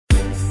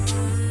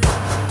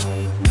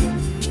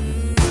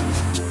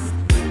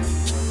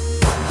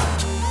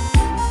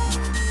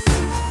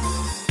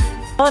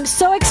Well, I'm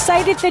so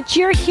excited that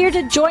you're here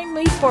to join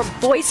me for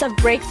Voice of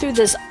Breakthrough,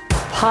 this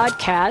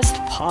podcast.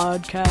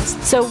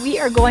 So we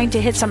are going to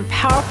hit some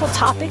powerful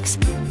topics.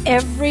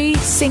 Every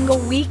single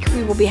week,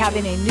 we will be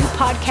having a new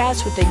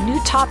podcast with a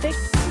new topic.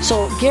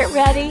 So get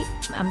ready.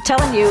 I'm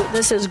telling you,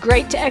 this is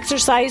great to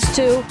exercise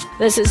to.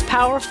 This is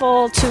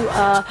powerful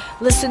to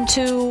listen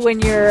to when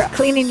you're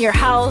cleaning your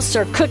house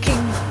or cooking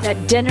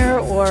at dinner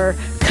or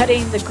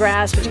cutting the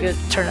grass, but you can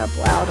turn it up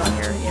loud on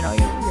your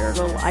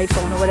little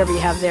iPhone or whatever you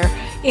have there.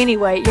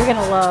 Anyway, you're going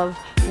to love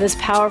this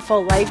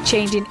powerful,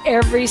 life-changing,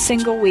 every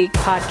single week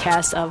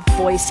podcast of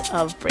Voice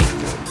of Breakthrough.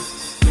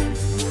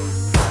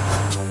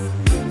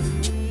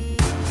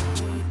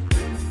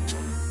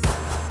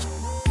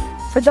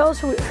 For those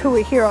who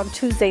were here on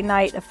Tuesday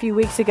night a few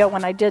weeks ago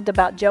when I did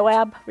about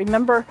Joab,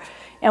 remember?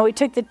 And we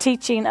took the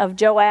teaching of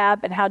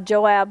Joab and how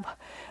Joab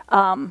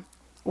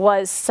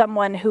was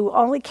someone who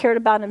only cared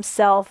about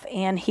himself,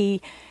 and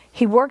he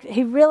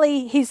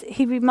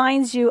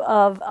reminds you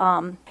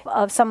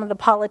of some of the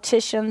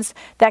politicians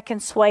that can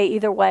sway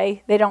either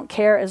way. They don't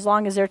care as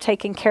long as they're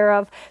taken care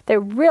of. They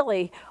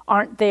really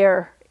aren't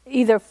there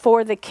either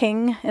for the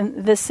king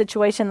in this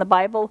situation in the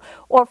Bible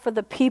or for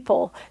the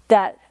people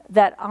that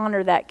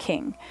honor that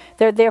king.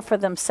 They're there for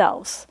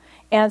themselves.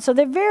 And so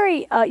they're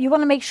very, you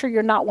want to make sure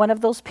you're not one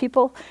of those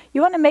people.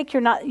 You want to make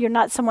you're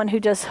not someone who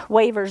just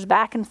wavers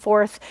back and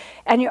forth,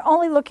 and you're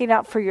only looking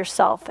out for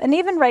yourself. And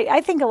even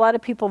I think a lot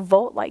of people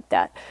vote like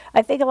that.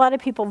 I think a lot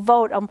of people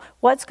vote on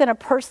what's going to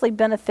personally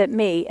benefit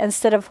me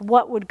instead of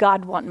what would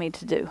God want me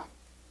to do.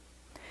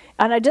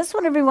 And I just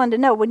want everyone to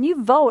know, when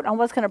you vote on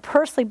what's going to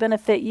personally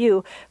benefit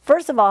you,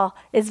 first of all,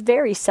 it's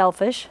very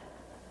selfish,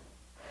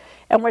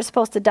 and we're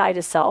supposed to die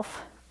to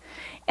self.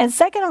 And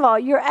second of all,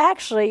 you're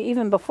actually,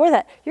 even before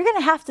that, you're going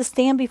to have to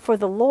stand before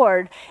the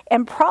Lord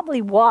and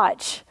probably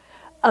watch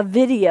a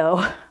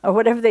video or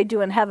whatever they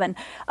do in heaven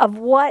of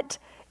what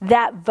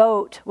that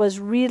vote was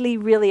really,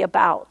 really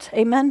about.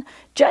 Amen?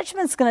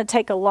 Judgment's going to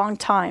take a long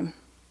time.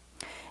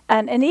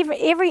 And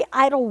every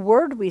idle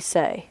word we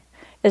say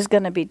is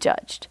going to be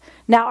judged.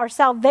 Now, our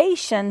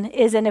salvation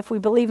is in if we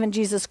believe in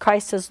Jesus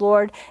Christ as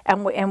Lord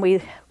and we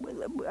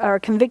are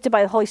convicted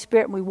by the Holy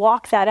Spirit and we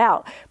walk that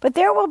out. But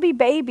there will be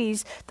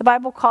babies, the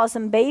Bible calls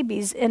them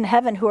babies in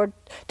heaven, who are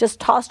just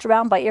tossed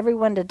around by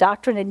everyone to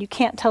doctrine, and you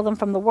can't tell them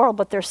from the world,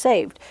 but they're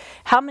saved.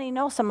 How many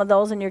know some of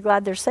those and you're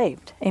glad they're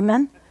saved?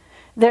 Amen?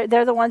 They're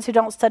the ones who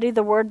don't study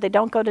the Word, they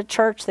don't go to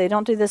church, they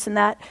don't do this and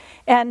that.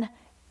 And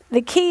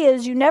the key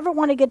is you never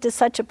want to get to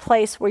such a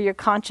place where your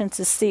conscience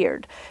is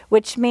seared,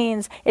 which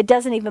means it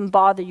doesn't even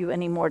bother you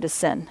anymore to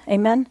sin.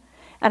 Amen?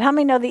 And how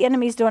many know the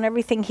enemy's doing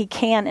everything he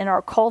can in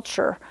our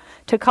culture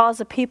to cause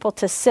the people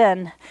to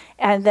sin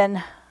and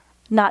then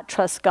not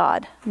trust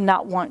God,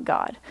 not want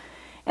God?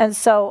 And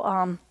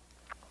so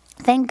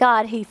thank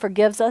God he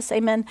forgives us.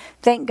 Amen?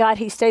 Thank God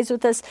he stays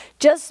with us.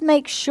 Just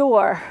make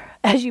sure,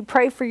 as you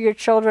pray for your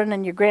children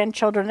and your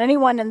grandchildren,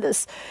 anyone,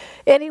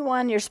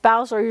 your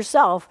spouse or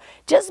yourself,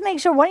 just make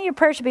sure one of your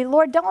prayers should be,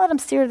 Lord, don't let them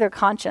sear their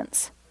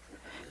conscience.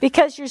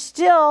 Because you're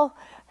still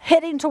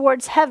heading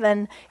towards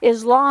heaven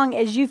as long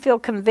as you feel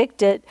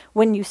convicted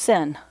when you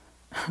sin.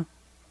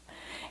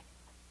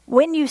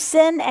 When you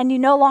sin and you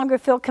no longer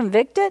feel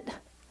convicted,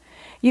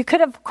 you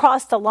could have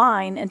crossed a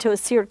line into a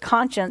seared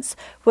conscience,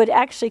 which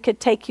actually could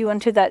take you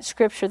into that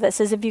scripture that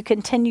says if you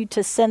continue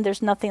to sin,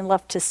 there's nothing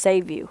left to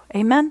save you.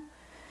 Amen?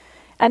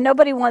 And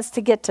nobody wants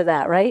to get to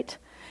that, right?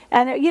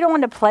 And you don't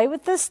want to play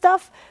with this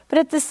stuff, but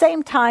at the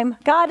same time,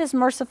 God is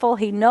merciful.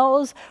 He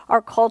knows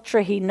our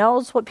culture. He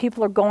knows what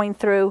people are going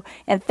through.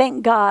 And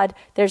thank God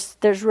there's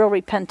real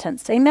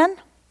repentance. Amen?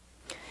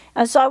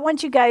 And so I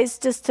want you guys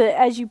just to,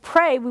 as you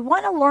pray, we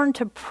want to learn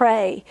to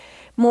pray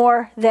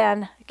more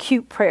than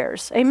cute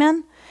prayers.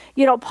 Amen?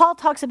 You know, Paul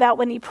talks about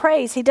when he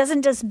prays, he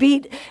doesn't just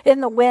beat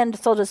in the wind,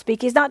 so to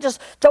speak. He's not just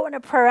throwing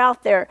a prayer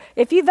out there.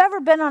 If you've ever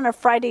been on a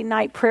Friday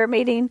night prayer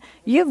meeting,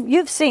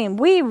 you've seen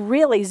we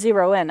really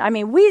zero in. I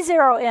mean, we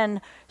zero in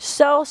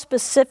so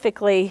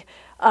specifically.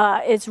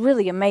 It's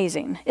really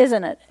amazing,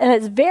 isn't it? And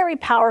it's very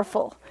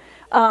powerful.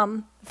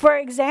 For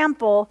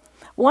example,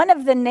 one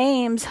of the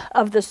names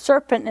of the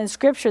serpent in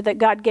Scripture that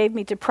God gave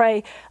me to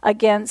pray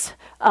against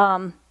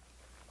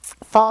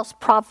false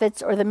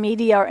prophets or the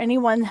media or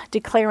anyone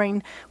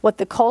declaring what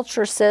the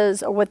culture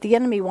says or what the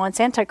enemy wants,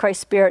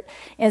 Antichrist spirit,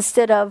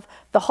 instead of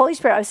the Holy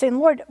Spirit. I was saying,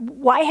 Lord,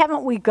 why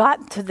haven't we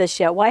gotten to this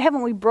yet? Why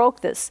haven't we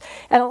broke this?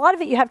 And a lot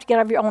of it you have to get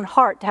out of your own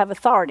heart to have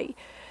authority.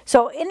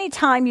 So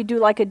anytime you do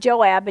like a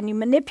Joab and you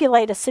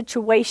manipulate a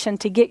situation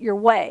to get your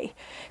way,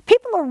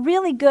 people are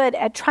really good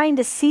at trying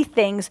to see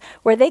things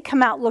where they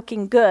come out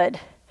looking good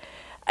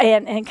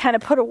and kind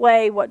of put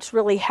away what's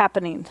really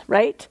happening,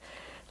 right?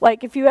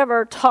 Like if you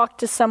ever talk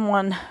to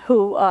someone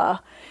who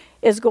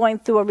is going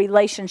through a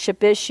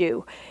relationship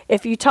issue,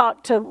 if you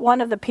talk to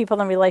one of the people in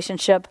the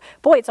relationship,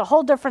 boy, it's a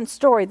whole different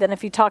story than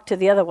if you talk to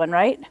the other one,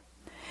 right?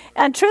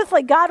 And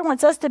truthfully, God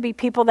wants us to be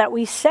people that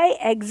we say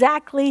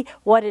exactly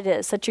what it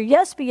is. That your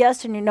yes be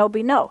yes and your no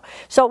be no.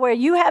 So where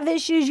you have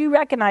issues, you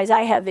recognize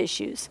I have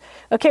issues.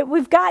 Okay,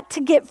 we've got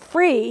to get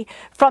free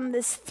from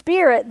the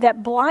spirit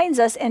that blinds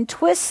us and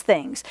twists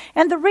things.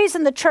 And the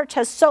reason the church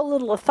has so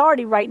little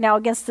authority right now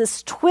against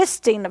this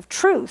twisting of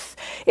truth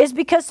is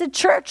because the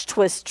church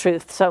twists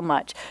truth so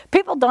much.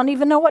 People don't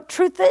even know what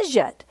truth is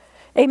yet.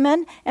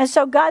 Amen. And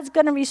so God's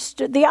going to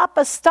restore. The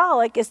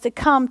apostolic is to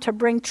come to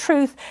bring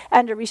truth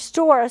and to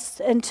restore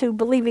us into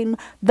believing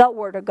the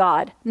word of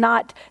God,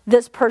 not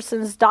this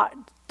person's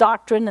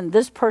doctrine and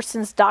this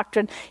person's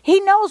doctrine. He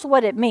knows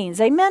what it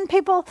means. Amen,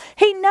 people?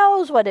 He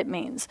knows what it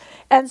means.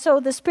 And so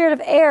the spirit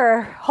of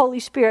error, Holy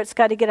Spirit's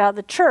got to get out of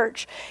the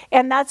church.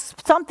 And that's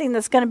something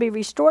that's going to be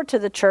restored to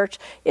the church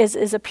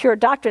is a pure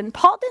doctrine.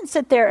 Paul didn't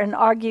sit there and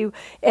argue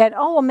and,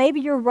 oh, well, maybe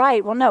you're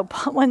right. Well, no.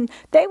 When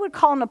they would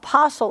call an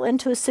apostle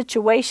into a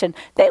situation,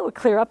 they would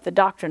clear up the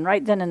doctrine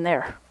right then and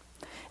there.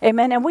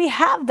 Amen. And we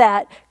have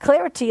that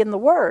clarity in the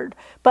word.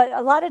 But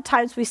a lot of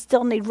times we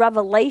still need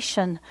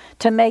revelation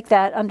to make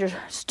that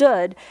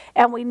understood.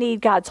 And we need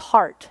God's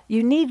heart.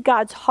 You need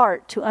God's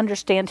heart to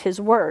understand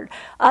his word.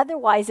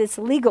 Otherwise, it's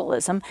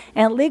legalism.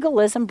 And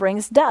legalism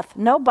brings death.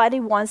 Nobody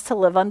wants to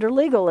live under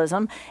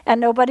legalism. And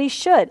nobody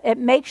should. It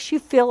makes you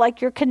feel like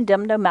you're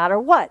condemned no matter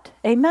what.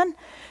 Amen.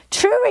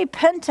 True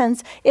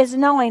repentance is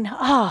knowing,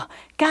 oh,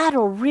 God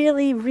will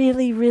really,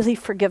 really, really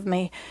forgive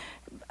me.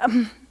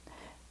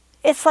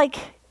 It's like,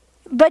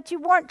 but you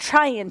weren't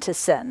trying to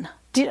sin.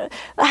 The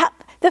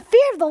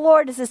fear of the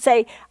Lord is to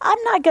say,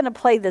 I'm not going to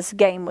play this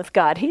game with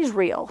God. He's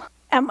real.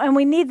 And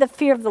we need the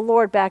fear of the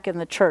Lord back in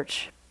the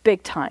church,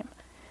 big time.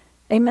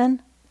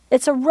 Amen?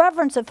 It's a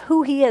reverence of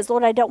who he is.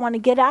 Lord, I don't want to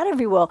get out of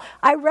your will.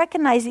 I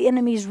recognize the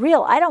enemy's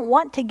real. I don't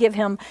want to give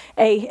him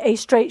a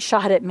straight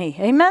shot at me.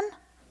 Amen?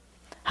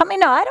 How many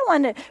know? I don't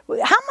want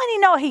to. How many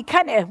know he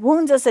kind of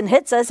wounds us and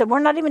hits us and we're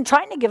not even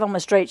trying to give him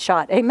a straight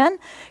shot? Amen?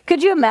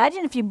 Could you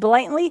imagine if you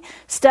blatantly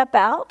step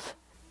out?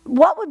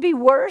 What would be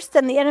worse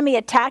than the enemy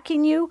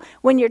attacking you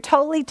when you're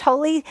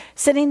totally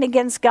sinning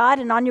against God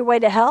and on your way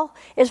to hell?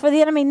 Is for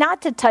the enemy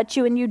not to touch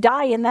you and you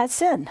die in that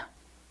sin.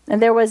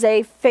 And there was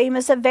a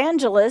famous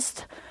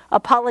evangelist,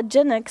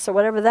 apologetics or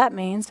whatever that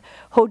means,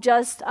 who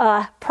just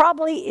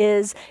probably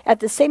is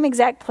at the same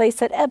exact place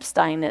that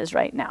Epstein is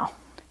right now.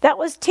 That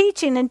was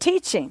teaching and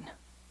teaching.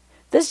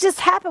 This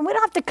just happened. We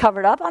don't have to cover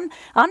it up.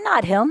 I'm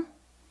not him.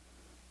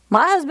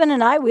 My husband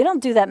and I, we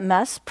don't do that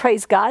mess.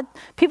 Praise God.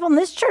 People in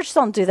this church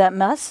don't do that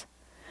mess.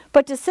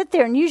 But to sit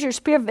there and use your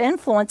sphere of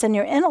influence and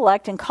your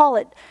intellect and call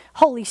it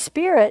Holy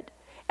Spirit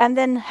and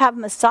then have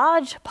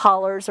massage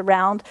parlors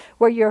around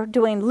where you're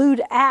doing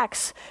lewd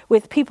acts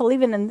with people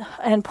even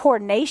in poor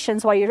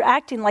nations while you're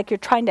acting like you're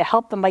trying to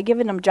help them by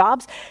giving them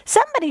jobs.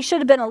 Somebody should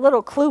have been a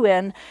little clue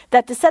in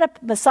that to set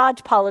up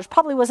massage parlors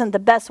probably wasn't the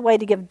best way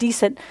to give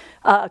decent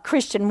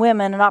Christian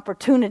women an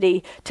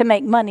opportunity to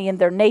make money in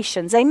their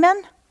nations.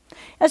 Amen?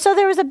 And so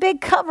there was a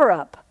big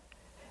cover-up.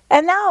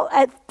 And now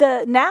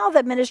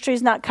the ministry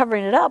is not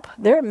covering it up.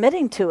 They're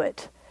admitting to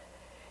it.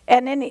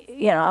 And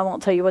I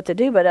won't tell you what to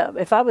do, but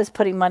if I was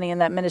putting money in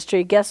that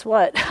ministry, guess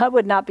what? I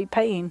would not be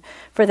paying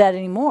for that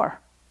anymore.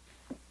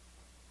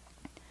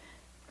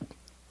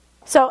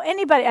 So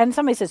anybody, and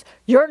somebody says,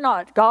 you're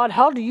not God.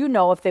 How do you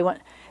know if they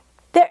want?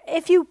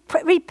 If you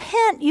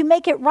repent, you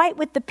make it right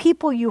with the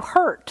people you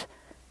hurt.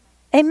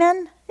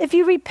 Amen? If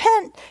you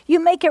repent, you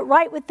make it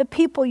right with the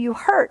people you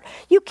hurt.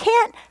 You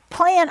can't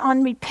plan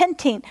on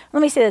repenting.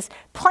 Let me say this.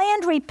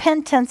 Planned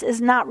repentance is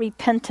not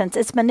repentance.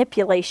 It's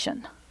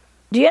manipulation.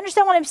 Do you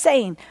understand what I'm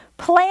saying?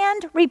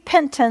 Planned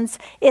repentance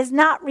is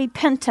not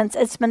repentance.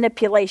 It's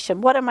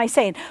manipulation. What am I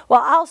saying?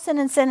 Well, I'll sin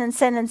and sin and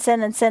sin and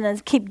sin and sin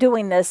and keep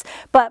doing this.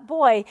 But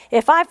boy,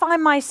 if I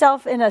find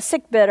myself in a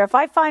sick bed, or if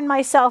I find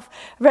myself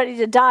ready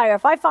to die, or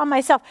if I find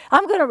myself,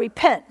 I'm going to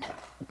repent.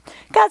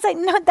 God's like,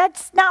 no,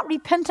 that's not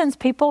repentance,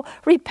 people.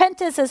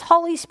 Repentance is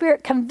Holy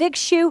Spirit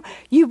convicts you.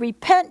 You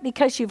repent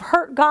because you've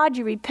hurt God.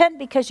 You repent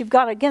because you've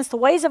gone against the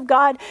ways of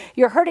God.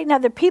 You're hurting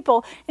other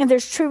people, and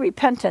there's true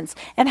repentance.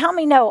 And how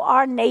many know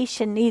our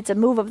nation needs a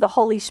move of the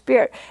Holy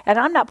Spirit? And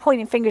I'm not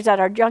pointing fingers at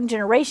our young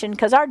generation,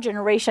 because our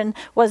generation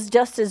was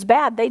just as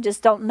bad. They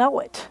just don't know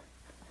it.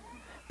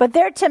 But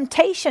their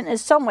temptation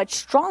is so much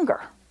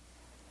stronger.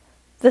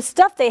 The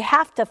stuff they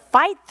have to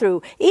fight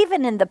through,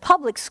 even in the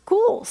public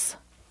schools,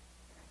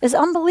 is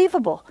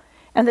unbelievable.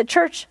 And the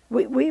church,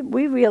 we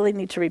really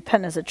need to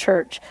repent as a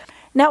church.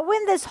 Now,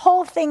 when this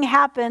whole thing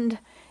happened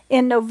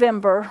in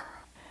November,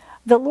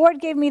 the Lord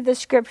gave me the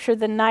scripture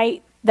the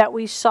night that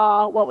we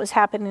saw what was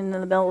happening in the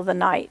middle of the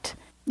night.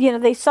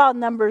 They saw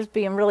numbers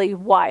being really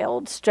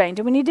wild, strange.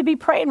 And we need to be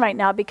praying right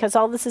now because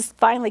all this is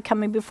finally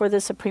coming before the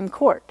Supreme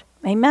Court.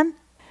 Amen?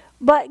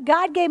 But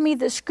God gave me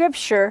the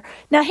scripture.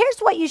 Now, here's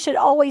what you should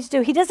always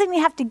do. He doesn't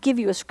even have to give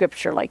you a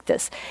scripture like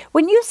this.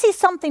 When you see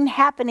something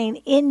happening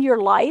in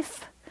your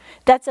life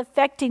that's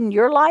affecting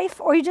your life,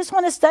 or you just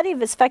want to study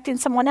if it's affecting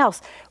someone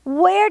else,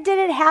 where did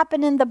it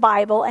happen in the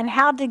Bible and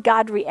how did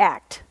God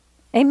react?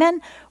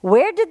 Amen?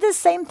 Where did this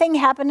same thing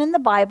happen in the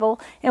Bible,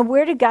 and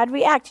where did God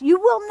react? You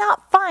will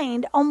not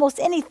find almost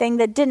anything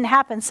that didn't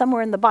happen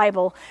somewhere in the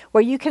Bible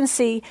where you can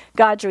see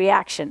God's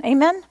reaction.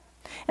 Amen?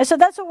 And so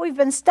that's what we've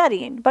been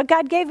studying. But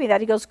God gave me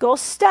that. He goes, go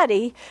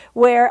study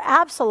where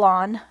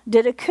Absalom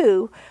did a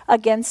coup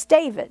against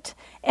David,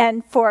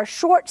 and for a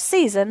short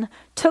season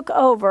took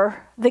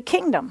over the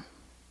kingdom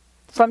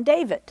from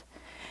David.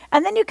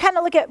 And then you kind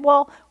of look at,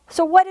 well,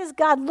 so what is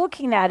God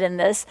looking at in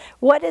this?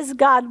 What is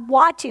God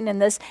watching in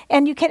this?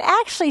 And you can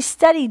actually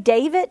study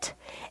David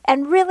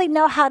and really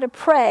know how to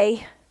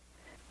pray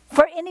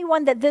for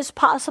anyone that this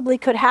possibly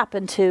could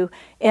happen to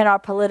in our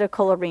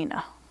political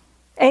arena.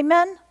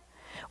 Amen?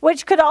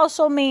 Which could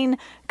also mean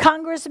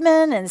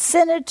congressmen and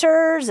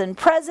senators and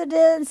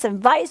presidents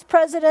and vice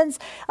presidents.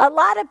 A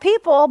lot of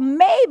people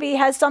maybe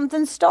has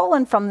something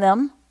stolen from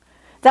them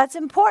that's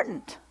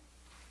important.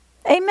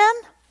 Amen?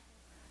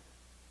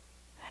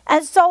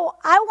 And so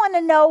I want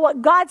to know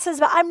what God says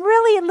about. I'm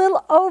really a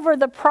little over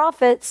the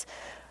prophets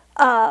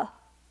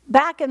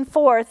back and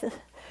forth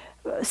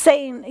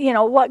saying,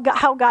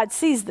 how God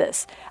sees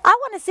this. I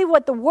want to see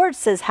what the Word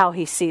says how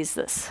he sees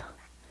this.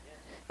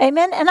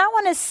 Amen. And I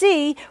want to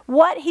see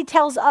what he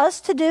tells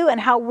us to do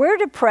and how we're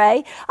to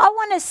pray. I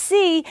want to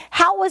see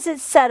how was it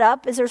set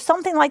up. Is there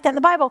something like that in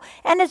the Bible?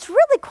 And it's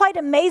really quite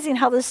amazing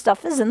how this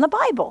stuff is in the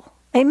Bible.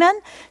 Amen.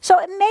 So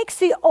it makes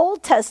the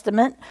Old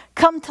Testament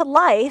come to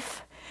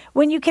life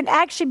when you can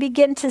actually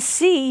begin to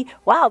see,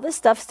 wow, this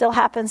stuff still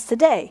happens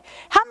today.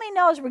 How many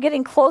know as we're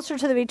getting closer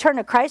to the return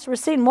of Christ, we're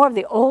seeing more of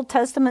the Old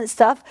Testament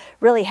stuff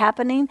really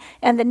happening,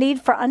 and the need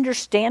for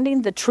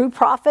understanding the true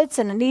prophets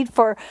and the need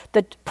for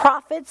the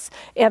prophets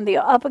and the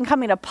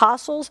up-and-coming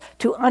apostles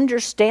to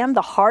understand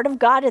the heart of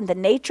God and the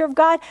nature of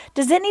God?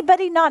 Does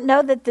anybody not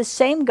know that the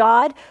same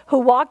God who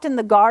walked in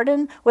the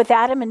garden with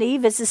Adam and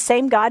Eve is the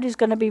same God who's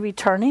going to be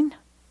returning?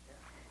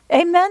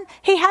 Amen?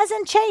 He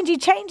hasn't changed. He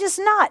changes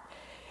not.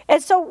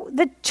 And so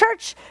the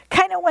church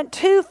kind of went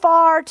too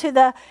far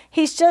to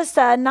he's just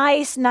a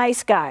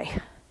nice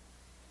guy.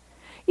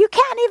 You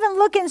can't even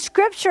look in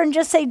Scripture and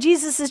just say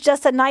Jesus is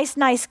just a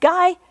nice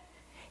guy.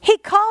 He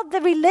called the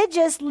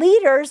religious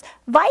leaders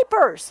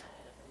vipers.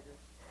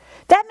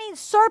 That means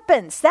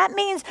serpents. That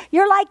means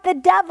you're like the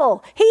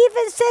devil. He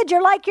even said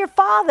you're like your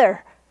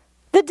father,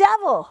 the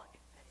devil.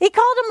 He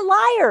called them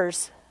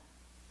liars.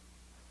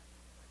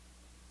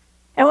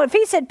 And if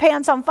he said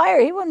pants on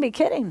fire, he wouldn't be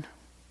kidding.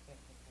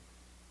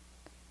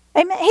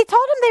 Amen. He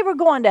told them they were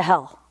going to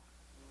hell,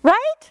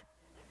 right?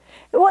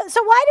 So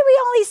why do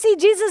we only see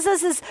Jesus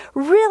as this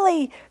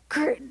really,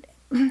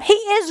 he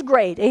is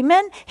great,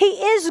 amen? He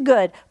is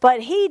good,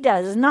 but he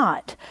does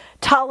not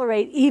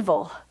tolerate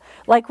evil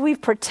like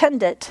we've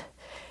pretended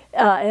in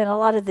a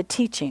lot of the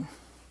teaching.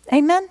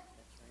 Amen?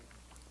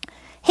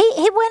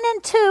 He went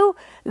into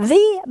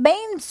the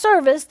main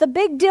service, the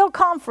big deal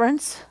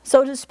conference,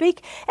 so to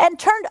speak, and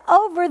turned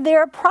over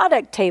their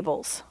product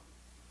tables.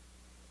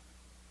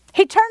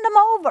 He turned them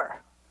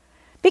over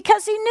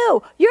because he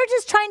knew you're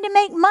just trying to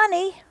make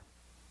money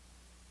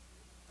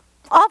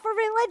off of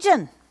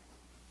religion.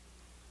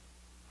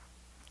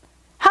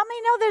 How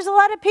many know there's a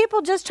lot of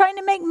people just trying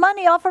to make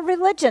money off of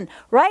religion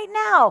right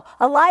now,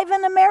 alive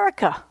in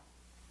America?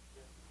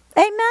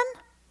 Amen?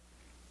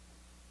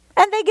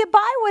 And they get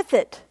by with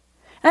it.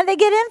 And they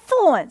get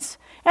influence.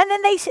 And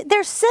then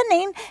they're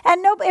sinning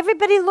and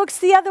everybody looks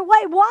the other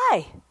way.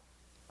 Why?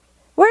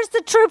 Where's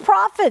the true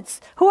prophets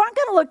who aren't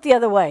going to look the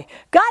other way?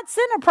 God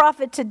sent a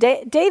prophet to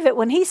David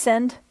when he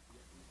sinned.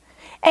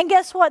 And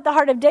guess what the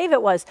heart of David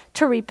was?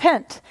 To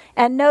repent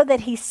and know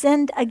that he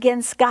sinned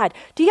against God.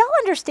 Do y'all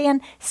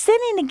understand?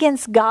 Sinning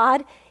against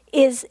God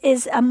is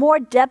a more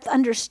depth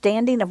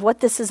understanding of what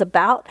this is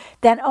about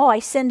than, I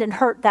sinned and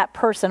hurt that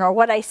person, or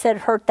what I said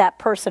hurt that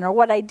person, or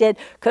what I did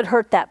could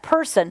hurt that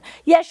person.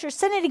 Yes, you're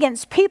sinning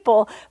against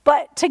people,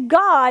 but to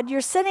God,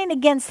 you're sinning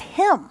against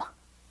him.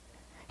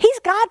 He's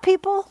God,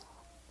 people.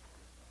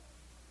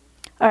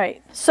 All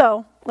right,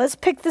 so let's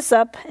pick this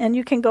up, and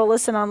you can go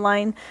listen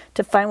online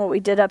to find what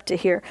we did up to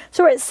here.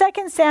 So we're at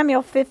 2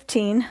 Samuel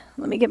 15.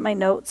 Let me get my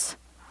notes.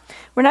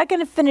 We're not going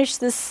to finish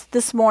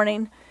this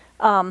morning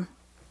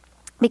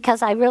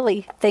because I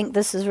really think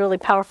this is really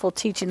powerful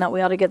teaching that we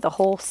ought to get the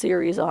whole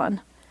series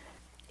on.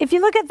 If you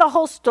look at the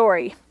whole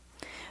story,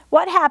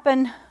 what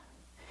happened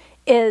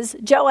is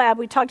Joab,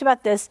 we talked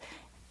about this,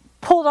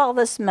 pulled all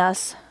this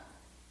mess,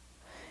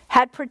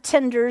 had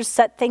pretenders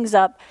set things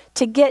up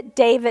to get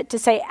David to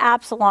say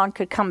Absalom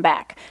could come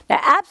back. Now,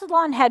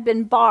 Absalom had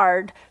been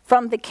barred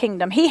from the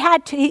kingdom.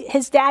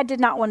 His dad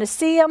did not want to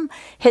see him.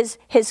 His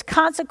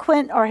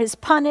consequent or his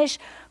punish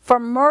for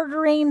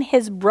murdering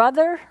his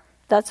brother,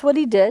 that's what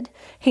he did.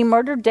 He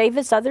murdered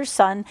David's other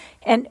son.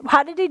 And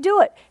how did he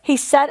do it? He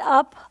set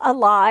up a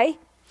lie.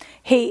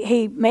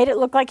 He made it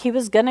look like he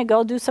was going to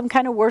go do some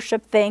kind of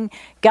worship thing,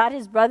 got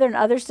his brother and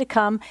others to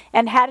come,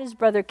 and had his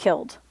brother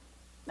killed.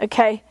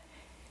 Okay?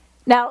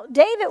 Now,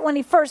 David, when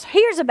he first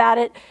hears about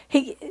it,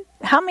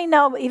 how many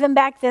know even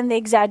back then they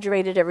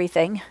exaggerated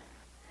everything?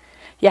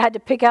 You had to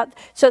pick out.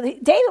 So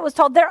David was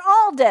told they're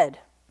all dead.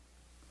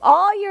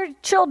 All your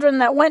children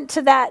that went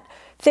to that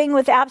thing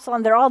with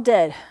Absalom, they're all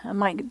dead. I'm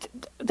like,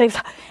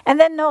 and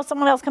then no,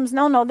 someone else comes,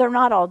 no, they're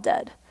not all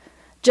dead.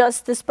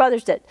 Just this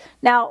brother's dead.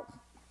 Now,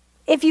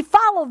 if you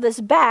follow this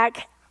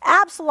back,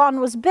 Absalom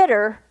was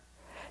bitter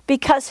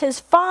because his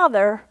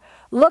father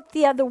looked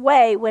the other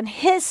way when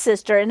his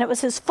sister, and it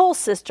was his full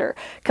sister,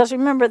 because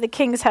remember the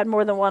kings had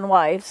more than one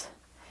wife.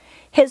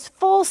 His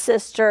full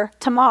sister,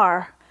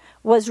 Tamar,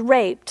 was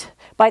raped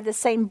by the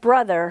same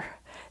brother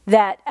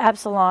that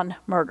Absalom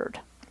murdered.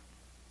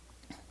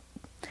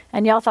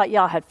 And y'all thought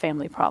y'all had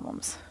family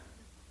problems.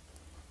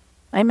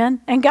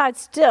 Amen? And God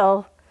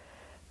still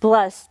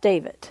blessed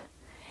David.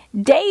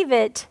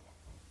 David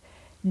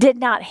did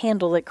not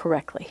handle it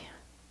correctly.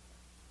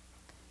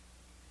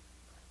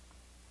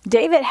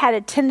 David had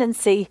a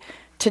tendency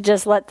to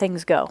just let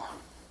things go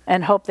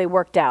and hope they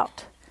worked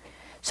out.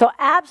 So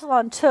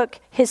Absalom took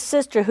his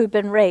sister who'd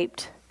been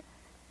raped,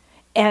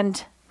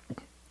 and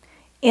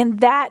in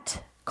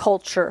that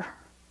culture,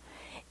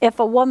 if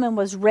a woman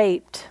was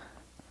raped,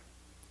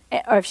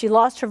 or if she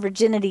lost her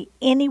virginity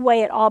any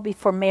way at all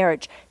before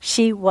marriage,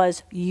 she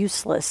was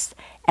useless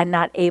and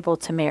not able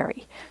to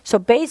marry. So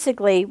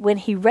basically, when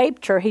he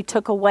raped her, he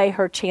took away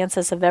her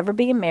chances of ever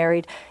being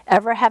married,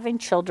 ever having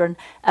children,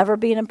 ever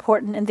being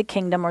important in the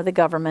kingdom or the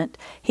government.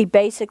 He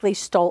basically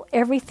stole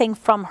everything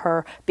from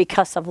her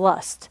because of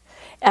lust.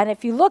 And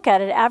if you look at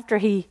it, after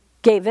he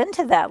gave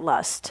into that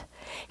lust,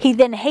 he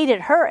then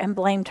hated her and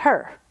blamed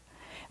her.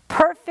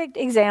 Perfect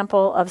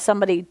example of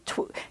somebody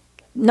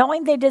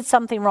knowing they did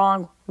something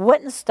wrong,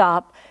 wouldn't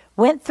stop,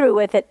 went through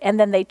with it, and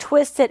then they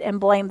twist it and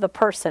blame the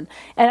person.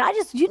 And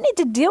you need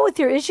to deal with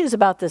your issues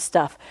about this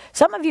stuff.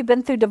 Some of you have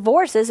been through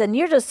divorces, and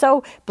you're just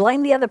so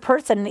blame the other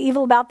person and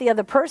evil about the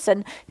other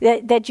person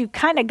that you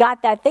kind of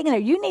got that thing in there.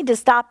 You need to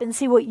stop and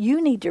see what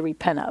you need to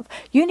repent of.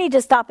 You need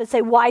to stop and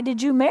say, why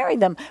did you marry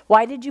them?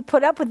 Why did you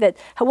put up with it?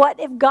 What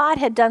if God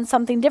had done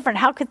something different?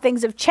 How could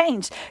things have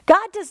changed?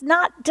 God does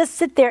not just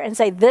sit there and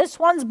say, this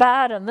one's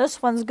bad and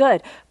this one's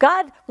good.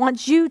 God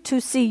wants you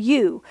to see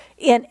you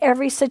in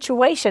every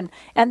situation.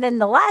 And then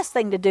the last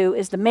thing to do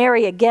is to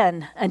marry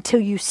again until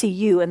you see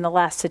you in the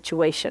last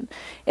situation.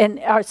 And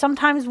are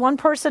sometimes one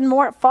person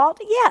more at fault?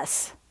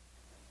 Yes.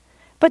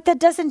 But that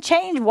doesn't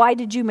change why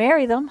did you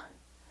marry them.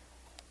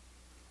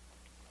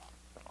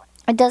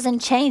 It doesn't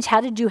change how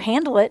did you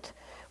handle it.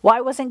 Why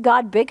wasn't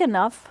God big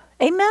enough?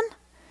 Amen?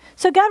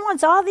 So God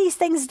wants all these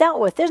things dealt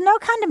with. There's no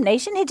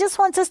condemnation. He just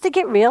wants us to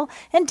get real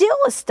and deal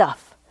with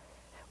stuff.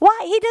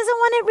 Why? He doesn't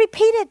want it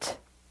repeated.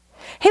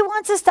 He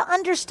wants us to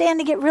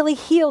understand and get really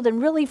healed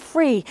and really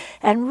free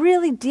and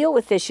really deal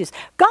with issues.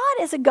 God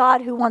is a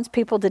God who wants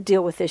people to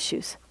deal with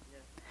issues.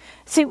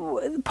 See,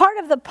 part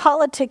of the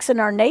politics in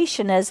our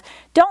nation is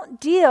don't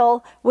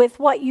deal with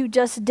what you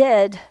just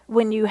did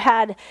when you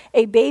had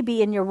a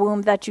baby in your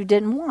womb that you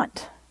didn't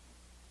want.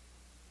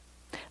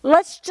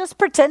 Let's just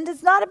pretend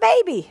it's not a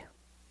baby.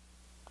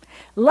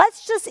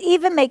 Let's just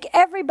even make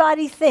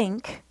everybody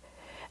think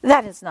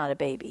that it's not a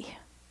baby.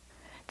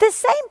 The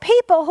same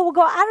people who will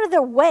go out of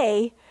their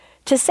way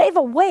to save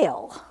a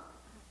whale,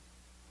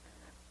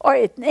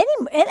 or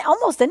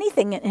almost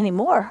anything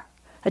anymore,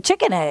 a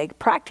chicken egg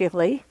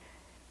practically,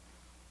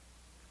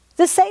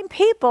 the same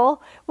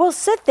people will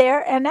sit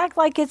there and act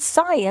like it's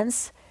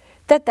science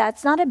that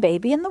that's not a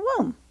baby in the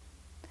womb.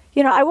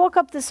 You know, I woke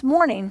up this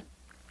morning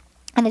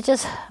and it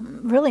just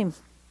really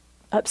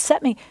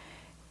upset me.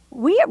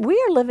 We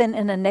are living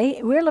in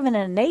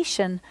a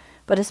nation,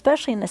 but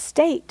especially in a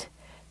state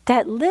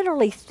that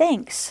literally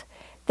thinks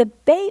the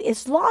baby,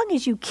 as long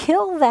as you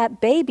kill that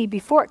baby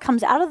before it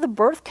comes out of the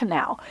birth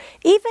canal,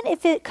 even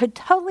if it could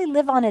totally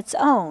live on its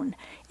own,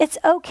 it's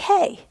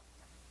okay.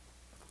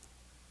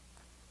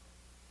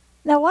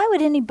 Now, why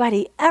would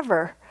anybody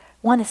ever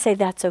want to say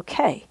that's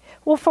okay?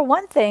 Well, for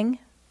one thing,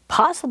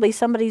 possibly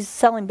somebody's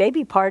selling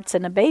baby parts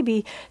and a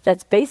baby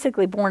that's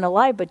basically born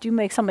alive, but you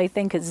make somebody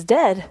think it's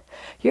dead,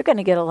 you're going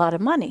to get a lot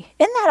of money.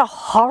 Isn't that a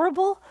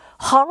horrible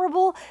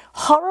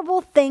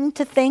thing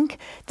to think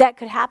that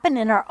could happen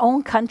in our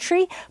own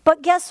country?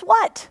 But guess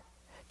what?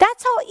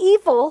 That's how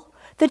evil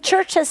the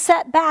church has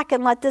sat back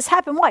and let this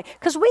happen. Why?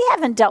 Because we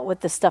haven't dealt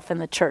with this stuff in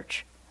the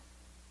church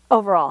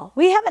overall.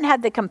 We haven't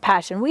had the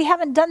compassion. We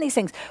haven't done these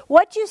things.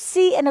 What you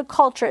see in a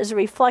culture is a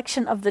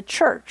reflection of the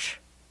church.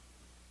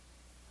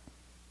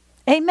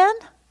 Amen?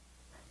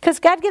 Because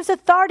God gives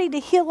authority to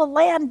heal a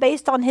land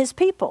based on his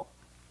people.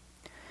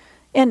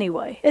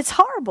 Anyway, it's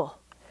horrible.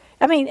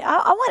 I mean, I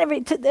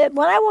want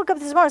when I woke up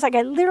this morning, it's like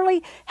I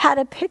literally had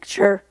a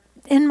picture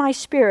in my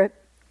spirit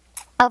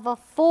of a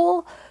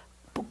full,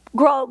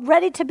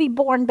 ready to be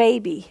born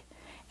baby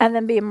and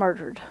then being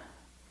murdered.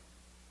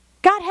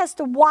 God has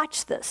to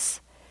watch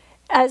this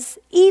as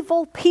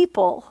evil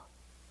people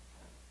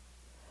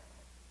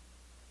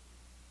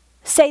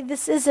say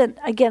this isn't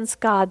against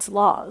God's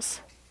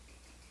laws.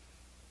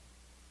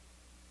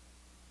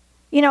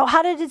 You know,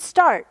 how did it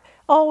start?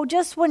 Oh,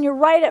 just when you're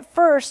right at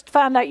first,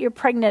 found out you're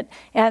pregnant,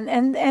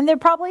 and there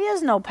probably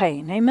is no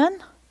pain.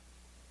 Amen?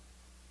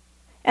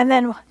 And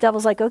then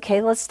devil's like,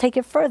 okay, let's take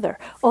it further.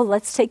 Oh,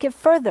 let's take it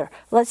further.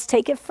 Let's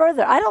take it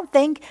further. I don't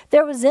think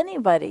there was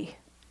anybody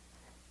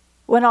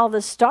when all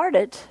this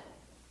started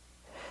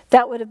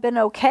that would have been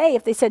okay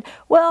if they said,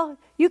 well,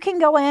 you can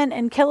go in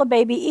and kill a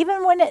baby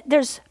even when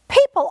there's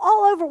people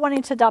all over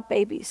wanting to adopt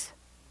babies.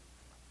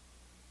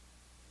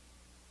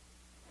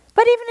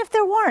 But even if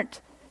there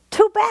weren't,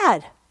 too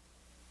bad.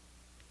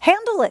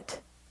 Handle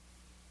it.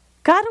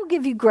 God will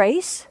give you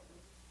grace.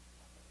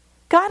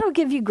 God will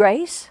give you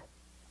grace.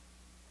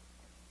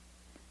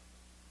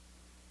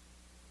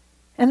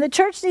 And the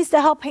church needs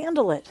to help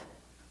handle it.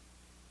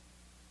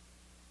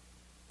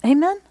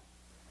 Amen?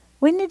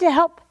 We need to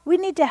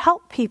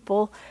help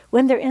people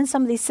when they're in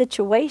some of these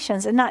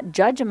situations and not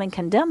judge them and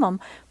condemn them,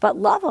 but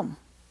love them.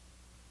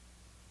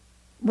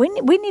 We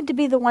need to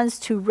be the ones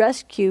to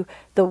rescue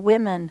the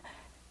women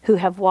who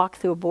have walked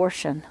through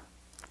abortion,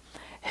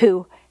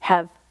 who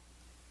have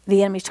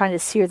the enemy's trying to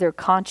sear their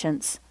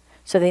conscience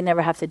so they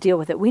never have to deal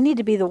with it. We need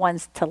to be the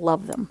ones to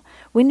love them.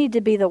 We need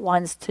to be the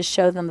ones to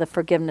show them the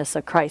forgiveness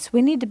of Christ.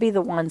 We need to be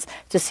the ones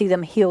to see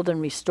them healed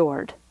and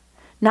restored,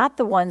 not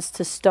the ones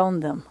to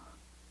stone them.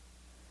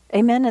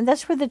 Amen. And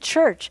that's where the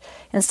church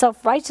and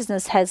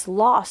self-righteousness has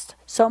lost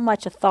so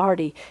much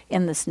authority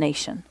in this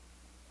nation.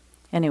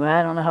 Anyway,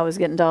 I don't know how I was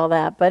getting to all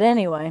that, but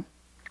anyway.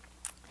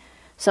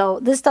 So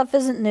this stuff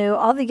isn't new.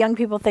 All the young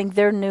people think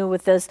they're new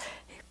with this.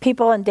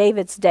 People in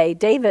David's day,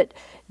 David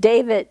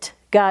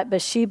got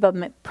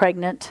Bathsheba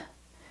pregnant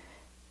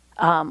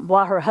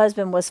while her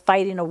husband was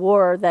fighting a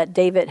war that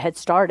David had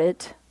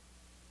started.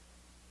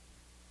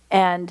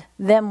 And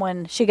then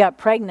when she got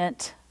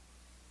pregnant,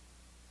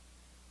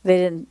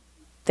 they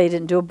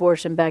didn't do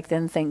abortion back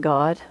then, thank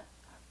God.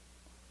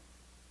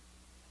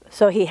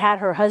 So he had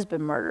her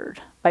husband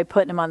murdered by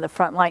putting him on the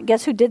front line.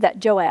 Guess who did that?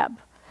 Joab.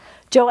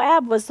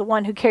 Joab was the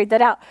one who carried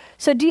that out.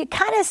 So do you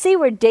kind of see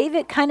where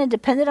David kind of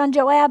depended on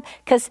Joab?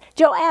 Because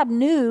Joab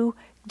knew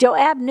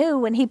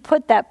when he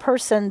put that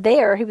person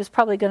there, he was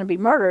probably going to be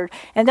murdered.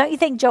 And don't you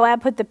think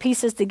Joab put the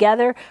pieces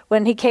together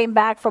when he came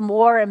back from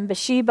war and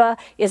Bathsheba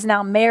is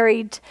now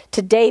married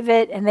to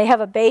David and they have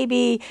a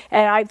baby?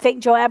 And I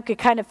think Joab could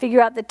kind of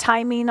figure out the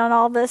timing on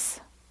all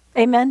this.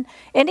 Amen.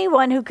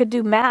 Anyone who could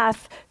do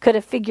math could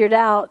have figured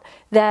out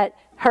that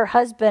her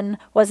husband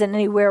wasn't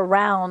anywhere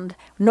around,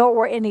 nor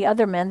were any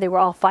other men. They were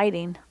all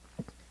fighting,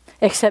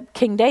 except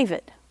King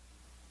David.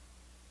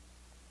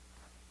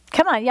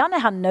 Come on, y'all know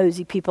how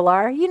nosy people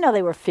are. You know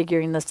they were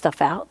figuring this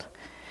stuff out.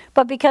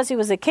 But because he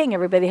was a king,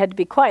 everybody had to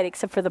be quiet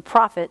except for the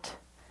prophet.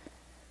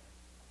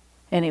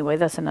 Anyway,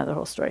 that's another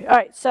whole story. All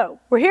right, so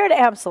we're here at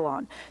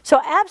Absalom.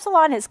 So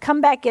Absalom has come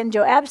back in.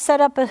 Joab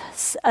set up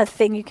a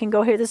thing. You can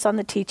go hear this on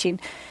the teaching.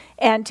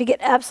 And to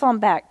get Absalom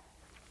back.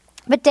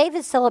 But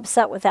David's still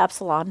upset with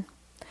Absalom.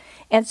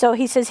 And so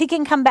he says he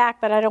can come back,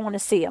 but I don't want to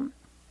see him.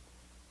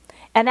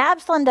 And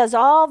Absalom does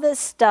all this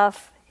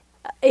stuff,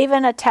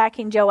 even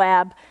attacking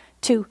Joab,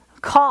 to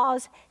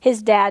cause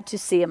his dad to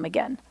see him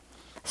again.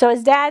 So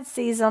his dad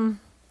sees him,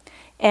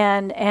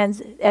 and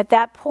at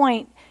that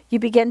point, you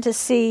begin to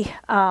see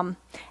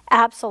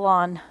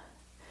Absalom.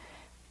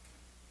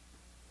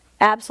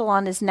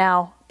 Absalom is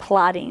now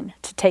plotting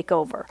to take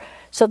over.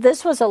 So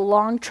this was a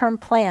long-term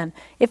plan.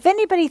 If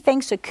anybody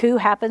thinks a coup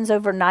happens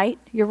overnight,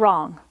 you're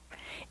wrong.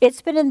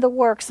 It's been in the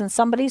works in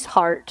somebody's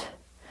heart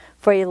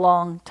for a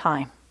long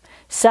time.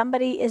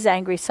 Somebody is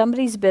angry,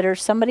 somebody's bitter,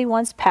 somebody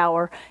wants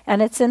power,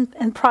 and it's in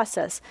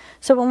process.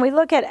 So when we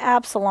look at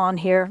Absalom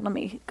here, let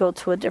me go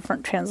to a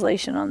different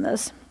translation on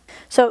this.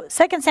 So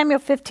 2 Samuel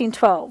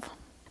 15:12.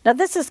 Now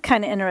this is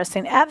kind of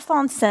interesting.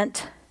 Absalom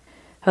sent,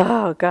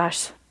 oh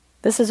gosh,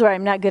 this is where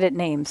I'm not good at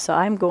names, so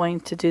I'm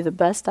going to do the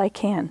best I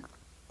can.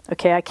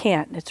 Okay, I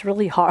can't. It's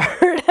really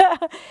hard.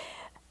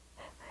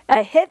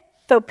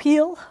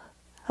 Ahithophel.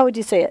 How would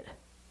you say it?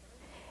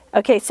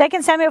 Okay,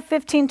 2 Samuel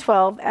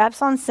 15:12.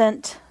 Absalom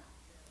sent,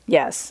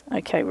 yes,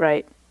 okay,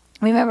 right.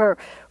 Remember,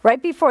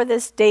 right before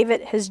this,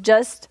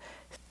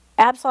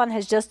 Absalom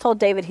has just told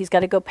David he's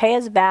got to go pay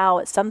his vow.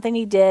 It's something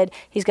he did.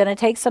 He's going to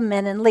take some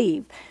men and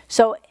leave.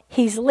 So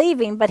he's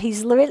leaving, but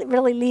he's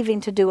really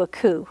leaving to do a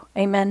coup.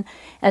 Amen.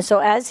 And so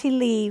as he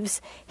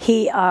leaves,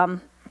 it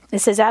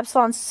says,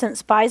 Absalom sent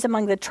spies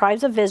among the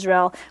tribes of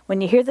Israel. When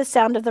you hear the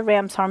sound of the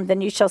ram's horn,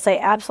 then you shall say,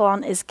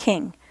 Absalom is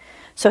king.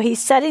 So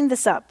he's setting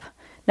this up.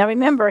 Now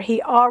remember,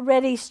 he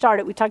already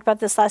started, we talked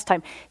about this last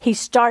time, he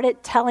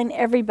started telling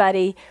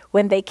everybody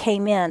when they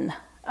came in.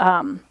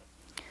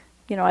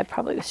 I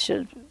probably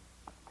should.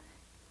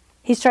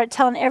 He started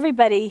telling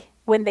everybody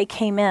when they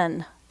came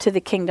in to the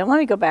kingdom. Let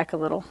me go back a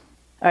little.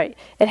 All right.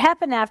 It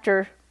happened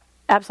after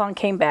Absalom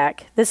came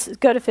back.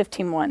 Go to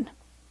 15:1.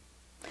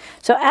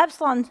 So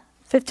Absalom,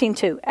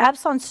 15:2.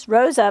 Absalom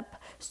rose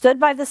up, stood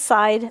by the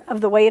side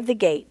of the way of the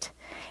gate.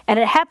 And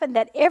it happened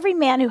that every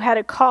man who had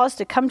a cause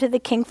to come to the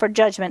king for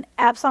judgment,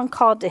 Absalom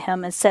called to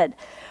him and said,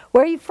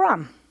 where are you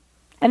from?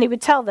 And he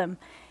would tell them,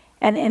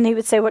 and he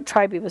would say what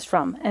tribe he was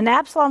from. And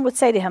Absalom would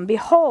say to him,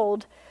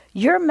 behold,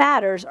 your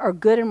matters are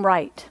good and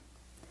right,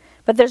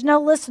 but there's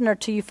no listener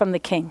to you from the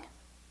king.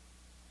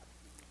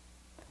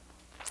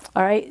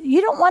 All right?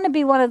 You don't want to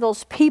be one of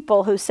those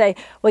people who say,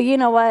 well, you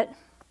know what?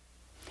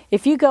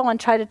 If you go and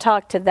try to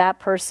talk to that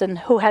person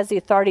who has the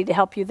authority to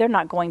help you, they're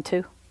not going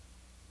to.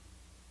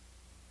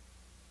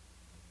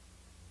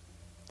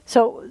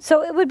 So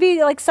it would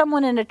be like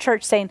someone in a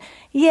church saying,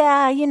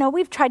 yeah, you know,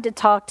 we've tried to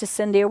talk to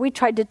Cindy, or we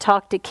tried to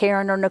talk to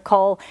Karen or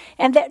Nicole,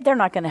 and they're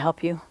not going to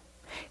help you.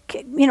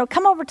 You know,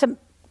 come over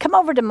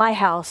to my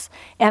house,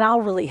 and I'll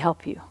really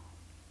help you.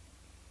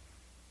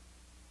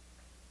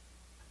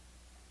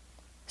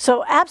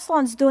 So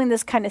Absalom's doing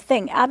this kind of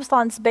thing.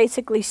 Absalom's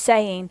basically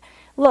saying,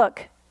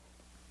 look,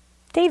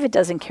 David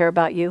doesn't care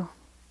about you.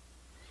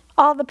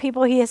 All the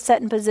people he has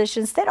set in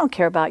positions, they don't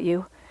care about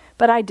you,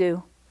 but I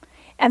do.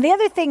 And the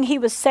other thing he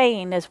was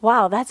saying is,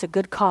 wow, that's a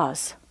good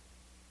cause.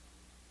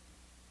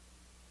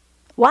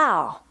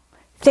 Wow,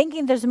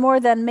 thinking there's more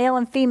than male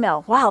and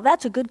female. Wow,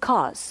 that's a good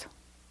cause.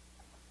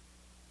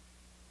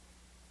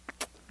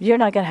 You're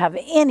not going to have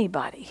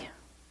anybody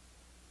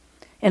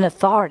in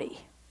authority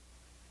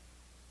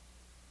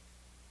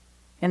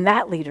in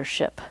that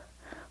leadership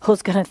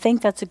who's going to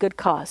think that's a good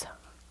cause.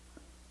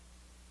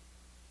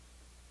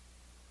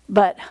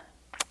 But,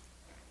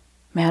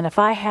 man, if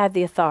I had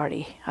the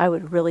authority, I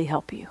would really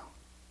help you.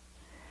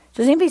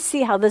 Does anybody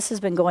see how this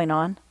has been going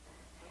on?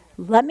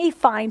 Let me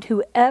find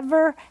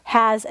whoever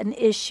has an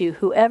issue,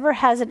 whoever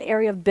has an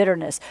area of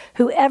bitterness,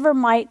 whoever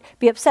might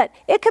be upset.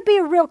 It could be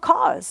a real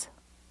cause.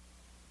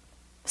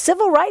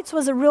 Civil rights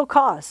was a real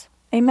cause.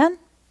 Amen?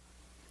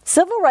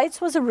 Civil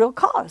rights was a real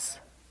cause.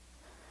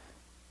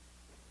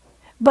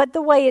 But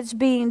the way it's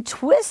being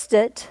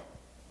twisted,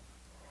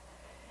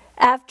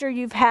 after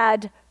you've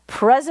had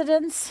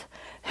presidents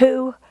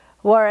who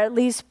were at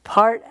least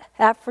part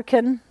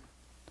African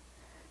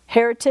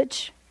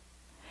heritage,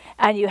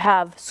 and you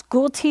have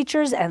school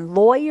teachers and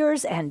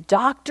lawyers and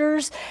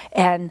doctors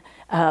and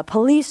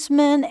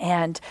policemen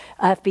and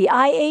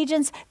FBI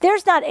agents,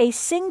 there's not a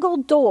single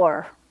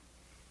door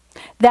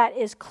that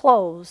is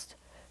closed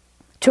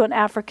to an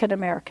African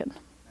American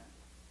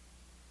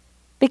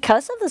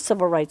because of the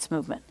civil rights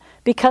movement,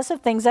 because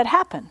of things that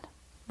happened,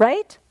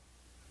 right?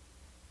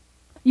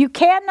 You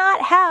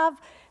cannot have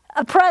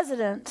a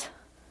president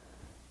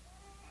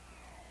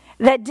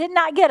that did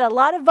not get a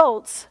lot of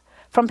votes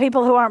from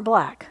people who aren't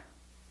black.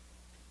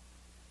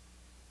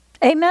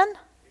 Amen? Amen.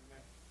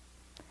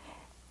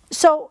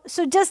 So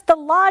just the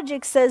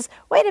logic says,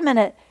 wait a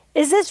minute,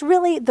 is this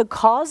really the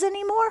cause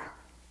anymore?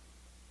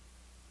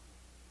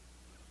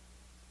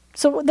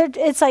 So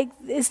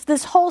it's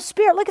this whole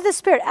spirit. Look at this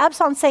spirit.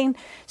 Absalom saying,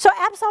 so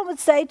Absalom would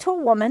say to a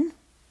woman,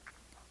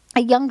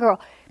 a young girl,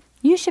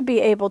 you should be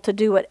able to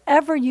do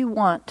whatever you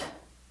want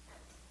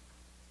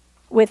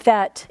with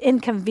that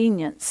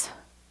inconvenience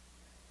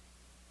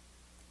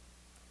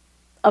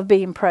of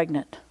being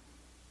pregnant.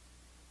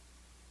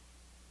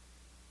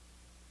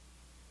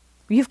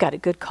 You've got a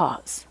good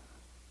cause.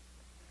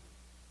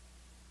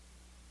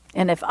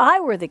 And if I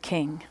were the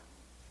king,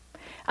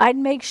 I'd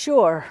make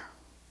sure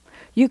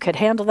you could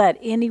handle that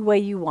any way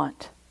you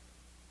want.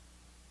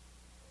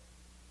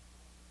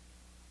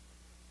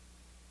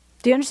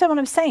 Do you understand what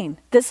I'm saying?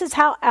 This is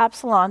how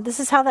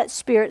that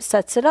spirit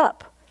sets it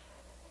up.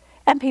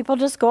 And people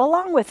just go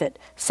along with it.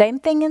 Same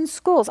thing in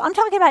schools. I'm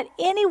talking about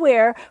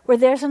anywhere where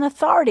there's an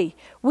authority.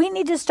 We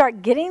need to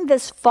start getting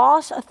this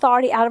false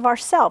authority out of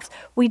ourselves.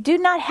 We do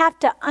not have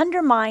to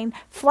undermine,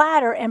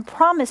 flatter, and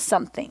promise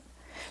something.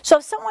 So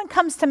if someone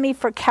comes to me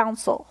for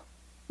counsel,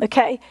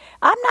 okay,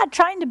 I'm not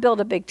trying to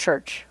build a big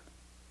church.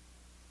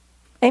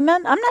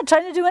 Amen? I'm not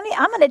trying to do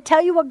I'm going to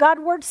tell you what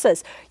God's word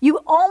says. You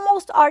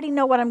almost already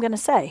know what I'm going to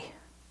say.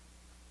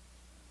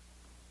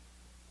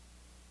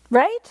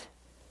 Right?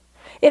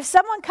 If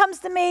someone comes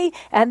to me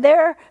and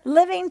they're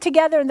living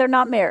together and they're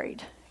not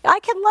married, I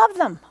can love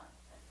them.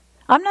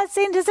 I'm not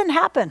saying it doesn't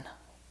happen.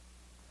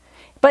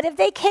 But if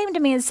they came to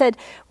me and said,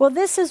 well,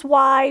 this is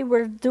why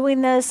we're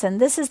doing this,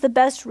 and this is the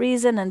best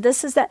reason, and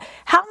this is that,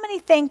 how many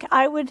think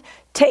I would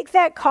take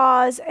that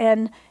cause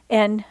and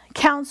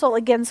counsel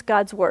against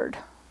God's word?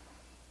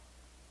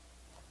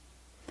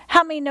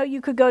 How many know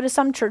you could go to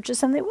some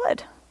churches and they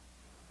would?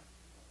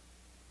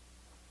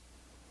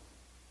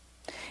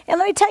 And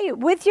let me tell you,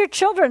 with your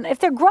children, if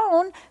they're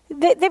grown,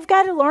 they've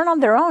got to learn on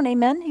their own,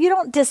 amen? You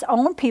don't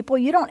disown people.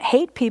 You don't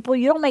hate people.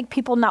 You don't make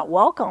people not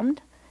welcomed,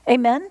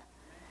 amen?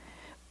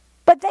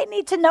 But they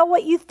need to know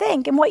what you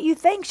think, and what you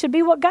think should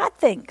be what God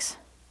thinks,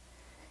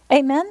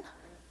 amen?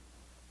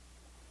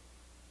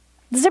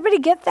 Does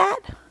everybody get that?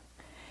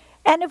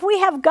 And if we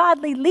have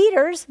godly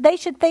leaders, they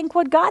should think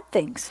what God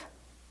thinks.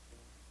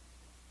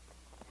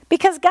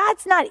 Because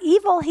God's not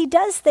evil. He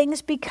does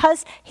things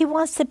because he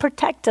wants to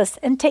protect us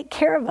and take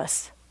care of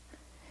us.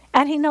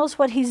 And he knows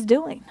what he's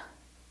doing.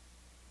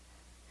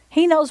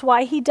 He knows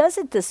why he does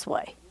it this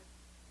way.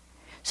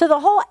 So the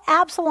whole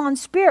Absalom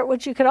spirit,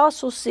 which you could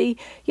also see,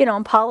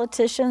 in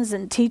politicians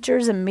and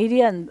teachers and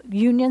media and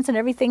unions and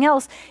everything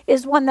else,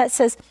 is one that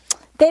says,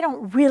 they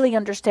don't really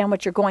understand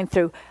what you're going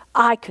through.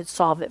 I could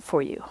solve it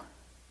for you.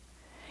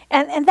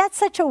 And that's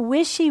such a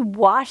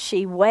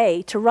wishy-washy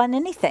way to run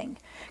anything.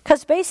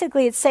 Because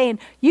basically it's saying,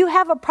 you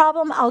have a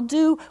problem, I'll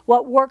do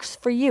what works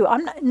for you.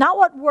 I'm not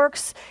what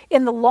works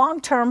in the long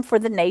term for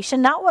the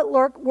nation, not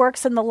what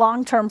works in the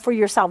long term for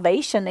your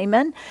salvation,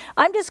 amen?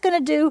 I'm just going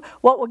to do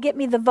what will get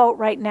me the vote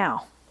right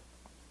now.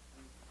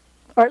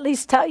 Or at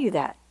least tell you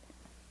that.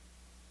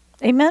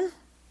 Amen?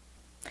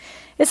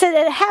 It said,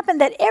 it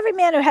happened that every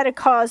man who had a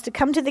cause to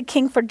come to the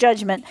king for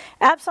judgment,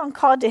 Absalom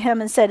called to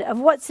him and said, of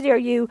what city are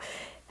you?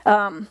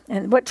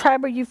 And what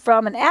tribe are you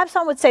from? And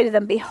Absalom would say to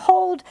them,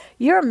 behold,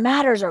 your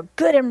matters are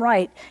good and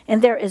right,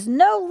 and there is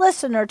no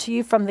listener to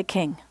you from the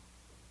king.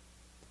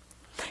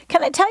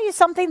 Can I tell you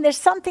something? There's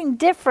something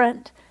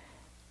different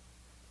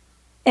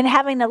in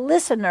having a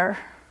listener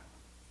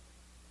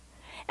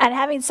and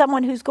having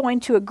someone who's going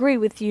to agree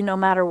with you no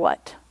matter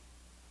what.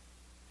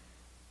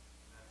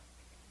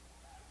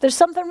 There's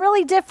something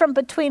really different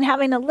between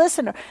having a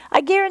listener.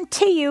 I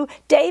guarantee you,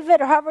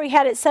 David, or however he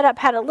had it set up,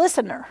 had a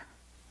listener.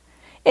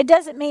 It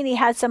doesn't mean he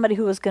had somebody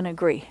who was going to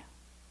agree.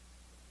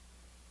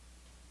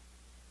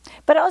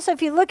 But also,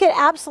 if you look at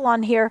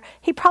Absalom here,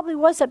 he probably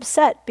was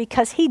upset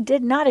because he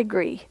did not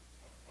agree.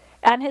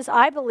 And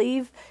I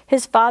believe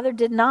his father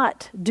did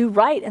not do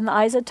right in the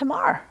eyes of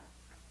Tamar.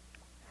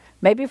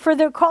 Maybe for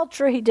their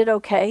culture he did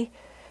okay,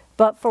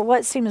 but for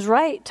what seems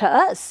right to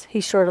us,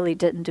 he surely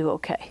didn't do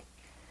okay.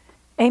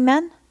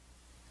 Amen?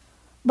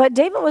 But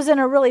David was in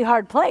a really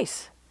hard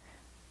place.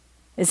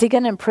 Is he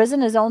going to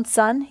imprison his own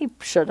son? He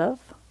should have.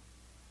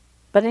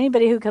 But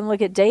anybody who can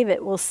look at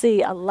David will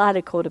see a lot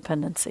of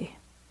codependency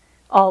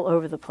all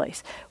over the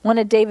place. One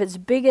of David's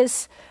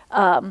biggest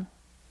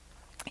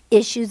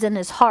issues in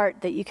his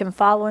heart that you can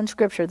follow in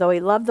Scripture, though he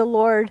loved the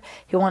Lord,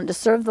 he wanted to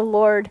serve the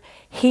Lord,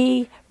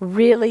 he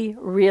really,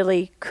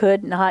 really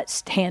could not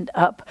stand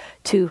up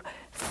to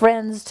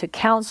friends, to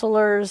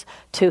counselors,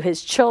 to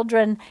his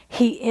children.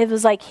 It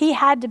was like he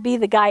had to be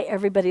the guy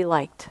everybody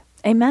liked.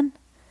 Amen?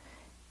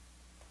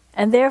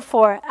 And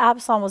therefore,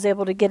 Absalom was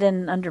able to get in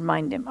and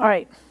undermine him. All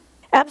right.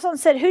 Absalom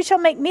said, who shall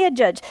make me a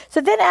judge?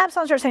 So then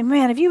Absalom started saying,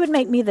 man, if you would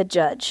make me the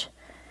judge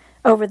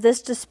over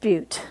this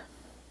dispute,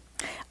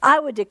 I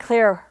would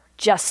declare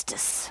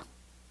justice.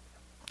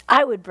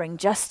 I would bring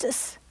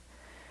justice.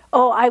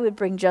 Oh, I would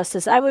bring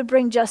justice. I would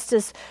bring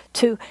justice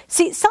to...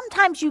 See,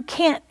 sometimes you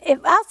can't... If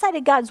outside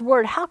of God's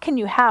word, how can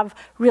you have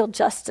real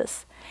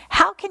justice?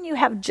 How can you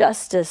have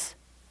justice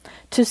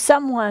to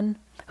someone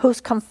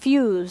who's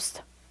confused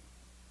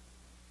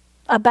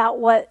about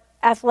what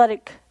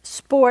athletic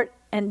sport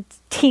and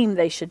team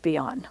they should be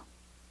on?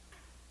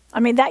 I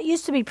mean, that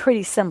used to be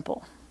pretty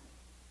simple.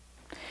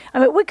 I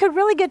mean, we could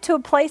really get to a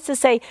place to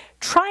say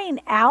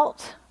trying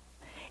out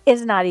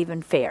is not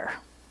even fair.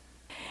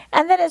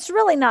 And then it's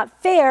really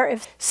not fair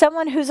if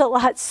someone who's a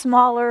lot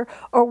smaller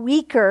or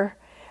weaker,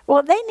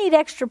 well, they need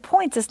extra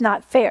points. It's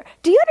not fair.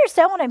 Do you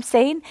understand what I'm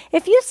saying?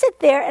 If you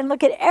sit there and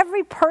look at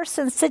every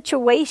person's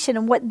situation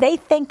and what they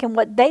think and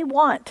what they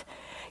want,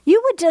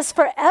 you would just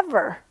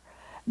forever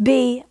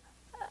be...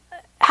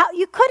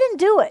 you couldn't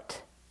do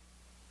it.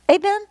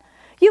 Amen?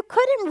 You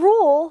couldn't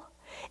rule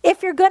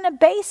if you're going to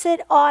base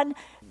it on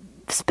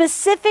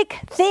specific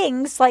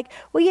things like,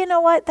 well, you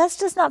know what? That's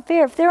just not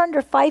fair. If they're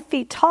under 5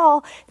 feet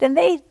tall, then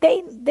they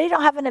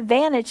don't have an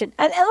advantage. And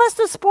unless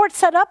the sport's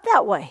set up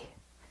that way.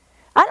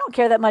 I don't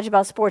care that much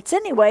about sports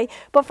anyway,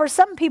 but for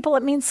some people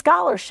it means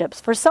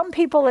scholarships. For some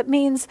people it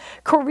means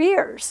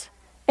careers.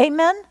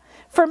 Amen?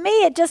 For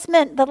me, it just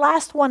meant the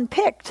last one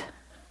picked.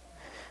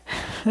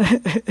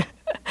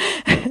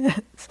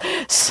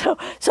 So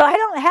I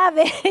don't have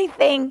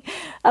anything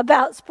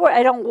about sport.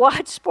 I don't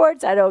watch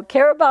sports. I don't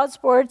care about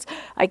sports.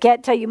 I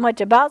can't tell you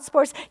much about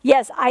sports.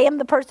 Yes, I am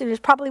the person who's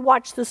probably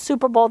watched the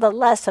Super Bowl the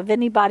less of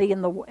anybody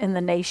in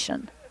the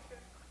nation.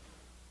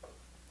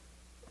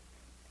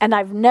 And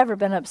I've never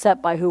been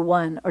upset by who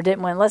won or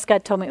didn't win, unless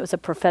God told me it was a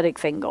prophetic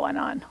thing going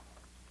on.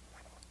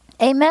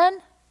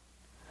 Amen?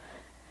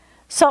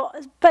 So,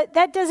 but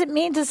that doesn't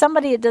mean to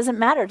somebody it doesn't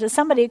matter. To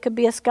somebody it could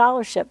be a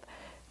scholarship.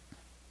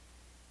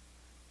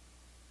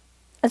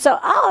 And so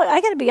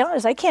I got to be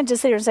honest, I can't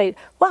just sit here and say,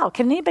 wow,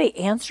 can anybody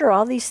answer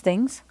all these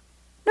things?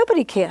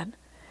 Nobody can.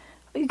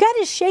 God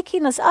is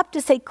shaking us up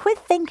to say, quit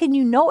thinking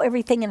you know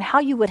everything and how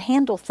you would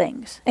handle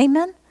things.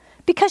 Amen?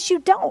 Because you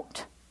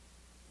don't.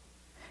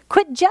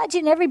 Quit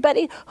judging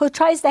everybody who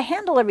tries to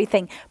handle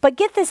everything. But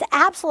get this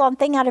Absalom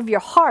thing out of your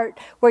heart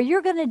where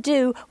you're going to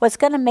do what's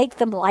going to make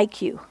them like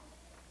you.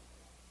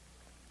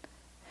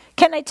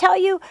 Can I tell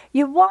you,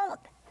 you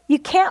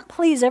can't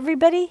please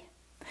everybody.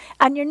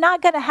 And you're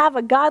not going to have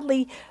a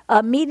godly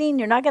meeting.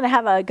 You're not going to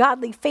have a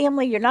godly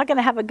family. You're not going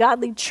to have a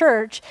godly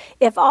church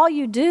if all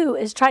you do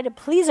is try to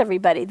please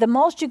everybody. The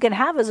most you can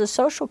have is a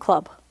social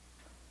club.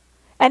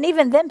 And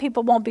even then,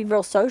 people won't be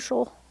real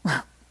social.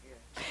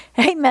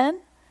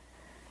 Amen.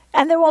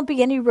 And there won't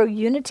be any real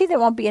unity. There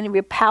won't be any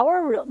real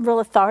power,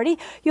 real authority.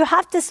 You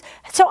have to.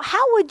 So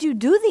how would you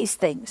do these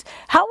things?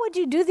 How would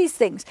you do these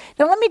things?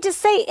 Now, let me just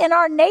say, in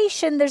our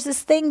nation, there's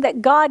this thing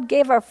that God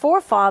gave our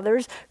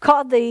forefathers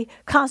called the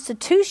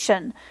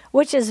Constitution,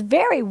 which is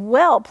very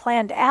well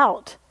planned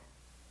out.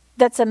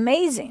 that's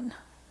amazing.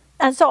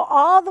 And so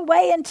all the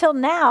way until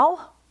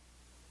now,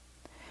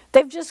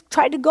 they've just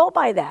tried to go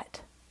by that.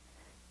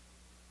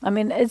 I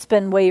mean, it's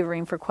been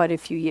wavering for quite a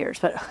few years,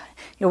 but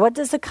what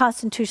does the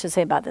Constitution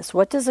say about this?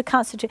 What does the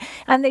Constitution?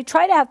 And they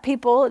try to have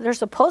people, they're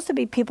supposed to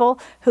be people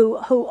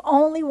who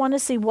only want to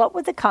see what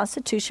would the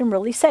Constitution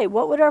really say?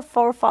 What would our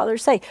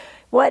forefathers say?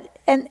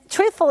 And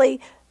truthfully,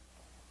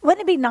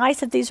 wouldn't it be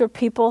nice if these were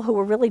people who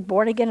were really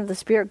born again of the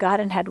Spirit of God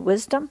and had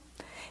wisdom?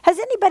 Has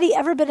anybody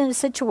ever been in a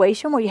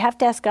situation where you have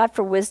to ask God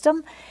for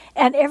wisdom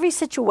and every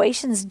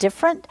situation is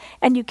different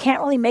and you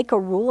can't really make a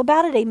rule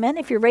about it? Amen?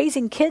 If you're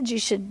raising kids, you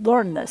should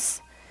learn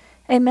this.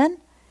 Amen?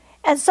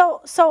 And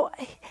so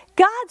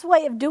God's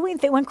way of doing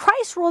things, when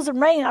Christ rules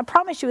and reigns, I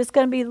promise you it's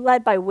going to be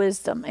led by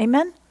wisdom.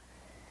 Amen?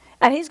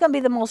 And he's going to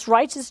be the most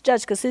righteous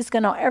judge because he's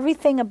going to know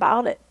everything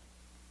about it.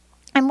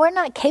 And we're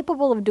not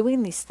capable of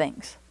doing these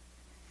things.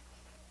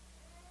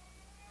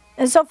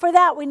 And so for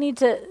that, we need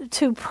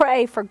to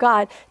pray for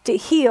God to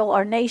heal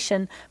our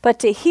nation, but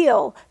to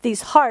heal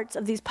these hearts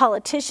of these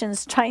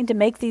politicians trying to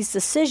make these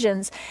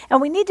decisions. And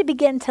we need to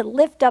begin to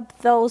lift up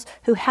those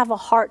who have a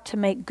heart to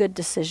make good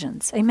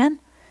decisions. Amen?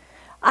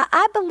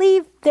 I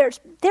believe there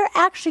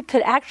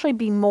could actually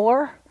be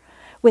more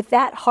with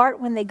that heart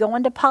when they go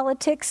into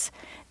politics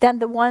than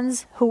the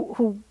ones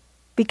who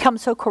become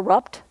so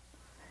corrupt.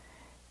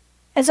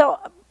 And so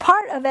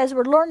part of, as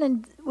we're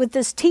learning with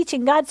this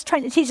teaching, God's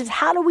trying to teach us,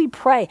 how do we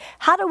pray?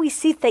 How do we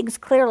see things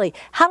clearly?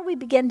 How do we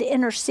begin to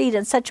intercede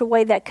in such a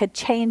way that could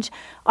change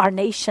our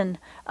nation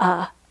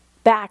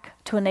back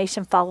to a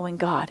nation following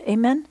God?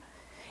 Amen?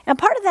 And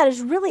part of that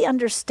is really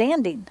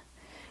understanding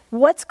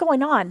what's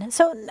going on.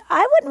 So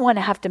I wouldn't want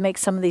to have to make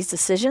some of these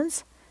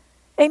decisions.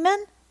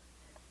 Amen?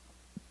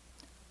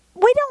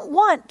 We don't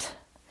want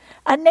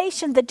a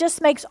nation that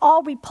just makes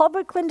all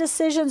Republican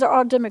decisions or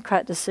all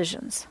Democrat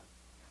decisions.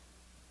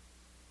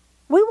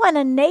 We want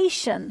a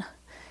nation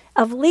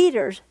of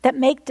leaders that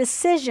make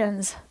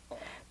decisions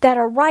that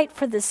are right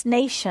for this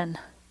nation,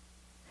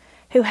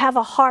 who have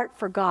a heart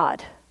for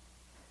God.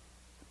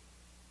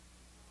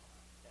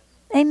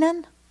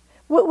 Amen?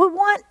 We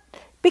want,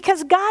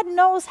 because God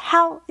knows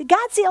how,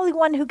 God's the only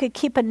one who could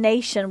keep a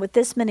nation with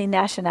this many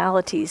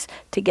nationalities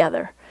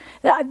together.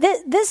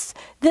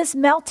 This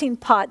melting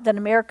pot that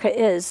America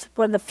is,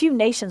 one of the few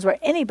nations where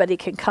anybody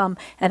can come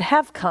and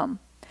have come.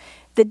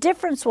 The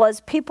difference was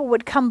people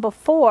would come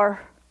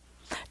before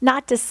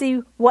not to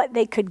see what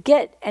they could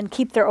get and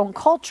keep their own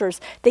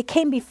cultures. They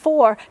came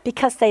before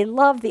because they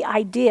loved the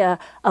idea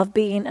of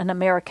being an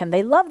American.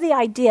 They loved the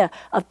idea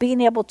of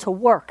being able to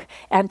work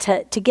and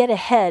to get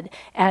ahead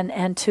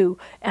and to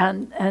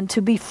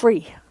be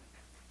free.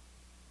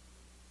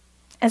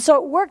 And so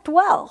it worked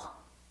well.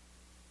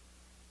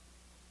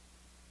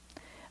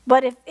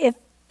 But if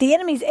the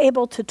enemy's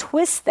able to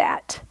twist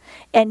that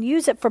and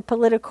use it for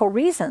political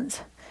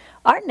reasons,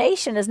 our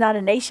nation is not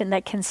a nation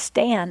that can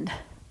stand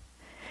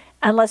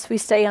unless we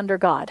stay under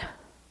God.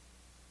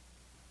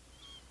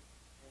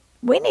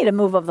 We need a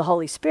move of the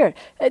Holy Spirit.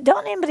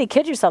 Don't anybody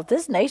kid yourself.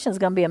 This nation is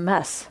going to be a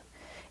mess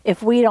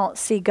if we don't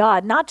see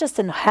God, not just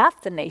in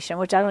half the nation,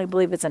 which I don't even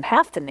believe it's in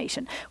half the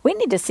nation. We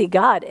need to see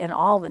God in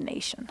all the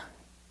nation.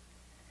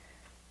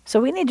 So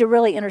we need to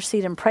really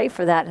intercede and pray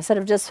for that instead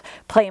of just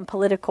playing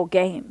political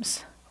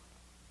games.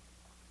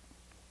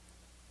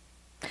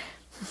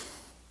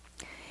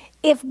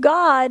 If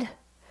God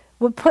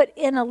would put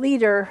in a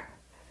leader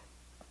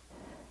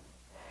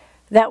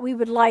that we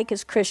would like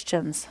as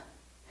Christians,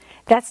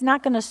 that's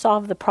not going to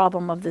solve the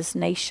problem of this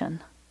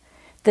nation.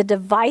 The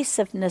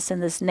divisiveness in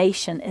this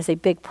nation is a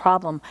big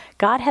problem.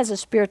 God has a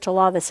spiritual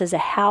law that says a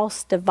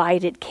house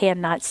divided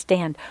cannot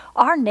stand.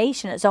 Our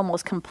nation is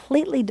almost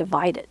completely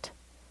divided.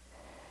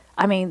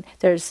 I mean,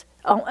 it's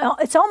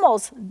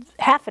almost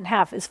half and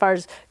half as far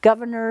as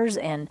governors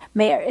and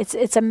mayor.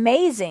 It's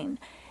amazing.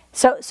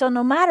 So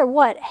no matter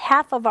what,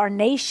 half of our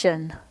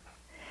nation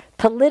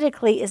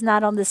politically is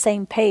not on the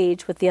same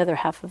page with the other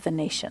half of the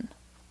nation.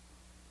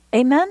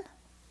 Amen?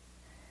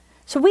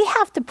 So we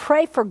have to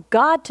pray for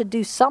God to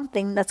do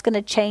something that's going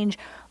to change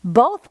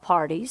both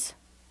parties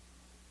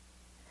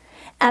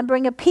and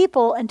bring a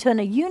people into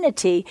a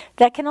unity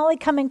that can only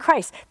come in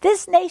Christ.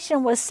 This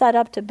nation was set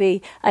up to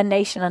be a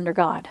nation under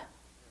God.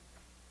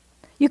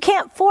 You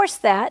can't force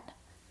that.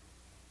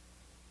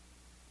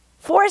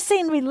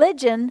 Forcing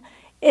religion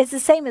is the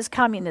same as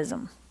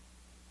communism.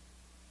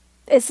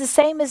 It's the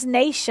same as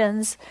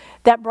nations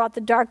that brought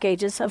the dark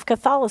ages of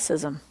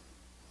Catholicism.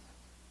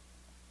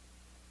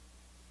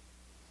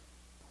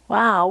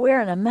 Wow,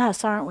 we're in a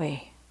mess, aren't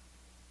we?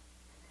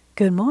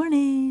 Good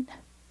morning.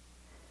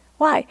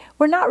 Why?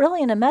 We're not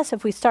really in a mess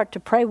if we start to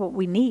pray what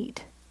we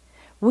need.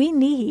 We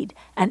need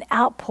an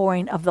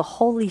outpouring of the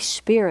Holy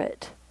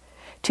Spirit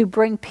to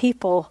bring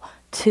people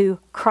to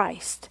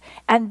Christ.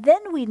 And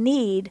then we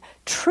need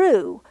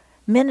true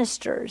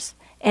ministers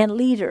and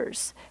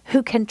leaders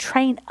who can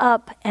train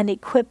up and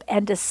equip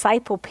and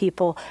disciple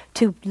people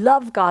to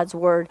love God's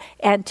word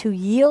and to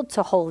yield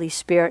to Holy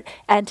Spirit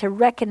and to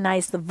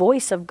recognize the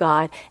voice of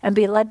God and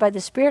be led by the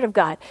Spirit of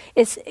God.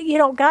 It's,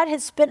 God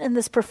has spent in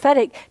this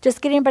prophetic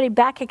just getting everybody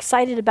back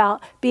excited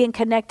about being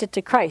connected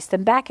to Christ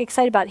and back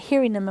excited about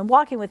hearing him and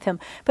walking with him.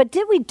 But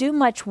did we do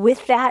much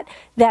with that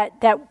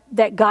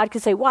God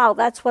could say, wow,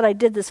 that's what I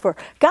did this for?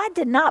 God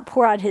did not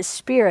pour out his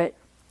Spirit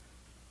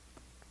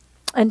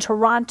in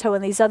Toronto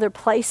and these other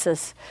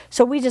places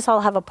so we just all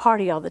have a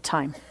party all the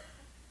time.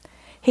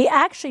 He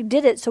actually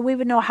did it so we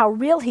would know how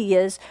real he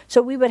is,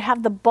 so we would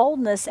have the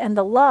boldness and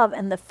the love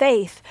and the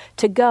faith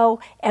to go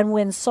and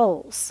win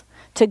souls,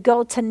 to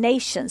go to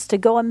nations, to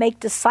go and make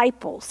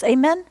disciples.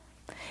 Amen?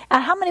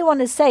 And how many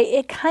want to say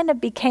it kind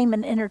of became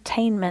an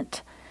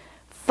entertainment,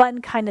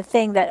 fun kind of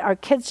thing that our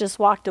kids just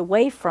walked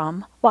away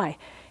from? Why?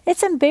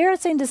 It's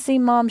embarrassing to see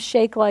mom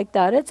shake like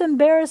that. It's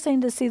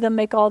embarrassing to see them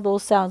make all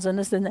those sounds and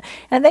this and that.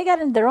 And they got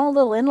into their own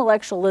little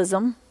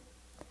intellectualism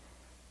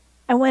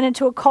and went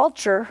into a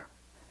culture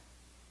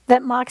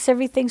that mocks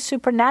everything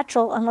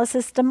supernatural unless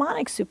it's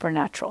demonic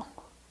supernatural.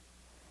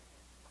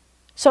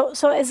 So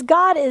as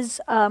God is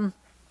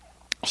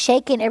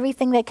shaking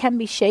everything that can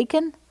be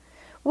shaken,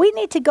 we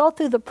need to go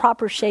through the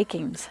proper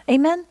shakings.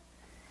 Amen?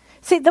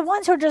 See, the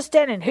ones who are just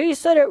standing, he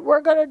said it,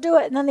 we're going to do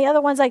it. And then the other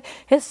one's like,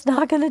 it's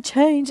not going to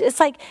change. It's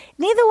like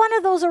neither one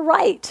of those are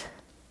right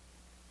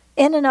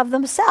in and of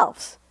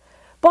themselves.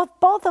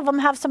 Both of them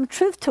have some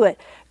truth to it.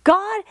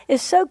 God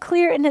is so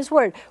clear in his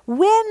word.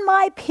 When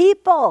my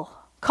people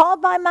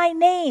called by my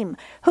name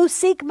who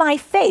seek my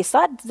face,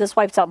 that just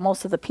wipes out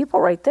most of the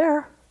people right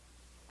there.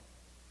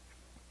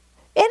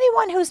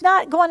 Anyone who's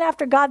not going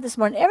after God this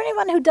morning,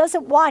 anyone who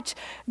doesn't watch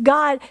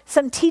God,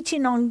 some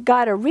teaching on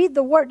God or read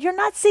the word, you're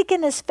not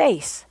seeking his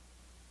face.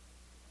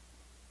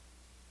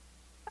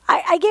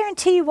 I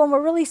guarantee you when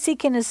we're really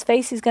seeking his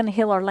face, he's going to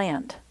heal our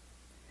land.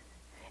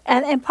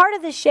 And part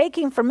of the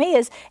shaking for me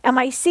is, am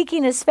I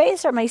seeking his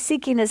face or am I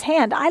seeking his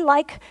hand? I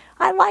like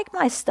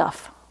my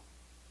stuff.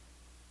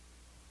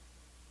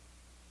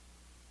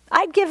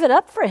 I'd give it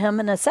up for him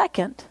in a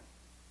second.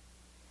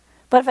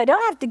 But if I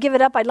don't have to give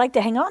it up, I'd like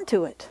to hang on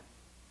to it.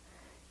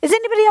 Is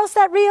anybody else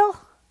that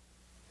real?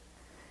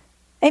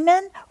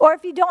 Amen? Or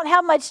if you don't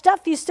have much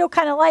stuff, you still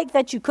kind of like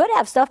that you could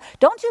have stuff.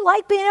 Don't you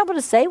like being able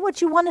to say what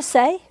you want to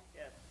say?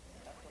 Yes.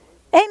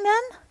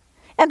 Amen?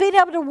 And being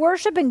able to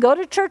worship and go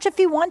to church if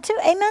you want to?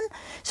 Amen?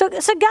 So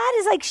God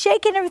is like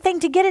shaking everything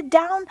to get it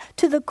down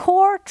to the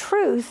core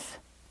truth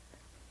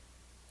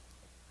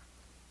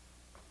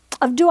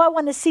of, do I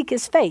want to seek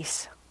his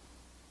face?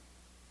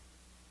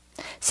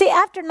 See,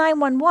 after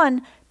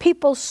 9/11,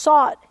 people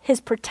sought his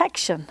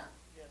protection.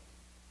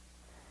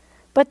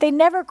 But they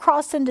never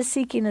crossed into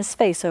seeking his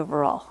face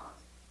overall.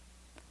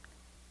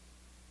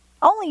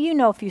 Only you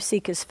know if you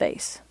seek his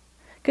face.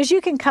 Because you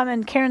can come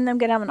and Karen and them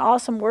can have an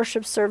awesome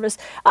worship service.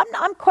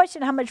 I'm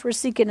questioning how much we're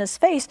seeking his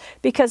face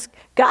because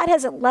God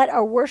hasn't let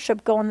our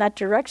worship go in that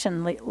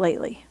direction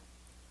lately.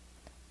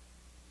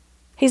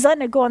 He's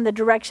letting it go in the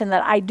direction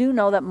that I do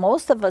know that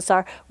most of us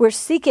are. We're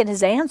seeking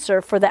his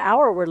answer for the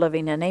hour we're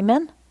living in.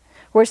 Amen?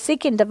 We're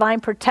seeking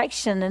divine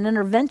protection and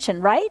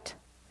intervention, right?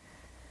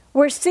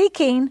 We're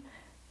seeking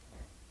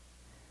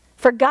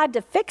for God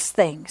to fix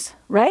things,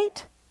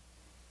 right?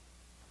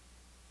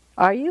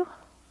 Are you?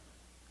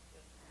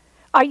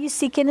 Are you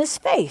seeking his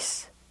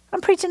face?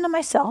 I'm preaching to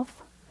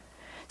myself.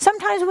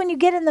 Sometimes when you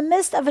get in the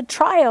midst of a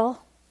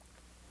trial,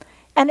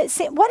 and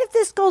what if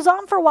this goes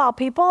on for a while,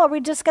 people? Are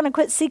we just going to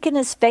quit seeking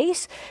his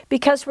face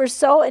because we're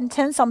so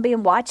intense on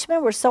being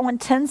watchmen? We're so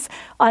intense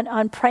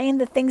on praying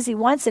the things he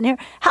wants and here.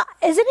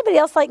 Is anybody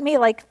else like me,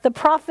 like the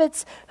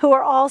prophets who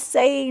are all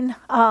saying,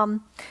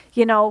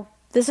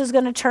 this is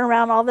going to turn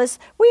around all this?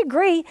 We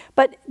agree,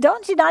 but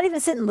don't you not even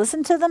sit and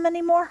listen to them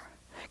anymore?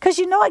 Because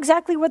you know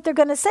exactly what they're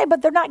going to say,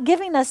 but they're not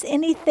giving us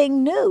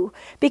anything new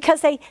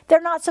because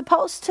they're not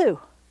supposed to.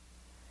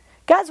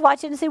 God's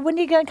watching and say, when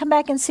are you going to come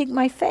back and seek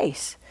my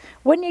face?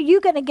 When are you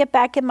going to get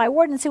back in my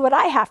word and see what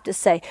I have to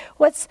say?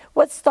 What's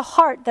the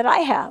heart that I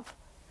have?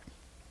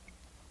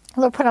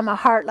 The Lord put on my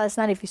heart last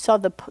night, if you saw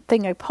the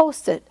thing I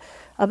posted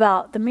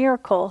about the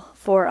miracle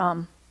for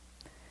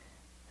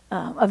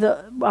I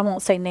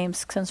won't say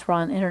names since we're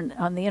on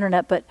the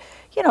internet, but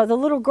the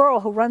little girl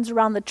who runs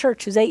around the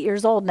church who's 8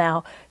 years old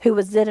now, who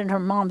was dead in her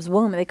mom's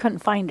womb and they couldn't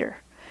find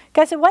her.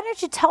 God said, why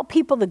don't you tell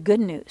people the good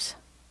news?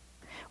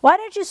 Why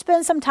don't you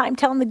spend some time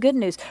telling the good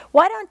news?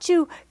 Why don't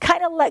you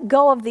kind of let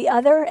go of the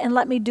other and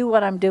let me do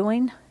what I'm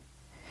doing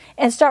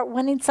and start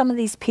winning some of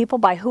these people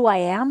by who I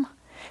am?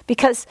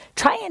 Because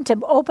trying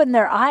to open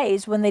their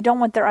eyes when they don't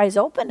want their eyes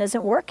open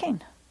isn't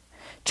working.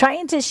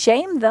 Trying to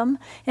shame them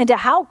into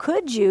how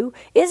could you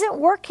isn't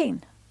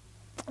working.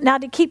 Now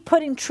to keep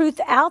putting truth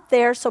out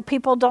there so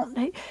people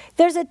don't,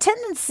 there's a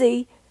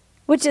tendency,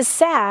 which is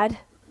sad,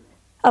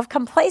 of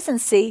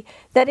complacency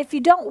that if you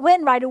don't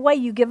win right away,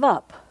 you give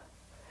up.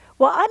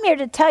 Well, I'm here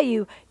to tell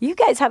you, you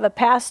guys have a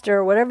pastor,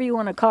 or whatever you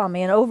want to call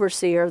me, an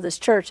overseer of this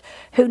church,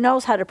 who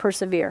knows how to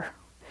persevere.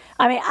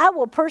 I mean, I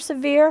will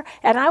persevere,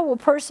 and I will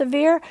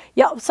persevere.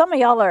 Y'all, some of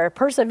y'all are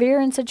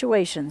persevering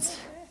situations.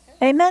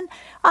 Amen.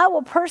 I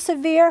will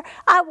persevere.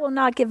 I will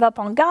not give up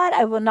on God.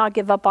 I will not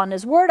give up on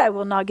his word. I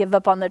will not give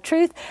up on the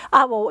truth.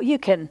 You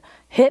can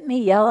hit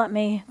me, yell at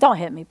me. Don't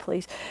hit me,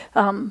 please.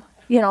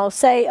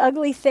 Say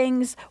ugly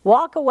things,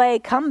 walk away,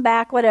 come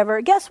back,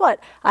 whatever. Guess what?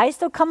 I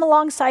still come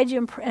alongside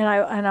you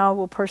and I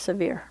will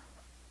persevere.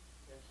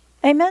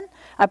 Amen.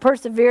 I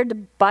persevered to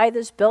buy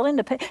this building.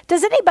 To pay.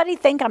 Does anybody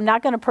think I'm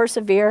not going to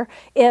persevere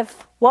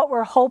if what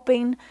we're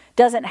hoping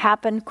doesn't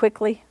happen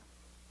quickly?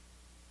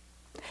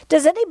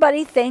 Does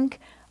anybody think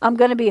I'm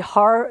going to be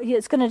hard?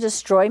 It's going to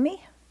destroy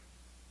me?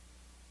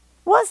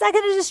 Well, it's not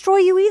going to destroy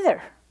you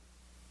either.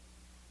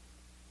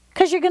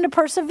 Because you're going to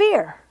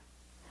persevere.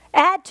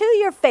 Add to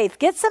your faith.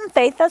 Get some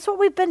faith. That's what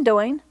we've been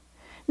doing.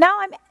 Now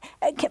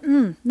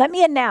let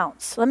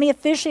me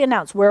officially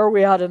announce, where are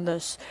we at in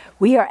this?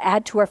 We are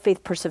add to our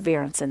faith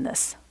perseverance in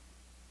this.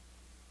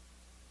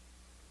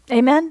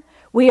 Amen?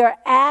 We are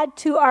add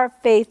to our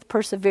faith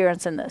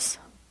perseverance in this.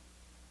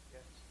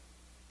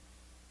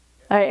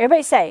 All right,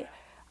 everybody say,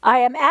 I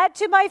am add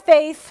to my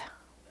faith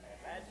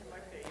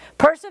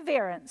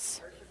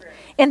perseverance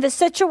in the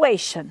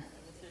situation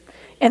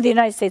in the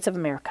United States of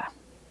America.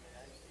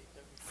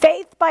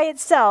 Faith by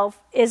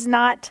itself is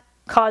not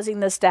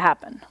causing this to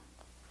happen.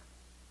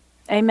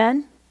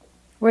 Amen?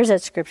 Where's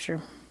that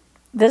scripture?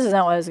 This is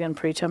not what I was going to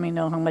preach. Let me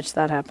know how much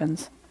that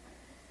happens.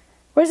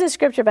 Where's the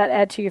scripture about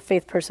add to your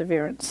faith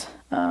perseverance?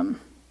 2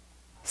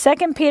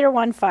 Peter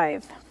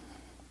 1:5. All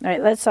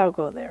right, let's all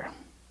go there.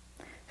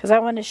 Because I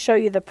want to show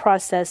you the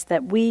process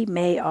that we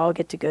may all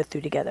get to go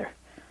through together.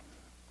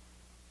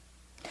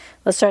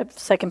 Let's start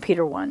with 2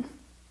 Peter 1.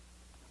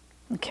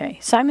 Okay,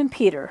 Simon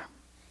Peter,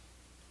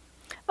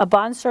 a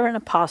bondservant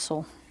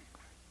apostle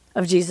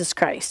of Jesus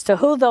Christ, to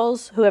who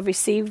those who have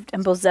received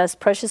and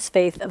possessed precious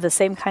faith of the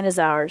same kind as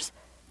ours,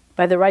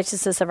 by the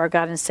righteousness of our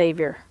God and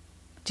Savior,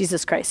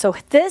 Jesus Christ. So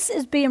this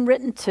is being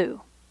written to.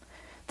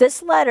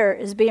 This letter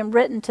is being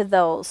written to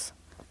those.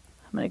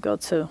 I'm going to go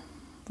to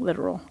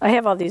literal. I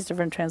have all these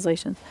different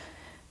translations.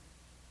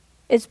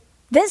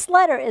 This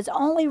letter is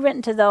only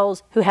written to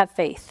those who have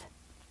faith.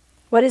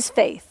 What is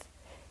faith?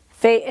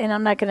 Faith, and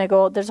I'm not going to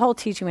go, there's a whole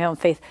teaching we have on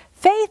faith.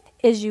 Faith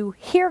is you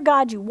hear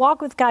God, you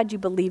walk with God, you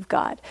believe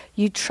God,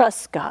 you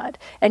trust God,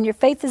 and your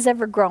faith is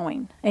ever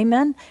growing.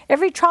 Amen?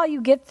 Every trial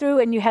you get through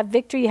and you have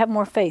victory, you have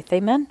more faith.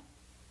 Amen?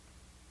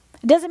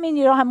 It doesn't mean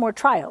you don't have more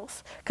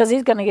trials, because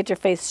he's going to get your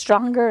faith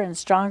stronger and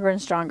stronger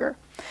and stronger.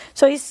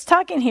 So he's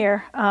talking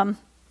here,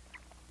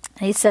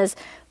 he says,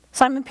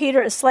 Simon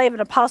Peter, a slave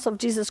and apostle of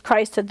Jesus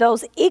Christ, to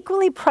those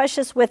equally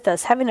precious with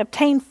us, having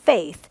obtained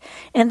faith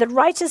in the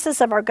righteousness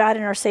of our God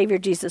and our Savior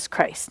Jesus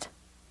Christ.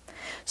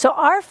 So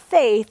our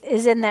faith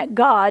is in that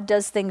God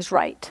does things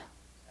right.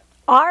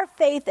 Our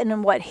faith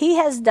in what he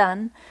has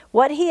done,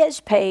 what he has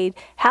paid,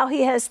 how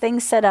he has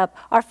things set up,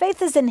 our faith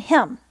is in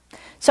him.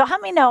 So how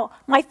many know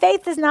my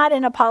faith is not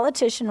in a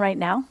politician right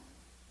now?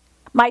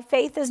 My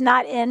faith is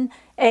not in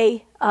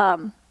a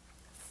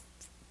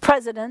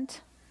president,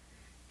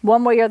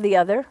 one way or the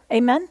other.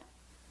 Amen?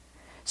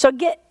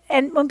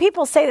 And when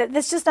people say that,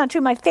 that's just not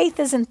true. My faith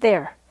isn't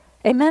there.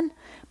 Amen?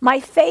 My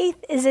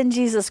faith is in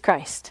Jesus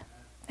Christ.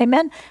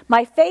 Amen?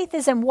 My faith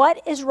is in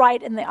what is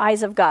right in the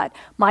eyes of God.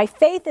 My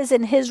faith is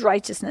in his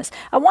righteousness.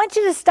 I want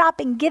you to stop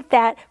and get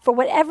that for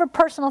whatever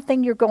personal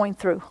thing you're going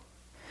through.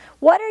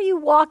 What are you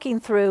walking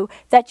through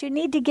that you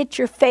need to get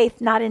your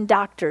faith not in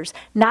doctors,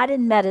 not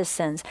in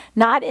medicines,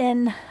 not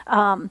in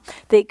the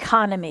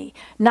economy,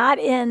 not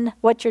in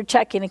what your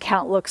checking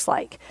account looks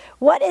like?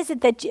 What is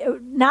it that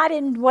not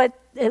in what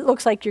it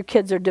looks like your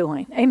kids are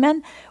doing?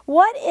 Amen?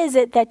 What is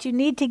it that you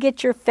need to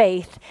get your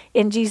faith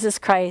in Jesus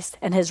Christ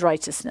and his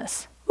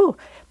righteousness? Ooh,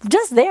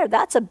 just there,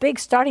 that's a big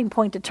starting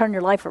point to turn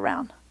your life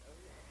around.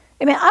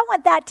 I mean, I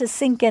want that to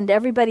sink into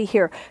everybody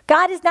here.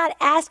 God is not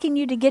asking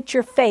you to get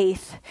your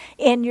faith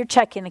in your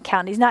checking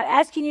account. He's not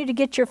asking you to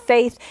get your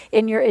faith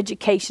in your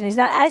education. He's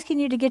not asking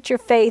you to get your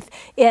faith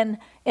in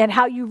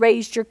how you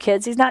raised your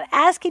kids. He's not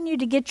asking you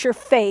to get your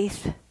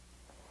faith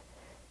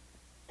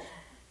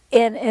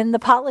in the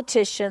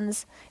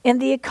politicians, in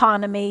the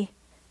economy.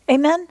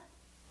 Amen?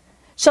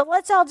 So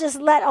let's all just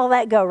let all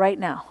that go right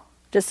now.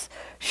 Just,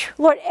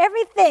 Lord,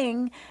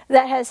 everything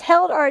that has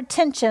held our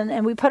attention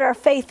and we put our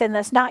faith in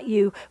that's not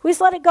you, we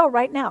just let it go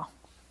right now.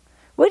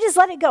 We just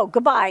let it go.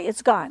 Goodbye.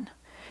 It's gone.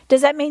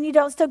 Does that mean you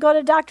don't still go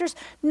to doctors?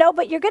 No,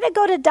 but you're going to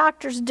go to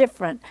doctors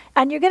different.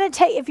 And you're going to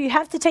take, if you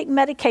have to take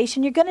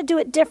medication, you're going to do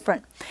it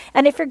different.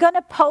 And if you're going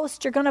to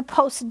post, you're going to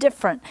post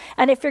different.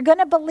 And if you're going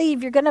to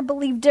believe, you're going to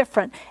believe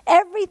different.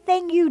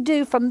 Everything you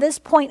do from this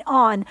point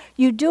on,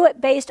 you do it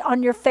based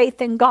on your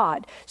faith in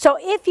God. So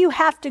if you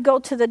have to go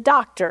to the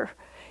doctor,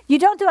 you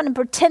don't do it in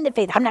pretended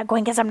faith. I'm not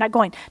going because I'm not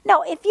going.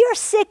 No, if you're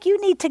sick,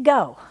 you need to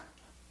go.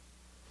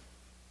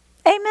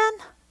 Amen?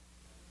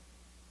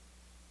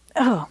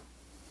 Oh.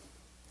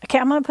 Okay,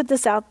 I'm going to put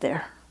this out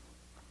there.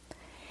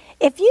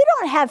 If you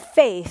don't have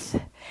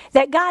faith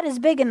that God is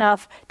big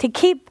enough to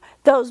keep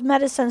those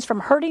medicines from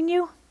hurting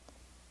you,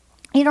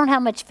 you don't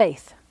have much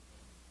faith.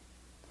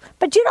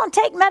 But you don't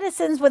take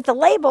medicines with the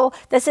label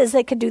that says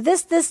they could do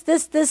this,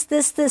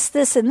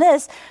 and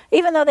this,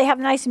 even though they have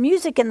nice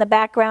music in the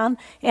background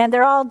and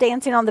they're all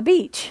dancing on the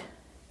beach.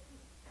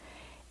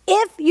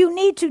 If you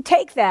need to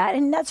take that,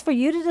 and that's for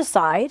you to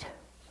decide,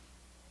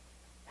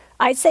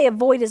 I'd say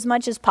avoid as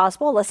much as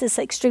possible unless it's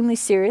extremely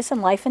serious in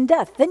life and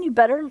death. Then you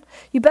better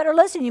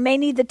listen. You may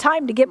need the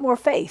time to get more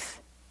faith.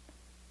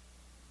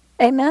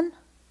 Amen?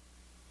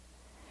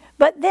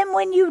 But then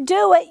when you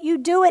do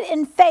it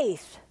in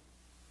faith.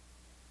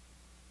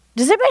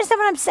 Does everybody understand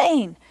what I'm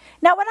saying?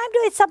 Now, when I'm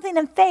doing something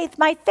in faith,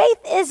 my faith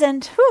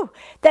isn't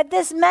that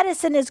this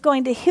medicine is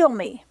going to heal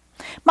me.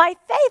 My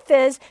faith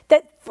is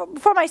that,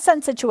 for my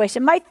son's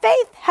situation, my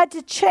faith had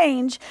to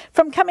change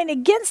from coming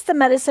against the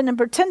medicine and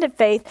pretended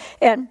faith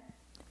and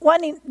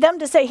wanting them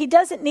to say he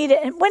doesn't need it.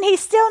 And when he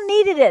still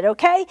needed it,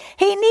 okay?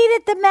 He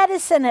needed the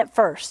medicine at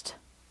first.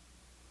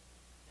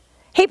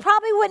 He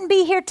probably wouldn't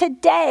be here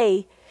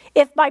today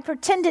if my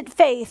pretended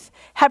faith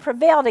had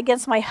prevailed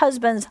against my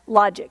husband's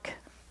logic.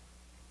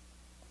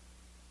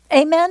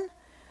 Amen?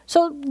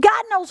 So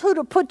God knows who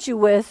to put you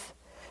with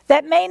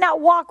that may not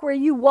walk where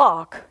you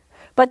walk,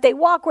 but they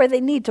walk where they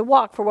need to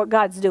walk for what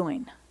God's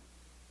doing.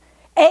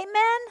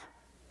 Amen?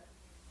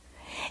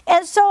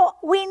 And so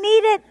we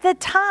needed the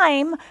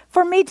time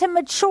for me to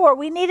mature.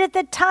 We needed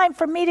the time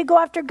for me to go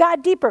after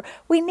God deeper.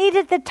 We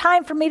needed the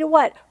time for me to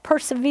what?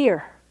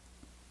 Persevere.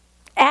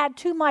 Add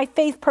to my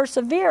faith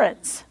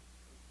perseverance.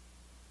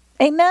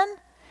 Amen?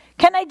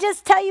 Can I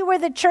just tell you where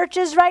the church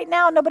is right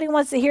now? Nobody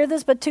wants to hear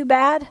this, but too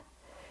bad.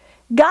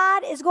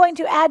 God is going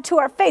to add to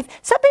our faith.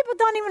 Some people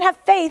don't even have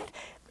faith.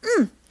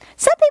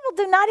 Some people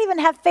do not even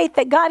have faith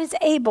that God is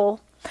able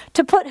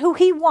to put who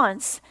he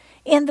wants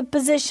in the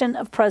position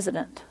of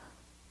president.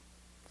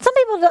 Some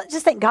people don't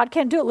just think God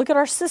can't do it. Look at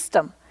our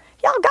system.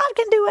 Y'all, God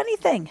can do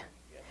anything.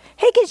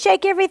 He can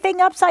shake everything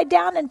upside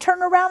down and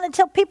turn around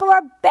until people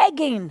are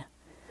begging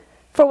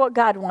for what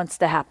God wants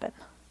to happen.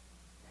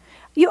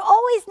 You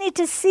always need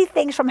to see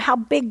things from how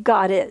big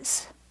God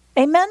is.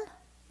 Amen?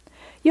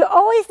 You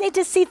always need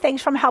to see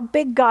things from how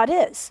big God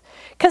is.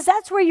 Because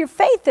that's where your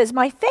faith is.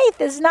 My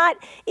faith is not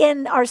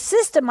in our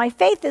system. My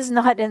faith is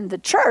not in the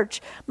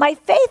church. My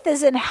faith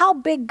is in how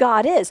big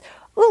God is.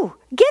 Ooh,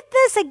 get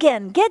this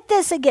again. Get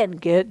this again.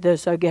 Get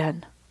this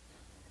again.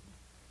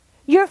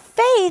 Your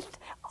faith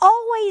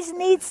always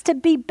needs to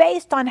be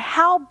based on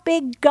how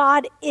big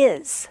God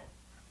is.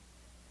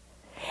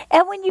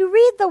 And when you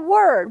read the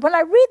word, when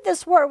I read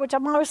this word, which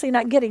I'm obviously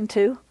not getting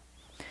to,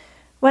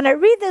 when I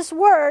read this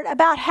word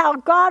about how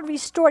God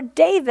restored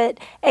David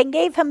and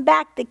gave him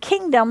back the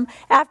kingdom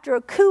after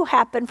a coup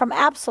happened from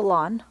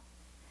Absalom,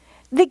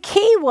 the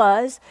key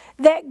was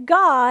that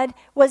God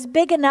was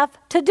big enough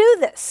to do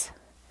this.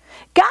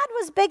 God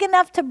was big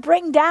enough to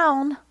bring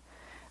down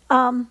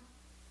the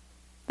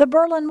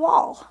Berlin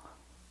Wall.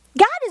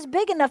 God is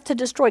big enough to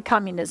destroy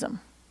communism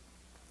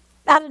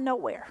out of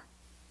nowhere.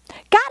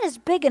 God is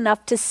big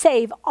enough to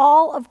save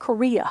all of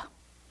Korea.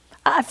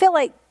 I feel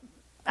like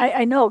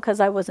I know because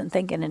I wasn't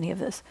thinking any of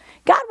this.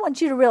 God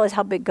wants you to realize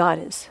how big God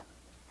is.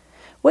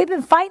 We've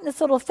been fighting this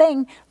little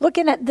thing,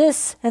 looking at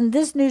this and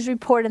this news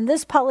report and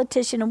this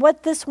politician and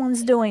what this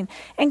one's doing.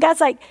 And God's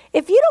like,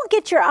 if you don't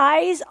get your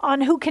eyes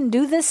on who can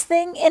do this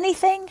thing,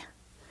 anything,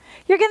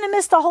 you're going to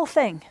miss the whole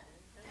thing.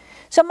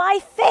 So my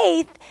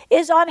faith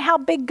is on how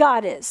big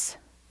God is.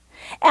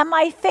 And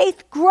my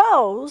faith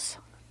grows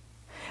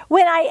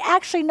when I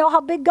actually know how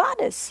big God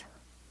is.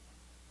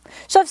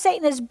 So if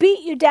Satan has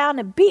beat you down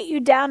and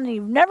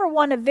you've never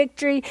won a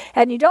victory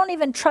and you don't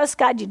even trust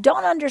God, you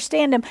don't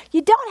understand him,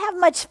 you don't have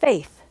much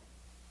faith.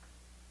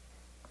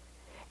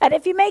 And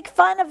if you make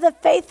fun of the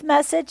faith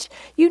message,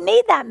 you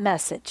need that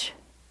message.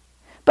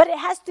 But it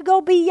has to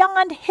go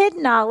beyond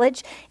hidden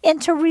knowledge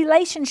into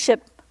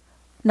relationship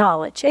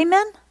knowledge.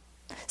 Amen?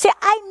 See,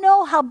 I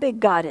know how big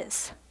God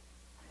is.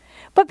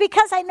 But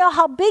because I know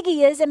how big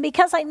he is and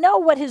because I know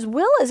what his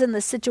will is in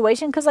this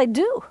situation, because I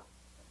do,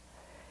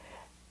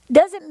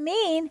 doesn't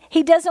mean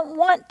he doesn't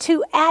want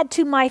to add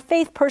to my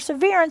faith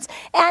perseverance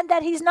and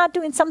that he's not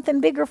doing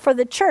something bigger for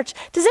the church.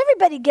 Does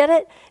everybody get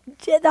it?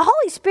 The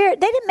Holy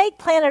Spirit, they didn't make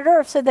planet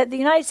Earth so that the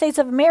United States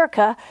of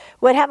America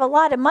would have a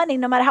lot of money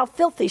no matter how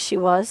filthy she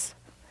was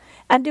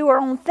and do her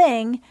own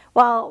thing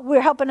while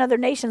we're helping other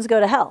nations go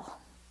to hell.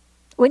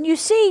 When you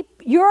see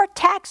your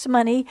tax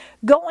money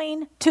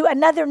going to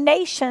another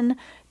nation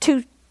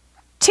to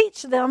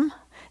teach them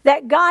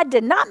that God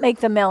did not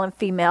make them male and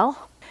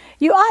female,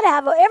 you ought to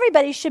have,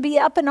 everybody should be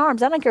up in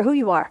arms. I don't care who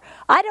you are.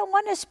 I don't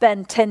want to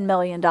spend $10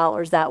 million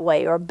that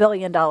way or $1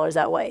 billion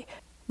that way.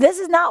 This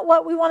is not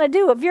what we want to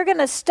do. If you're going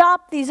to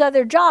stop these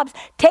other jobs,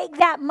 take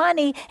that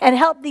money and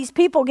help these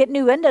people get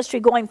new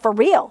industry going for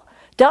real.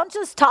 Don't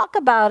just talk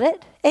about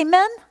it.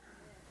 Amen?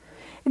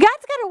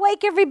 God's got to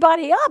wake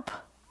everybody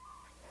up.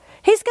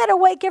 He's got to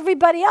wake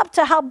everybody up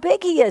to how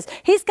big he is.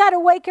 He's got to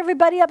wake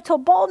everybody up to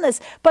boldness.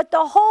 But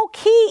the whole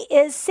key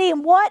is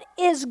seeing what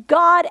is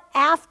God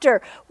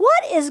after.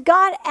 What is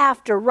God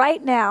after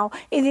right now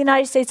in the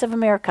United States of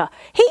America?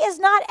 He is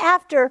not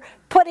after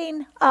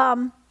putting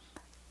a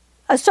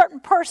certain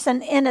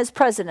person in as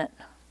president.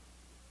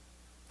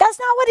 That's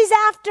not what he's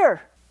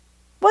after.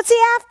 What's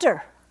he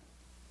after?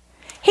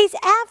 He's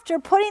after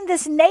putting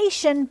this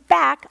nation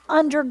back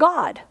under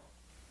God.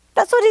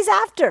 That's what he's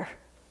after.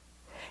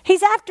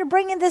 He's after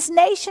bringing this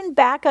nation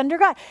back under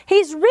God.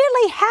 He's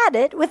really had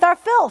it with our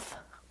filth.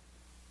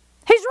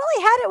 He's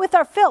really had it with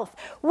our filth.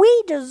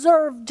 We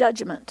deserve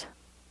judgment.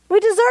 We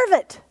deserve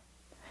it.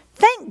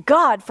 Thank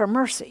God for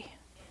mercy.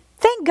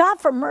 Thank God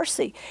for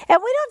mercy.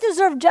 And we don't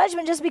deserve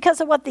judgment just because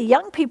of what the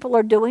young people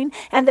are doing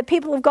and the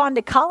people who've gone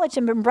to college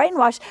and been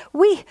brainwashed.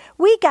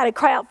 We got to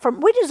cry out for,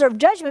 we deserve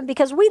judgment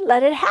because we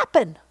let it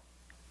happen.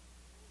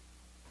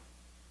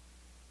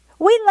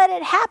 We let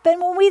it happen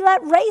when we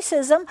let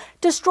racism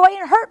destroy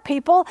and hurt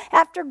people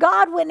after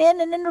God went in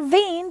and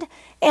intervened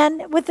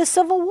and with the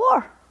Civil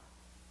War.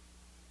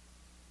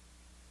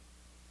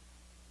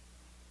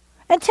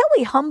 Until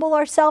we humble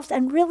ourselves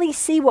and really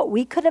see what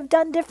we could have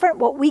done different,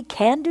 what we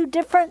can do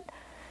different,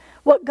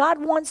 what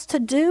God wants to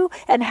do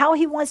and how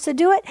he wants to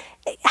do it.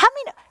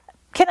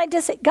 Can I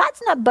just say,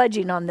 God's not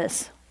budging on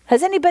this.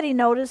 Has anybody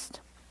noticed?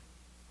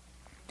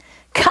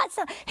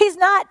 He's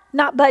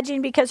not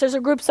budging because there's a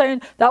group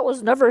saying that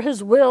was never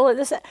his will. And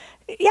this,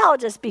 y'all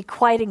just be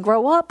quiet and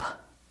grow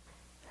up.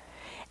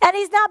 And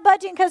he's not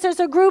budging because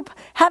there's a group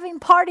having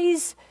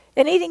parties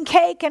and eating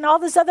cake and all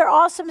this other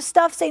awesome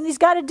stuff saying he's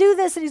got to do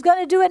this and he's going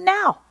to do it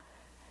now.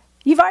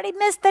 You've already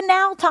missed the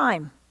now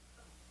time.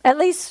 At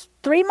least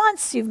 3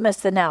 months you've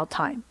missed the now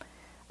time.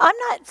 I'm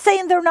not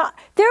saying they're not.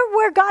 They're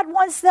where God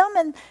wants them,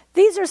 and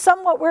these are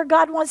somewhat where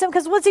God wants them,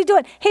 because what's he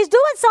doing? He's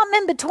doing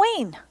something in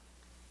between.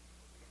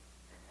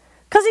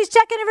 Because he's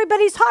checking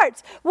everybody's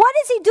hearts. What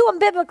is he doing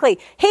biblically?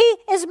 He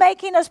is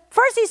making us,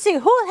 first he see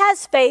who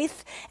has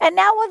faith, and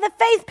now will the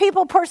faith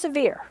people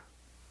persevere.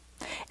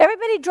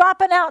 Everybody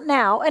dropping out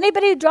now.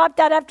 Anybody who dropped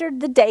out after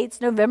the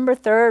dates, November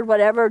 3rd,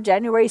 whatever,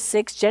 January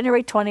 6th,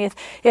 January 20th,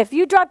 if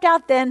you dropped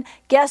out then,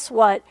 guess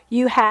what?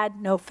 You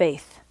had no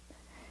faith.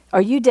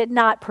 Or you did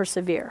not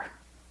persevere.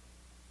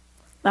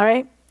 All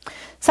right?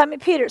 Simon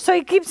Peter. So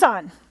he keeps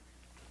on.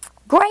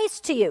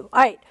 Grace to you.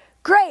 All right.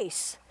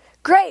 Grace.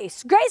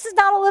 Grace. Grace is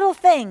not a little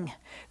thing.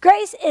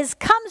 Grace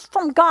comes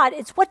from God.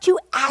 It's what you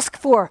ask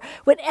for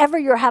whenever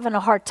you're having a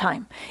hard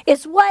time.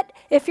 It's what,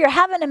 if you're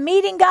having a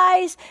meeting,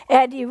 guys,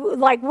 and you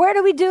like, where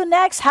do we do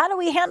next? How do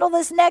we handle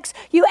this next?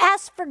 You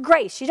ask for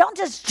grace. You don't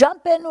just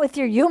jump in with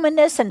your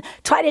humanness and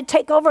try to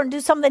take over and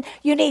do something.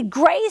 You need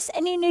grace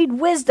and you need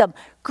wisdom.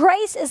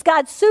 Grace is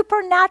God's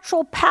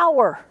supernatural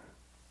power.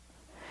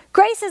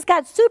 Grace is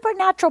God's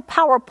supernatural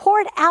power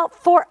poured out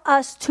for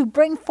us to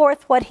bring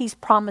forth what he's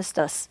promised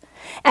us.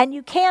 And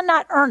you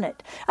cannot earn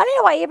it. I don't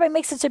know why everybody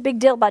makes such a big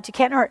deal about you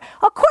can't earn it.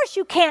 Of course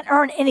you can't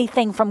earn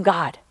anything from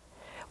God.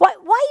 Why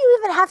you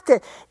even have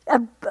to,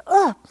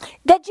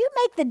 that you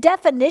make the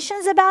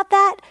definitions about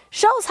that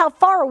shows how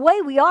far away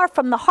we are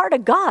from the heart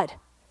of God.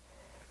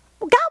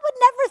 God would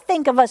never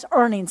think of us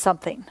earning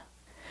something.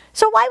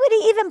 So why would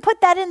he even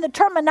put that in the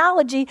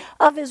terminology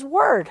of his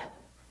word?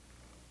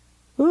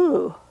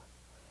 Ooh.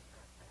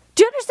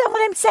 Do you understand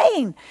what I'm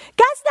saying?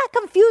 God's not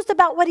confused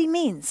about what he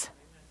means.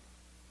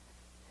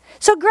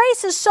 So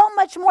grace is so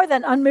much more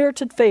than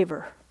unmerited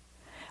favor.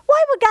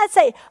 Why would God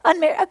say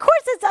unmerited? Of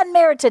course it's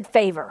unmerited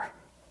favor.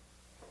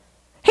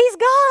 He's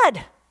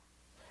God.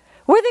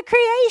 We're the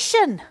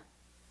creation.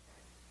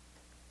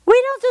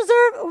 We don't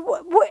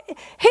deserve,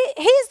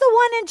 he's the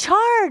one in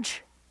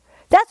charge.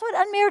 That's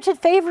what unmerited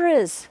favor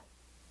is.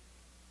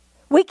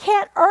 We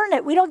can't earn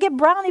it. We don't get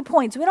brownie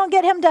points. We don't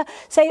get him to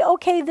say,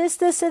 okay,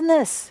 this, and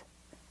this.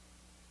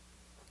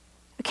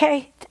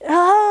 Okay?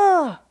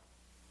 Oh.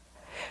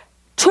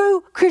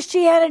 True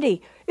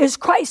Christianity is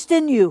Christ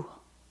in you.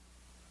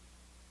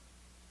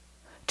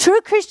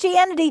 True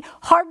Christianity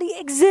hardly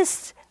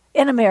exists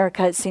in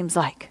America, it seems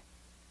like.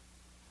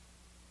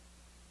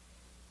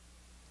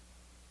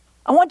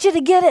 I want you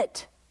to get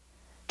it.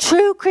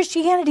 True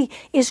Christianity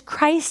is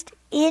Christ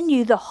in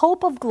you, the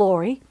hope of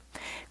glory.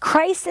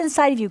 Christ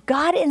inside of you,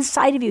 God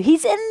inside of you.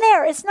 He's in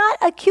there. It's not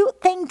a cute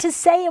thing to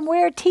say and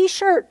wear a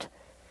t-shirt.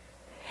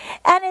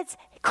 And it's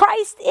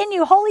Christ in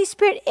you, Holy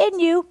Spirit in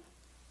you,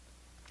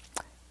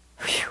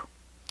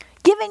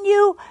 giving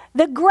you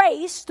the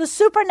grace, the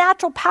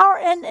supernatural power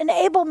and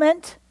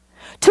enablement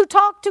to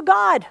talk to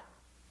God,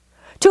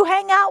 to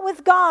hang out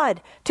with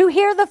God, to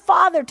hear the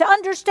Father, to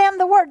understand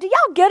the Word. Do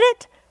y'all get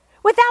it?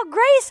 Without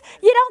grace,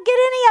 you don't get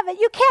any of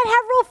it. You can't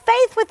have real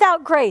faith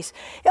without grace.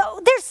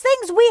 There's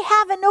things we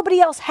have and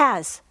nobody else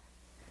has.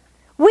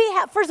 We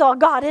have, first of all,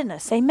 God in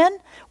us. Amen?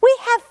 We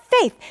have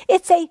faith.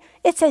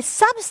 It's a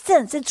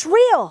substance. It's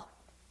real.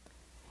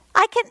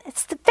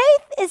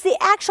 Faith is the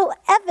actual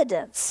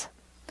evidence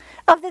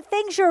of the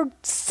things you're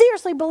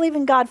seriously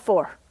believing God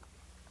for.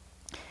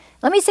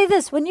 Let me say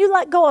this. When you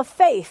let go of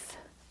faith,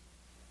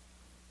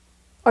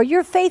 or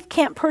your faith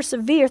can't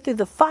persevere through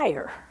the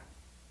fire,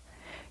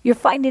 you're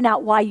finding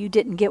out why you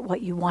didn't get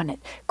what you wanted.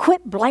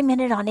 Quit blaming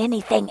it on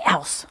anything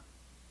else.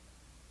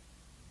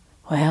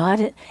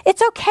 Well,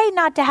 it's okay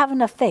not to have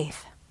enough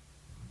faith.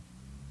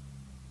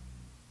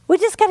 We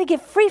just got to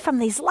get free from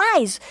these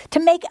lies to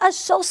make us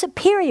so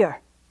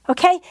superior.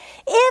 Okay?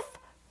 If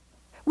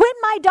When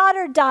my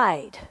daughter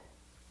died,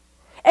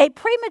 a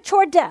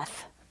premature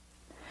death,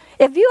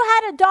 if you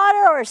had a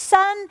daughter or a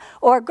son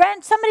or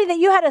somebody that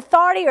you had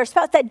authority or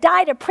spouse that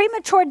died a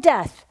premature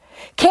death,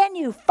 can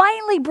you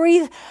finally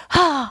breathe,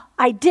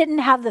 I didn't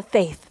have the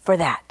faith for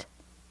that?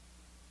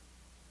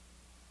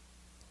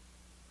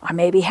 I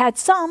maybe had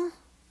some.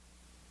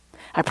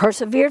 I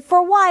persevered for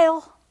a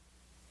while.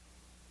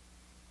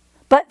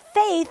 But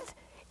faith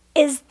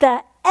is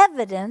the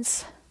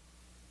evidence,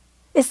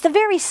 it's the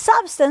very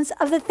substance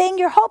of the thing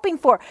you're hoping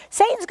for.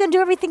 Satan's going to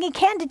do everything he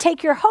can to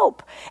take your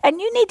hope. And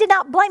you need to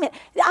not blame it.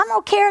 I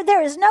don't care.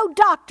 There is no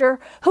doctor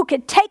who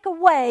could take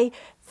away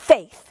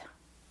faith.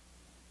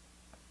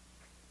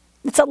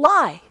 It's a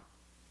lie.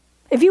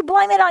 If you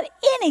blame it on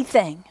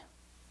anything.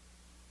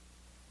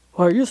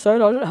 Well, you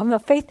said I don't have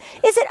enough faith.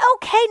 Is it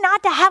okay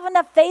not to have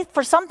enough faith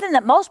for something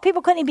that most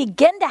people couldn't even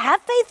begin to have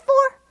faith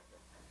for?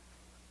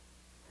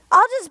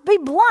 I'll just be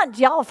blunt.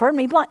 Y'all have heard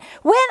me blunt.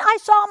 When I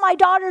saw my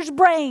daughter's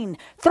brain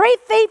 3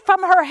 feet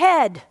from her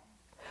head,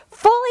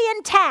 fully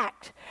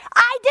intact,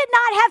 I did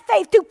not have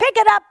faith to pick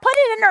it up, put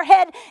it in her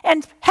head,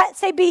 and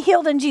say, be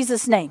healed in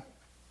Jesus' name.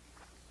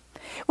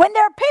 When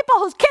there are people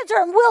whose kids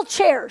are in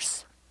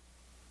wheelchairs,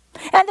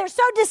 and they're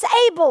so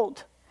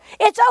disabled,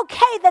 it's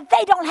okay that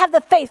they don't have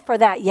the faith for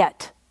that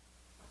yet.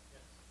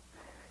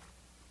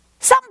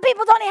 Some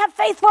people don't even have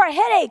faith for a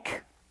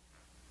headache.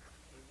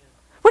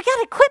 We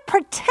got to quit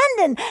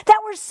pretending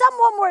that we're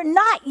someone we're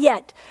not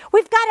yet.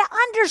 We've got to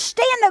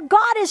understand that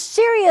God is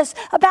serious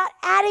about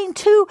adding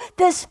to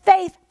this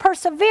faith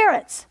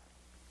perseverance.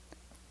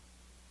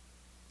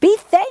 Be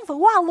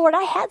thankful. Wow, Lord,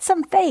 I had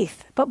some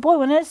faith. But boy,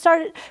 when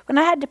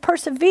I had to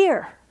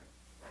persevere,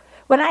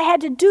 when I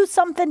had to do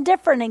something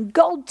different and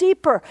go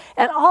deeper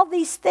and all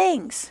these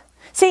things.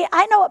 See,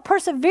 I know what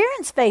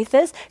perseverance faith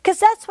is because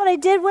that's what I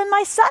did when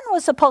my son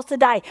was supposed to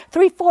die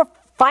 3, 4,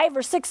 5,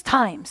 or 6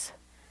 times.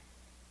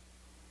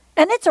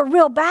 And it's a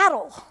real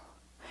battle.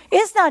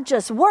 It's not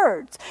just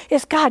words.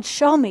 It's God,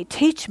 show me,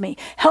 teach me,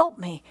 help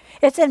me.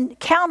 It's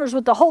encounters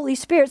with the Holy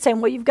Spirit saying,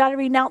 well, you've got to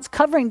renounce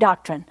covering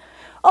doctrine.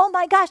 Oh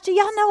my gosh, do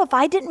y'all know if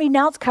I didn't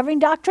renounce covering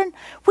doctrine,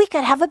 we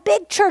could have a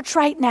big church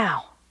right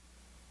now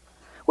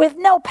with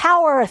no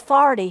power or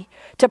authority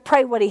to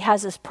pray what he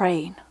has us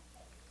praying.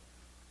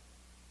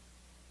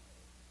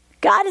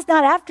 God is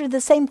not after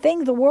the same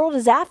thing the world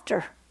is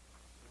after.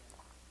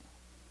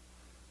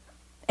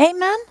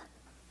 Amen?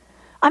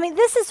 I mean,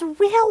 this is a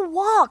real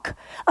walk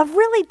of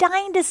really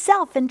dying to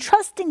self and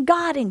trusting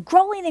God and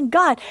growing in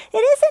God. It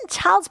isn't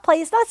child's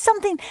play. It's not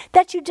something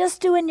that you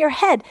just do in your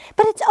head.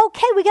 But it's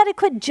okay. We got to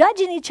quit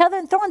judging each other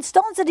and throwing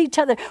stones at each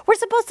other. We're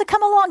supposed to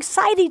come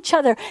alongside each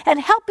other and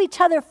help each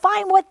other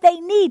find what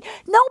they need.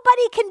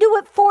 Nobody can do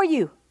it for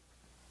you.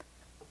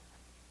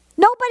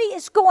 Nobody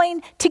is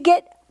going to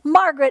get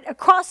Margaret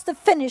across the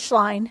finish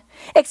line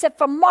except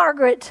for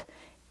Margaret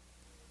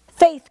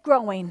faith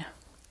growing,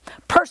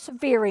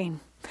 persevering,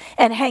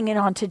 and hanging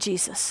on to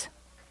Jesus.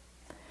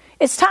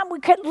 It's time we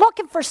quit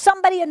looking for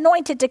somebody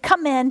anointed to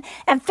come in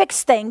and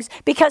fix things,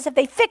 because if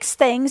they fix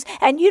things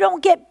and you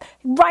don't get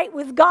right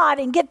with God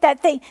and get that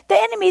thing, the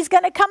enemy's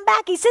going to come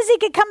back. He says he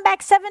could come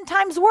back 7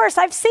 times worse.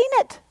 I've seen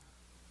it.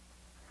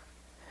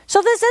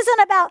 So this isn't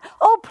about,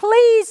 oh,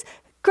 please,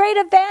 great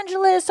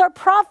evangelist or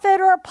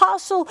prophet or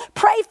apostle,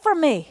 pray for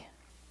me.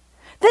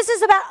 This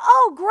is about,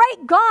 oh,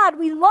 great God,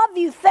 we love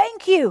you,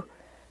 thank you.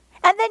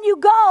 And then you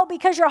go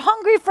because you're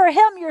hungry for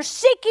him. You're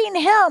seeking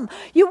him.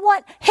 You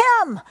want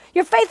him.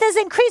 Your faith is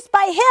increased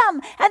by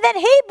him. And then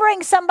he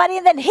brings somebody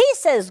and then he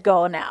says,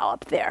 go now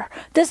up there.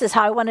 This is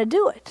how I want to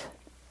do it.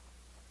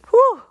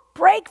 Whew,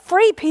 break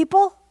free,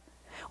 people.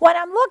 When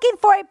I'm looking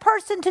for a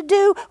person to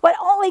do what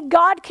only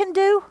God can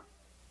do,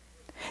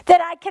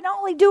 then I can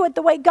only do it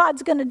the way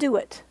God's going to do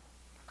it.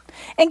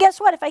 And guess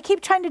what? If I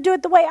keep trying to do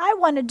it the way I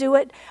want to do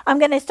it, I'm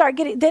going to start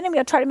the enemy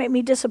will try to make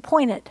me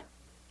disappointed.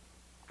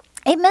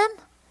 Amen?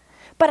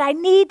 But I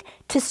need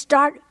to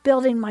start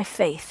building my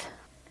faith.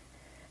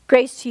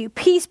 Grace to you.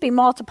 Peace be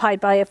multiplied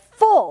by a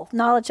full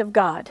knowledge of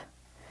God.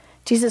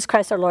 Jesus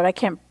Christ our Lord.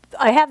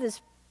 I have this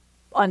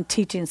on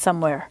teaching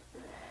somewhere.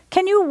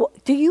 Do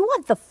you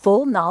want the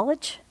full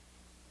knowledge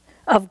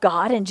of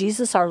God and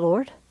Jesus our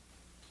Lord?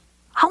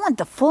 I want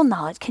the full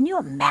knowledge. Can you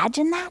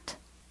imagine that?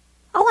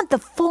 I want the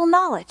full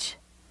knowledge.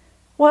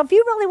 Well, if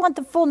you really want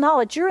the full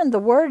knowledge, you're in the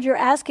Word, you're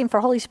asking for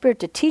Holy Spirit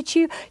to teach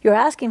you, you're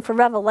asking for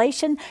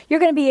revelation. You're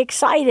going to be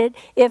excited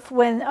if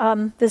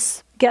when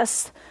this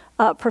guest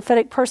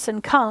prophetic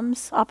person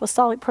comes,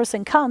 apostolic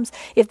person comes,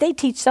 if they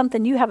teach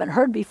something you haven't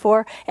heard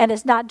before, and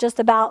it's not just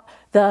about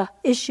the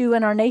issue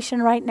in our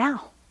nation right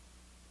now.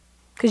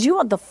 Because you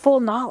want the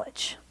full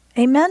knowledge.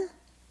 Amen?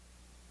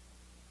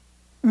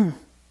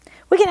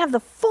 We can have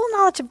the full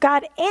knowledge of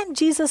God and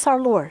Jesus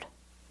our Lord.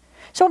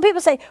 So when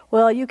people say,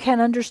 well, you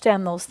can't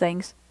understand those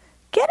things,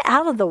 get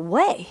out of the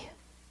way.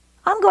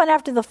 I'm going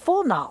after the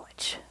full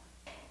knowledge.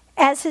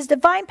 As his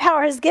divine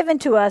power has given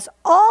to us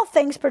all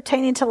things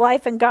pertaining to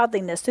life and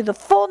godliness through the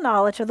full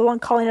knowledge of the one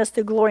calling us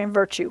through glory and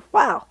virtue.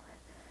 Wow.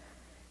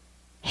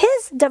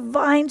 His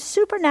divine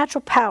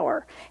supernatural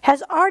power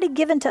has already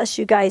given to us,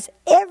 you guys,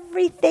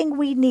 everything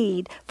we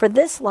need for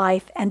this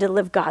life and to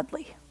live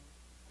godly.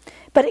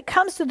 But it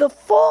comes through the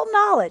full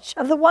knowledge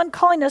of the one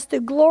calling us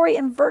through glory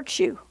and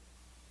virtue.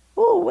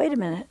 Oh, wait a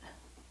minute.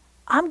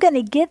 I'm going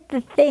to get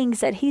the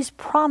things that he's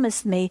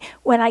promised me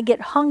when I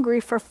get hungry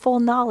for full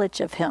knowledge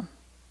of him.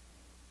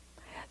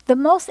 The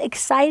most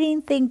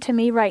exciting thing to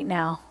me right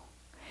now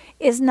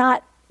is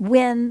not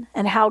when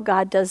and how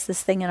God does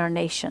this thing in our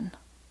nation.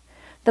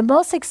 The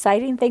most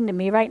exciting thing to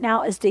me right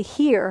now is to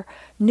hear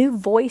new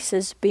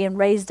voices being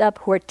raised up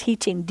who are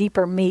teaching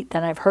deeper meat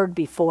than I've heard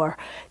before.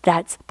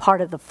 That's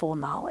part of the full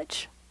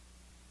knowledge.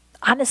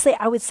 Honestly,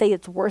 I would say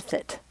it's worth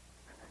it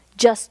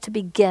just to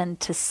begin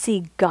to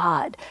see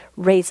God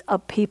raise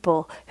up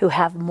people who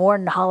have more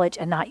knowledge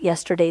and not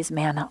yesterday's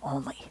manna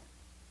only.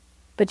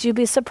 But you'd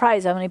be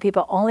surprised how many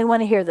people only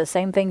want to hear the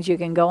same things you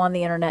can go on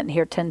the internet and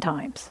hear 10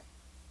 times.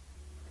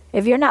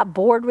 If you're not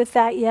bored with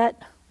that yet,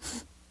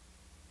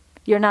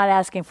 you're not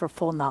asking for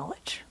full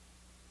knowledge.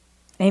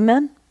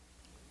 Amen?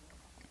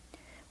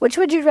 Which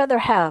would you rather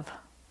have?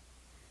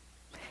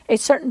 A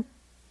certain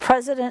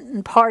president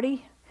and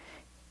party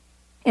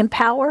in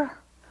power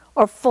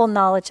or full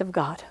knowledge of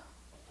God?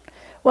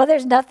 Well,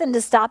 there's nothing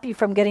to stop you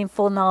from getting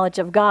full knowledge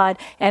of God,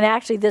 and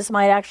actually this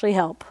might actually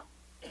help.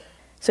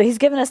 So he's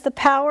given us the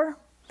power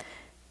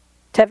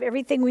to have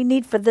everything we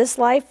need for this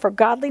life, for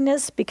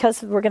godliness,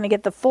 because we're going to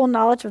get the full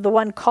knowledge of the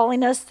one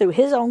calling us through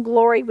his own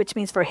glory, which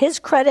means for his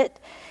credit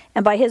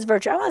and by his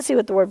virtue. I want to see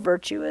what the word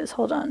virtue is.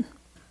 Hold on.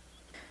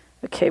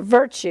 Okay,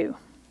 virtue.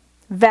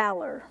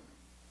 Valor.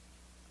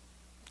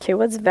 Okay,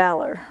 what's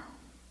valor?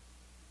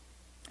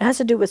 It has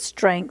to do with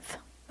strength.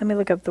 Let me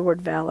look up the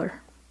word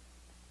valor.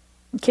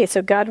 Okay,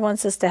 so God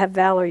wants us to have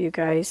valor, you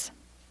guys.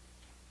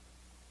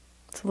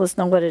 So let's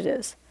know what it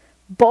is.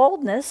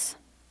 Boldness.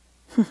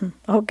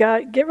 Oh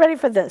God, get ready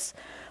for this.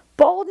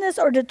 Boldness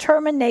or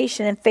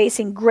determination in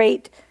facing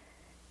great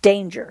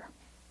danger.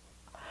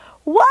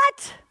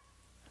 What?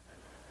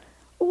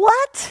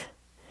 What?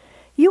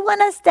 You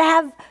want us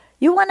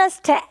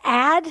to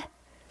add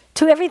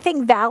to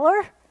everything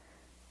valor?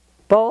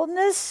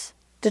 Boldness,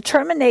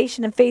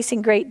 determination in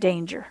facing great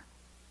danger.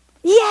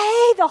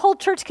 Yay, the whole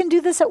church can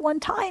do this at one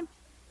time.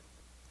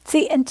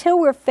 See, until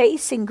we're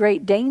facing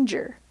great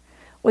danger,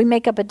 we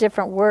make up a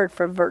different word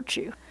for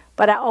virtue.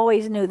 But I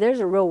always knew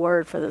there's a real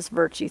word for this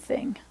virtue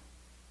thing.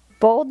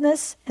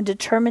 Boldness and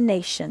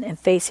determination in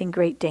facing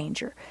great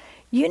danger.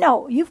 You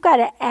know, you've got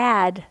to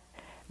add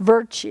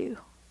virtue.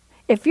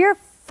 If you're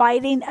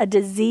fighting a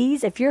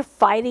disease, if you're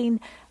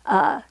fighting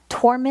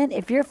torment,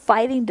 if you're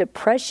fighting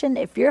depression,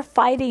 if you're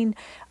fighting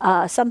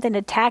something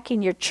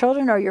attacking your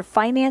children or your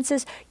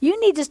finances, you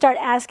need to start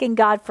asking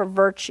God for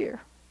virtue.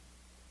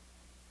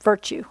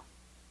 Virtue.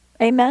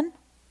 Amen?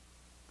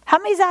 How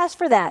many's asked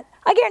for that?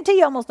 I guarantee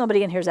you almost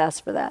nobody in here has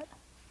asked for that.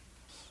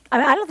 I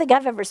mean, I don't think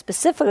I've ever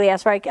specifically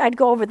asked for it. I'd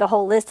go over the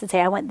whole list and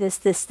say, I want this,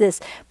 this, this.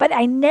 But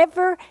I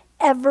never,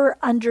 ever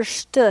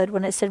understood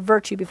when it said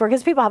virtue before,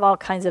 because people have all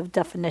kinds of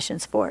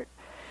definitions for it.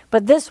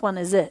 But this one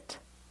is it.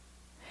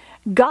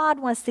 God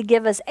wants to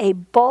give us a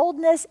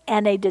boldness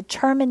and a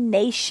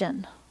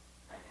determination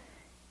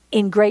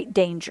in great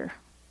danger.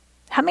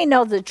 How many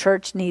know the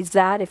church needs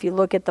that if you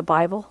look at the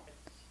Bible?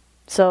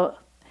 So,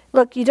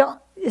 look,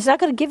 it's not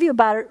going to give you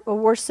about a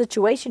worse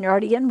situation. You're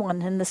already in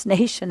one in this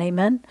nation,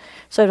 amen?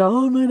 So,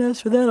 I might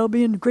ask for that. I'll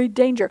be in great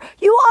danger.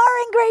 You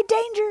are in great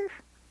danger.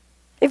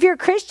 If you're a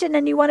Christian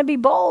and you want to be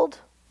bold,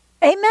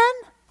 amen?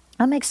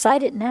 I'm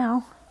excited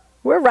now.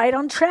 We're right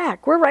on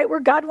track. We're right where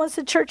God wants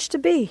the church to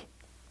be.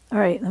 All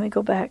right, let me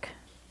go back.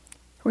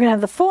 We're going to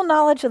have the full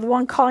knowledge of the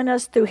one calling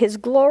us through his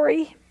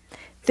glory,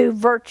 through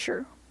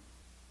virtue,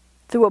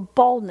 through a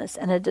boldness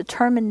and a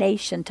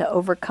determination to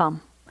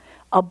overcome.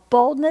 A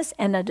boldness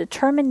and a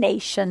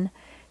determination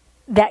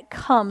that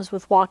comes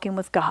with walking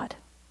with God.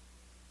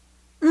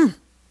 Whew,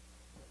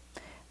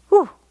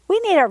 we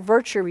need our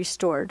virtue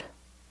restored.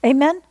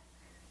 Amen?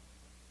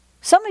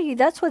 Some of you,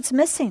 that's what's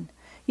missing.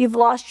 You've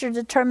lost your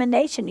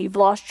determination. You've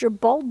lost your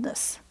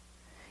boldness.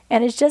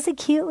 And it's just a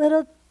cute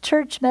little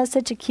church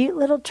message, a cute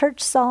little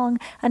church song,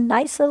 a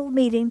nice little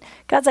meeting.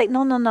 God's like,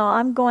 no,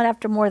 I'm going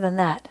after more than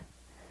that.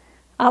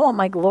 I want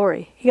my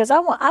glory. He goes, I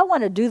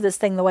want to do this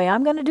thing the way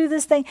I'm going to do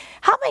this thing.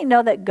 How many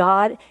know that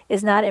God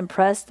is not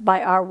impressed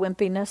by our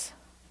wimpiness?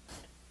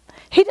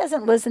 He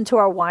doesn't listen to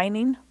our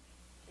whining.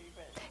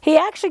 He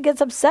actually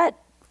gets upset,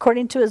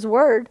 according to his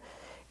word,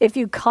 if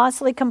you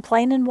constantly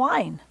complain and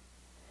whine.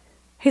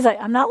 He's like,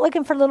 I'm not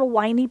looking for little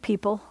whiny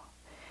people.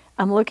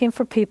 I'm looking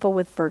for people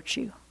with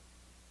virtue.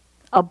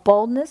 A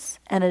boldness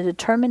and a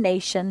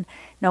determination,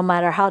 no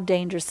matter how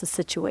dangerous the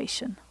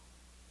situation.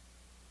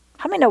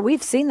 How many know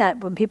we've seen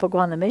that when people go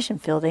on the mission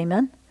field,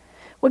 amen?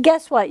 Well,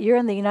 guess what? You're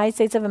in the United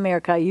States of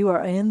America. You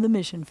are in the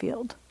mission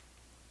field.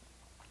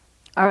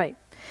 All right.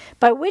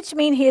 By which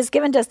mean he has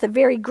given to us the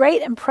very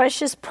great and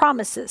precious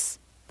promises,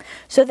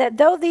 so that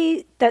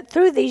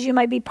through these you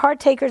might be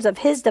partakers of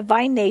his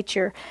divine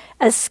nature,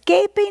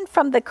 escaping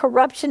from the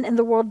corruption in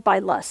the world by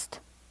lust.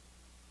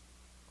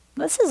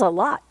 This is a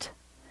lot.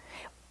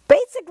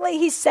 Basically,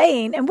 he's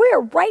saying, and we're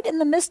right in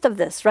the midst of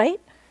this,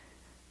 right?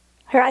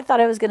 Here, I thought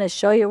I was going to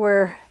show you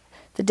where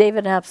the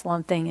David and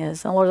Absalom thing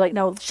is. And the Lord's like,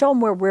 no, show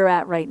them where we're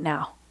at right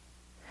now.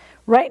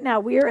 Right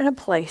now, we are in a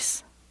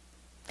place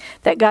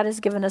that God has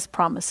given us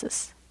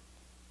promises.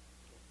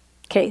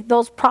 Okay,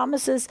 those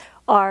promises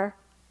are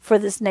for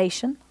this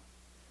nation.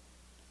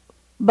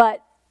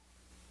 But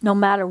no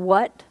matter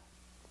what,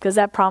 because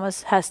that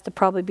promise has to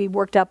probably be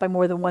worked out by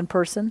more than one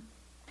person.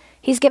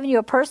 He's given you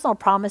a personal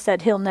promise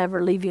that he'll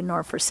never leave you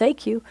nor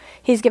forsake you.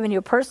 He's given you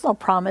a personal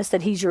promise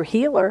that he's your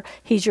healer,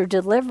 he's your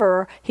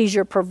deliverer, he's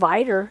your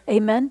provider.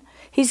 Amen?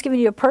 He's given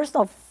you a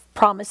personal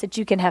promise that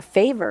you can have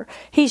favor.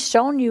 He's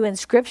shown you in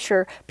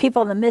Scripture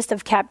people in the midst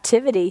of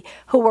captivity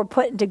who were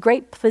put into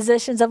great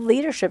positions of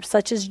leadership,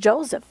 such as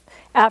Joseph,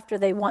 after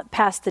they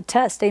passed the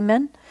test.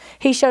 Amen?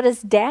 He showed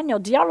us Daniel.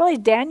 Do y'all realize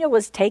Daniel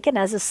was taken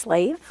as a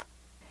slave?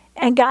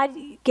 And God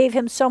gave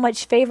him so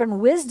much favor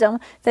and wisdom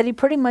that he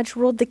pretty much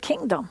ruled the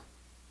kingdom.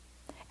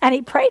 And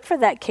he prayed for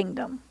that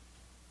kingdom.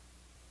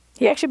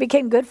 He actually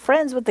became good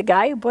friends with the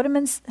guy who put him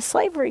in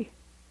slavery.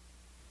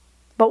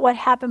 But what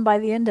happened by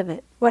the end of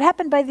it? What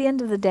happened by the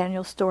end of the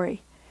Daniel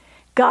story?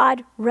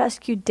 God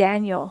rescued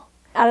Daniel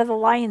out of the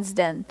lion's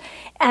den.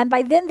 And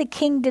by then the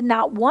king did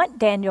not want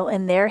Daniel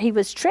in there. He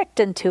was tricked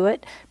into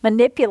it,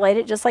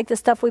 manipulated, just like the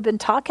stuff we've been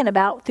talking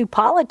about through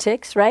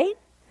politics, right?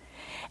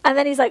 And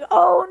then he's like,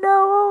 oh no.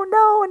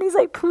 And he's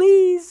like,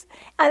 please.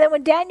 And then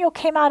when Daniel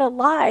came out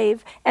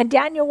alive, and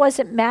Daniel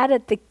wasn't mad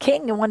at the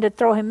king and wanted to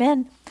throw him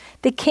in,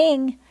 the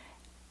king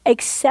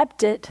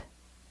accepted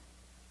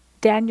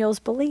Daniel's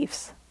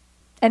beliefs.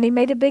 And he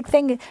made a big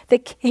thing.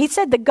 He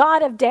said the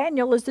God of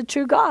Daniel is the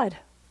true God.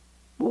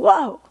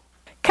 Whoa.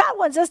 God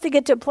wants us to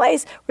get to a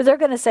place where they're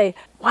going to say,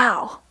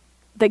 wow,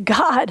 the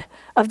God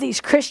of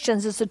these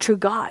Christians is the true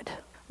God.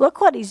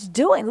 Look what he's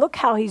doing. Look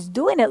how he's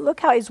doing it.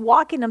 Look how he's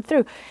walking them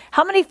through.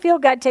 How many feel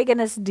God taking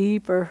us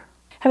deeper?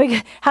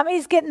 How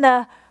many's getting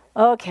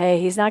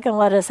okay, he's not going to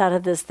let us out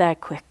of this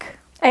that quick.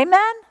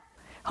 Amen?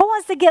 Who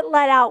wants to get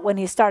let out when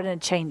he's starting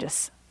to change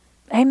us?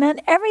 Amen?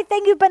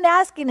 Everything you've been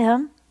asking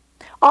him,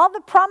 all the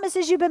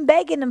promises you've been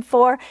begging him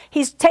for,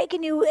 he's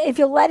taking you, if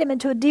you'll let him,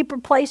 into a deeper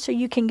place so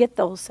you can get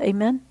those.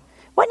 Amen?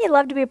 Wouldn't you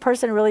love to be a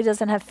person who really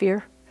doesn't have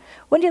fear?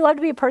 Wouldn't you love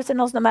to be a person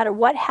who knows no matter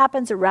what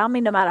happens around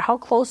me, no matter how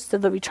close to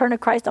the return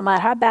of Christ, no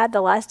matter how bad the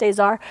last days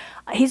are,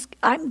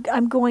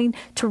 I'm going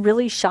to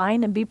really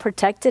shine and be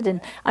protected,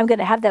 and I'm going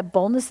to have that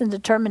boldness and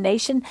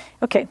determination?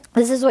 Okay,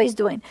 this is what he's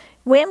doing.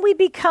 When we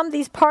become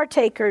these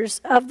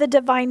partakers of the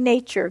divine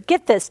nature,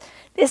 get this,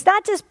 it's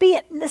not just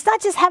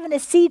having a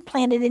seed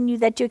planted in you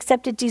that you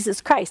accepted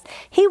Jesus Christ.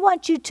 He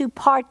wants you to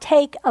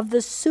partake of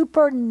the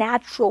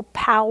supernatural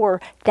power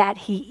that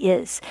he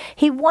is.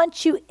 He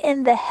wants you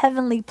in the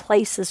heavenly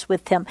places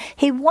with him.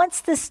 He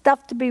wants this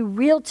stuff to be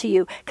real to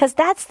you, because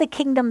that's the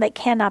kingdom that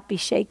cannot be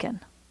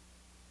shaken.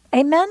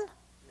 Amen?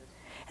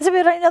 And so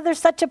we don't know there's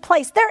such a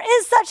place. There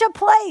is such a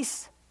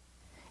place.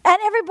 And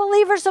every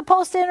believer is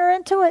supposed to enter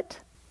into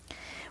it.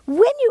 When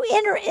you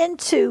enter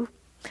into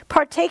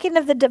partaking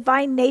of the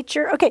divine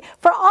nature, okay,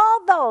 for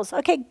all those,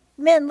 okay,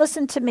 men,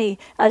 listen to me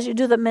as you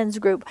do the men's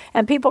group,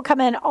 and people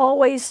come in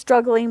always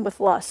struggling with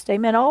lust,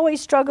 amen,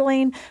 always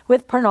struggling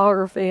with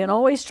pornography, and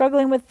always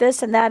struggling with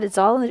this and that, it's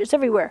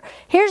everywhere.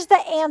 Here's the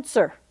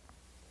answer.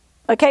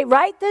 Okay,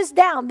 write this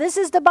down. This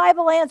is the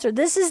Bible answer.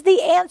 This is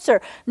the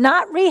answer.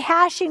 Not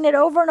rehashing it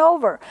over and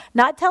over.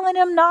 Not telling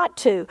them not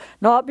to.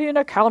 Not being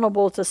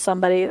accountable to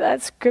somebody.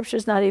 That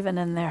scripture's not even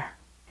in there.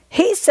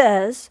 He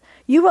says,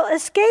 you will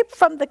escape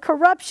from the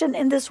corruption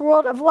in this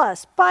world of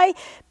lust by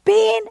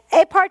being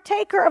a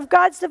partaker of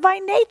God's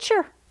divine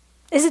nature.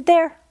 Is it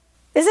there?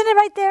 Isn't it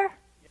right there?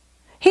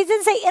 He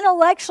didn't say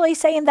intellectually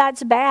saying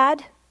that's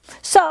bad.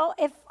 So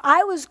if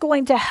I was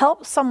going to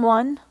help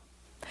someone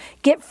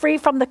get free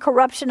from the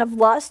corruption of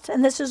lust,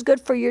 and this is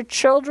good for your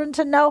children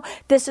to know,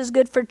 this is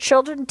good for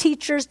children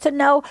teachers to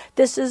know,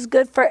 this is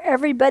good for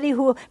everybody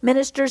who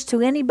ministers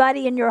to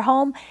anybody in your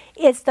home.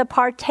 It's the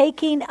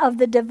partaking of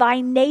the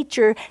divine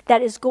nature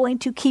that is going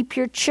to keep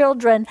your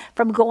children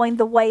from going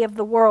the way of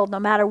the world, no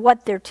matter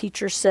what their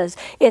teacher says.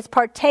 It's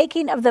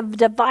partaking of the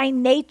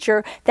divine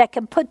nature that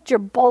can put your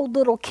bold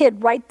little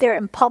kid right there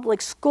in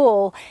public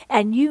school,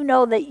 and you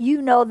know that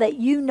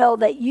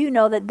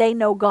they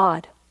know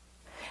God.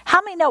 How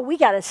many know we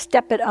got to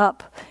step it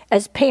up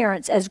as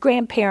parents, as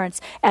grandparents,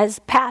 as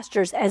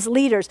pastors, as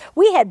leaders?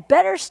 We had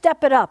better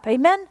step it up.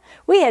 Amen?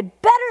 We had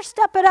better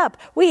step it up.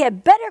 We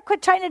had better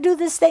quit trying to do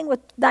this thing with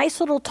nice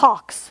little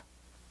talks.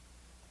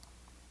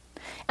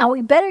 And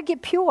we better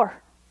get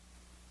pure.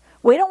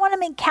 We don't want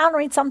them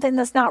encountering something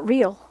that's not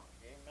real.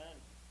 Amen.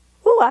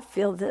 Ooh, I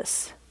feel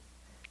this.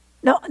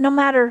 No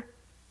matter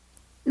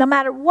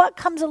what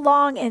comes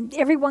along, and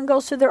everyone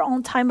goes through their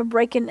own time of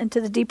breaking into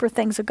the deeper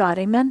things of God.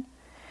 Amen?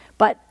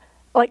 But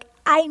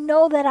I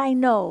know that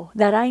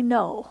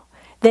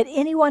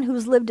anyone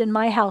who's lived in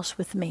my house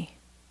with me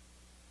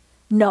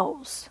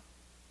knows.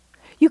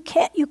 You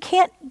can't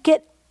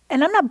get,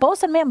 and I'm not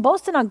boasting, man, I'm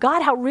boasting on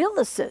God how real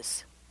this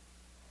is.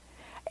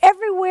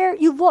 Everywhere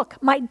you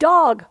look, my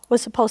dog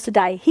was supposed to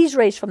die. He's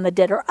raised from the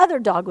dead. Our other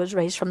dog was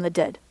raised from the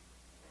dead.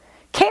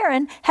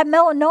 Karen had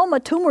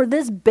melanoma tumor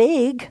this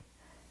big,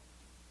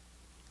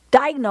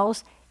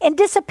 diagnosed, and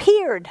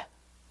disappeared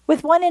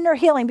with one inner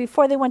healing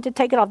before they went to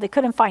take it off. They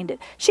couldn't find it.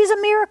 She's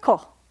a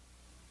miracle.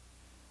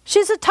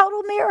 She's a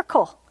total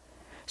miracle.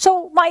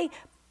 So my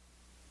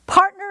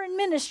partner in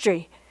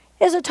ministry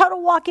is a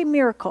total walking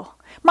miracle.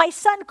 My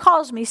son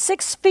calls me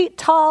 6 feet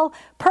tall,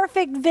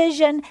 perfect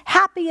vision,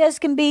 happy as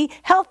can be,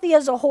 healthy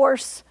as a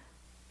horse.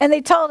 And they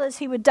told us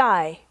he would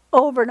die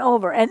over and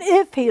over. And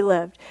if he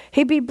lived,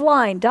 he'd be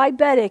blind,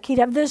 diabetic, he'd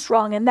have this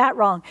wrong and that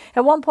wrong.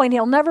 At one point,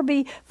 he'll never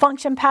be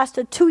function past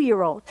a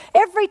 2-year-old.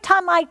 Every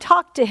time I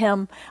talk to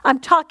him, I'm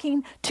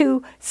talking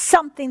to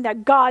something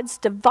that God's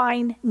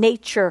divine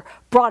nature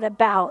brought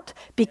about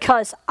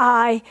because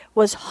I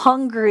was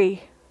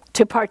hungry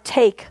to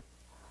partake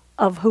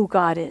of who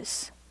God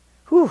is.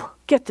 Whew,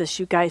 get this,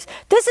 you guys.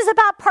 This is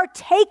about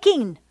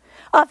partaking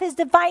of his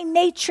divine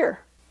nature.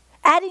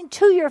 Adding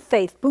to your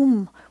faith,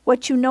 boom,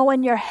 what you know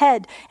in your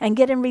head and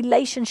get in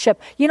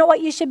relationship. You know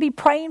what you should be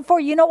praying for?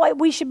 You know what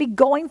we should be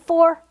going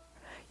for?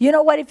 You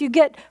know what, if you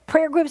get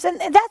prayer groups, and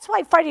that's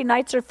why Friday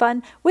nights are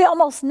fun. We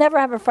almost never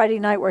have a Friday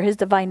night where his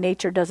divine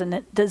nature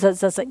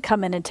doesn't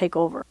come in and take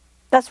over.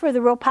 That's where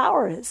the real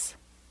power is.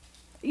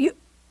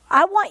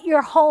 I want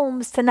your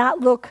homes to not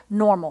look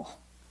normal.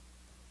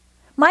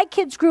 My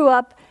kids grew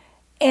up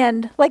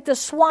and like the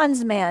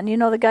Swans man, you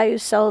know, the guy who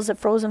sells the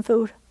frozen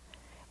food,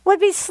 would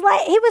be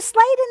slayed. He was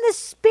slayed in the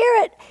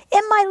spirit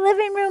in my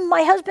living room.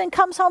 My husband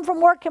comes home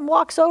from work and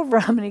walks over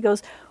him and he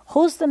goes,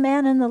 "Who's the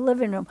man in the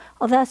living room?"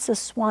 "Oh, that's the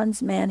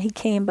Swans man. He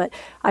came, but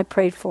I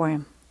prayed for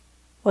him."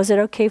 "Was it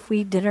okay if we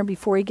eat dinner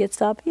before he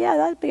gets up?" "Yeah,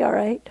 that'd be all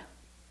right."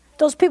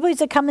 Those people used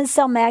to come and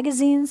sell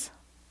magazines,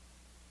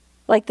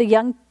 like the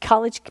young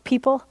college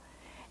people.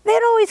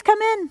 They'd always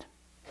come in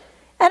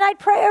and I'd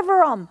pray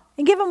over them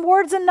and give them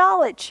words of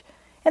knowledge.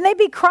 And they'd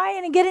be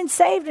crying and getting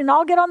saved, and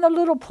I'll get on the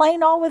little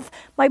plane all with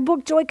my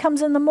book, Joy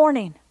Comes in the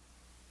Morning.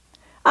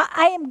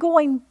 I am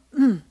going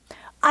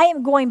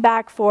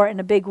back for, in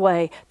a big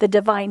way, the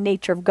divine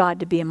nature of God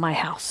to be in my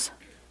house.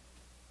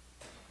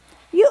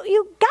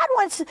 God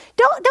wants,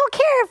 don't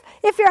care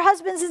if your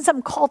husband's in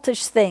some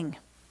cultish thing.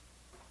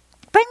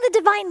 Bring the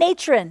divine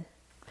nature in.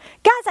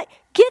 God's like,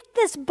 get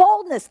this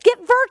boldness, get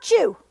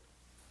virtue.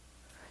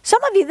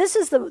 Some of you, this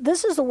is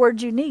the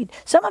word you need.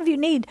 Some of you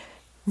need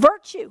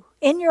virtue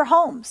in your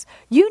homes.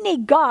 You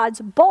need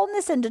God's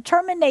boldness and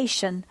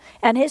determination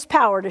and his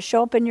power to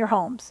show up in your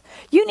homes.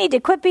 You need to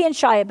quit being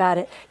shy about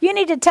it. You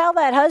need to tell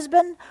that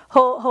husband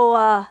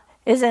who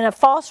is in a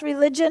false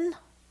religion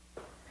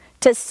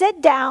to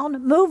sit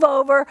down, move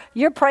over,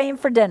 you're praying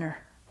for dinner.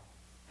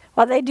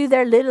 While they do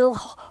their little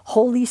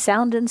holy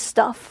sounding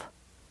stuff.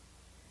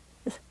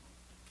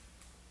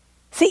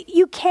 See,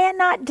 you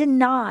cannot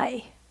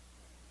deny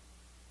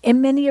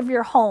in many of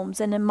your homes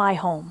and in my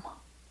home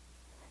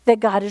that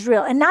God is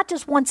real, and not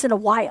just once in a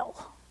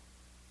while.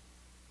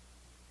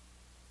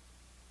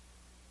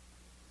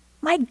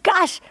 My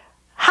gosh,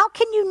 how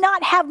can you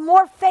not have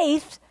more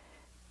faith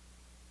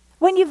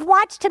when you've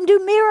watched him do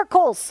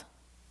miracles?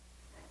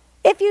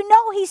 If you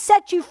know he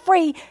set you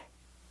free,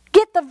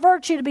 get the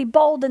virtue to be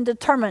bold and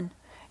determined.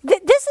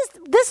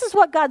 This is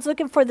what God's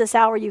looking for this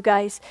hour, you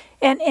guys.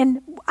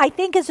 And I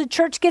think as the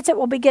church gets it,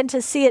 we'll begin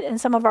to see it in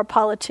some of our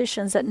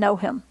politicians that know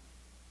him.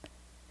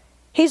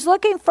 He's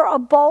looking for a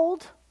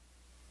bold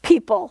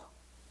people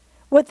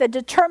with a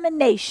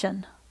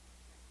determination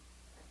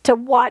to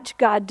watch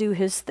God do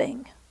his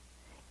thing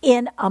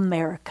in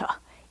America,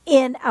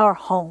 in our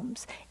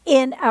homes,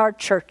 in our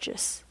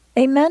churches.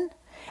 Amen?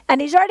 And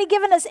he's already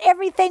given us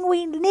everything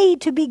we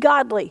need to be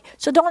godly.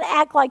 So don't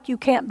act like you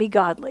can't be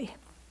godly.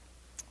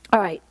 All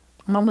right,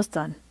 I'm almost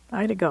done.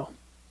 I gotta go.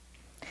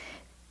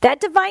 That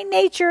divine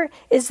nature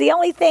is the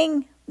only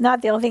thing,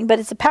 not the only thing, but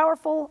it's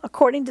powerful,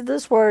 according to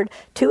this word,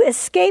 to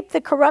escape the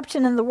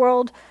corruption in the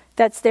world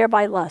that's there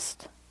by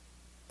lust.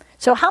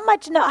 So how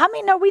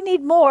many know we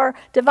need more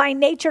divine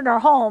nature in our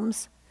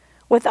homes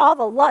with all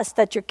the lust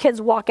that your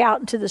kids walk out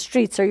into the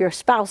streets, or your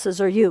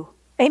spouses, or you?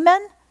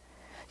 Amen?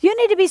 You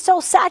need to be so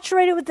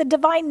saturated with the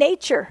divine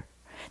nature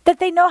that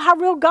they know how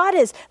real God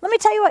is. Let me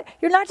tell you what,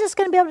 you're not just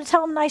going to be able to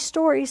tell them nice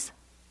stories.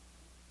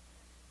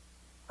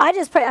 I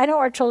just pray. I know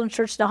our children's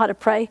church know how to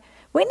pray.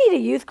 We need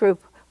a youth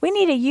group. We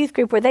need a youth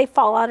group where they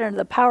fall out under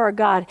the power of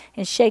God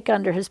and shake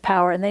under his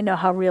power, and they know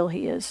how real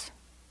he is.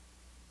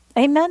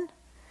 Amen?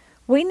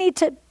 We need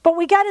to, but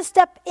we got to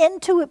step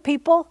into it,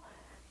 people.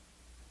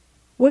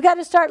 We got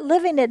to start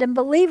living it and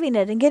believing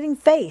it and getting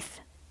faith.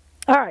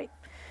 All right.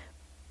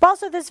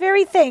 Also, this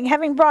very thing,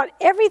 having brought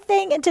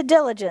everything into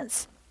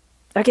diligence.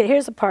 Okay,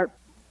 here's the part.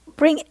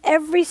 Bring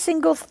every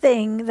single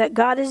thing that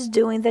God is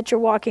doing that you're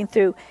walking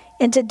through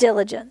into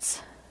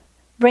diligence.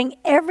 Bring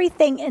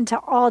everything into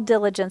all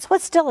diligence.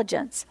 What's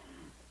diligence?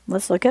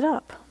 Let's look it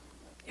up.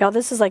 Y'all,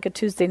 this is like a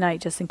Tuesday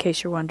night, just in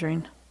case you're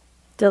wondering.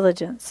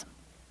 Diligence.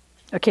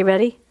 Okay,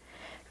 ready?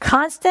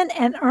 Constant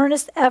and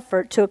earnest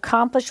effort to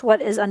accomplish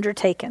what is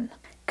undertaken.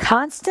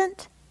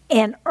 Constant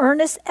and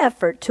earnest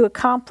effort to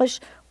accomplish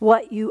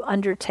what you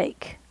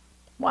undertake.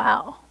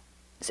 Wow.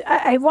 So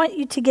I want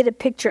you to get a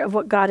picture of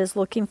what God is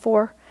looking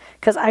for,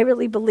 because I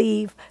really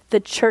believe the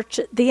church,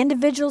 the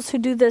individuals who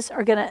do this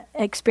are going to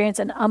experience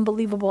an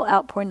unbelievable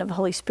outpouring of the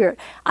Holy Spirit.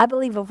 I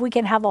believe if we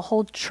can have a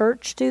whole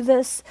church do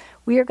this,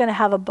 we are going to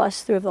have a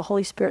bust through of the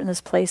Holy Spirit in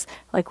this place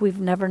like we've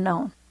never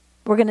known.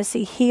 We're going to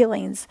see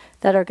healings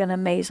that are going to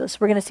amaze us.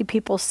 We're going to see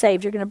people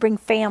saved. You're going to bring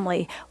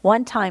family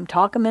one time,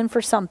 talk them in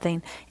for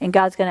something, and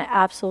God's going to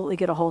absolutely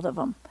get a hold of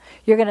them.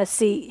 You're going to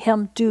see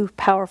him do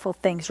powerful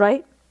things,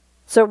 right?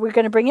 So we're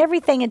going to bring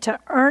everything into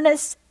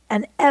earnest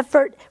and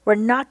effort. We're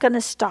not going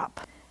to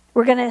stop.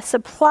 We're going to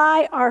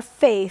supply our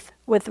faith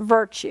with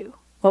virtue.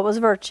 What was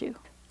virtue?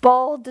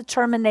 Bold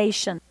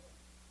determination.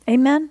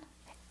 Amen?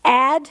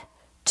 Add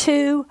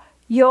to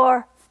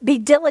your, be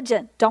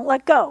diligent. Don't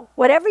let go.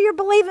 Whatever you're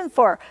believing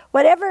for,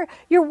 whatever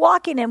you're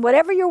walking in,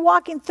 whatever you're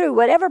walking through,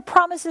 whatever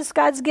promises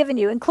God's given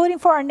you, including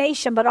for our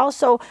nation, but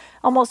also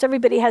almost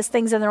everybody has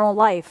things in their own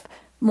life,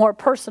 more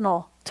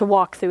personal to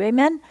walk through.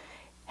 Amen?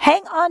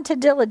 Hang on to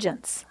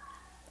diligence.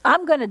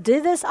 I'm going to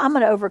do this. I'm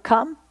going to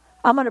overcome.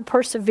 I'm going to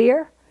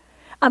persevere.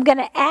 I'm going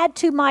to add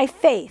to my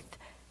faith,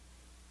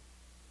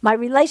 my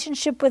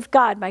relationship with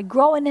God, my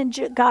growing in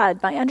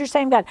God, my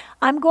understanding of God.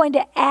 I'm going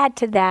to add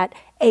to that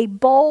a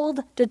bold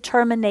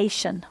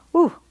determination.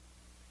 Ooh,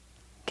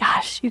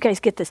 gosh, you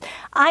guys get this.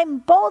 I'm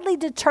boldly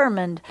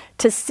determined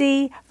to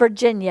see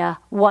Virginia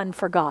won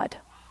for God.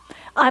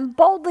 I'm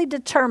boldly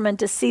determined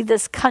to see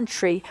this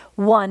country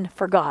won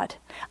for God.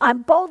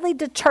 I'm boldly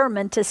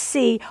determined to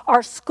see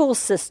our school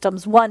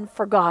systems won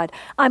for God.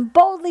 I'm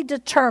boldly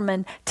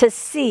determined to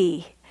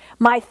see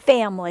my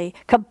family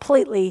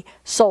completely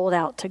sold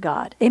out to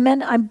God.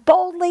 Amen. I'm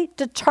boldly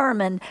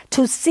determined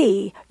to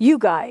see you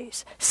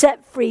guys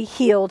set free,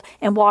 healed,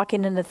 and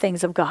walking in the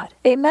things of God.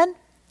 Amen.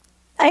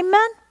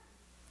 Amen.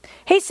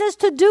 He says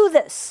to do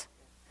this.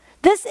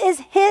 This is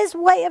his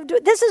way of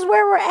doing. This is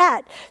where we're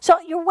at. So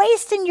you're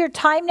wasting your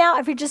time now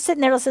if you're just sitting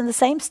there listening to the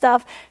same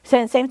stuff,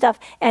 saying the same stuff.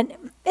 And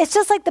it's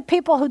just like the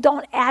people who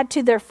don't add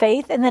to their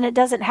faith and then it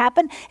doesn't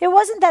happen. It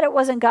wasn't that it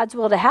wasn't God's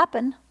will to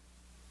happen.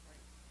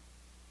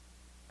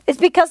 It's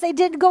because they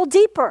didn't go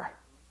deeper.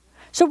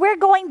 So we're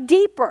going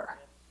deeper.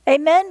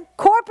 Amen?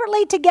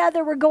 Corporately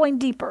together, we're going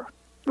deeper.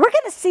 We're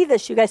going to see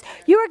this, you guys.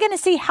 You are going to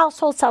see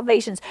household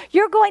salvations.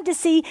 You're going to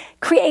see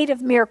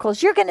creative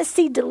miracles. You're going to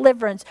see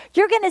deliverance.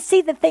 You're going to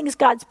see the things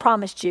God's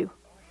promised you.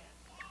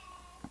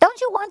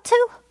 Don't you want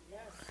to?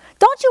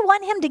 Don't you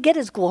want him to get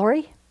his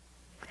glory?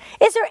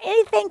 Is there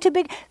anything too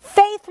big?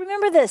 Faith,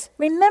 remember this.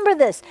 Remember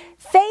this.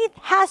 Faith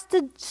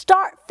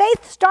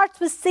starts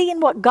with seeing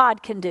what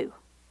God can do.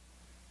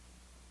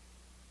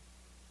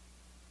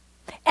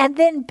 And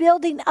then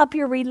building up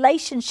your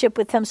relationship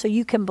with him so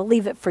you can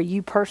believe it for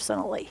you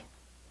personally.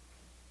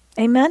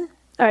 Amen?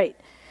 All right.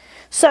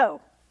 So,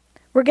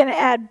 we're going to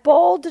add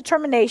bold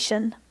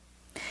determination.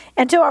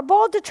 And to our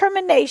bold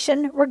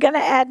determination, we're going to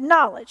add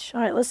knowledge.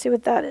 All right, let's see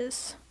what that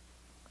is.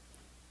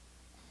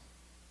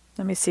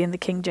 Let me see in the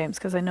King James,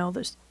 because I know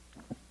there's...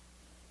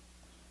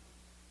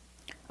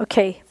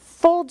 Okay,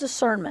 full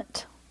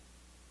discernment.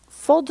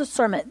 Full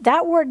discernment.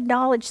 That word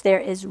knowledge there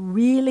is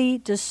really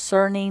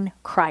discerning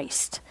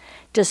Christ.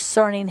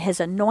 Discerning his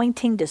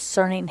anointing,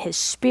 discerning his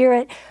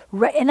spirit.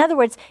 In other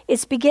words,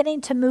 it's beginning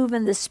to move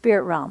in the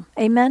spirit realm.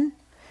 Amen?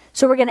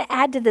 So we're going to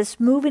add to this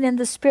moving in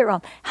the spirit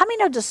realm. How many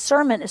know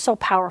discernment is so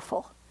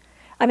powerful?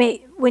 I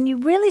mean, when you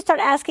really start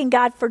asking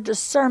God for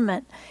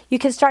discernment, you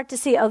can start to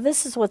see, oh,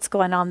 this is what's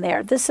going on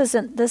there. This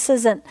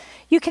isn't.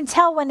 You can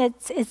tell when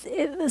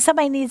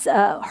somebody needs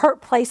a hurt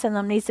place in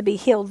them needs to be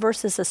healed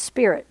versus a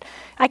spirit.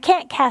 I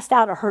can't cast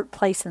out a hurt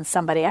place in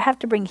somebody. I have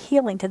to bring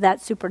healing to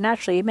that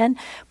supernaturally, amen?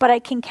 But I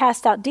can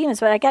cast out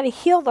demons, but I got to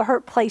heal the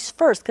hurt place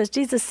first, because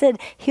Jesus said,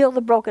 heal the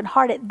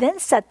brokenhearted, then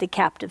set the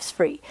captives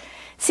free.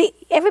 See,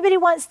 everybody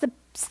wants the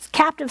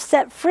captives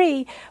set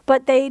free,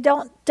 but they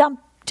don't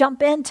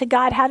jump into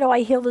God, how do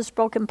I heal this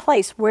broken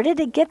place? Where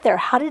did it get there?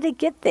 How did it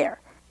get there?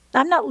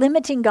 I'm not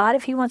limiting God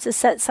if he wants to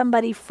set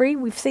somebody free.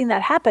 We've seen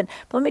that happen.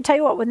 But let me tell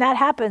you what, when that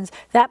happens,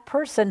 that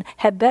person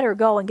had better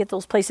go and get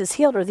those places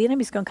healed, or the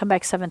enemy's going to come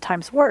back 7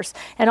 times worse.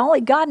 And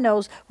only God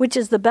knows which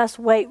is the best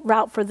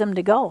route for them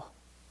to go.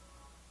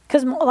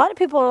 Because a lot of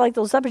people are like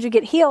those lepers, you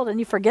get healed and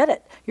you forget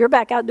it. You're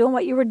back out doing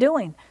what you were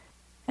doing.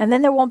 And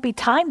then there won't be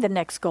time the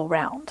next go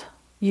round,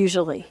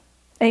 usually.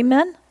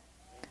 Amen?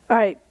 All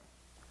right.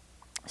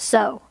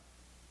 So,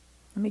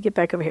 let me get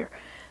back over here.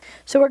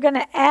 So we're going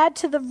to add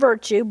to the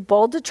virtue,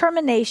 bold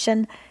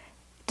determination,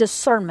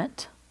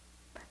 discernment,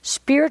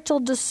 spiritual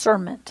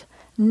discernment,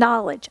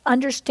 knowledge,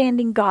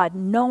 understanding God,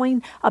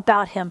 knowing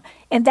about him.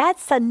 And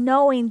that's a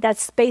knowing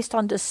that's based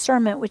on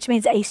discernment, which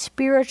means a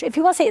spiritual, if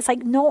you want to say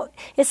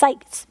it's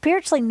like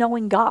spiritually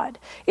knowing God.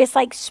 It's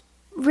like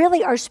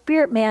really our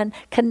spirit man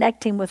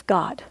connecting with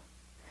God.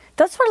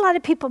 That's where a lot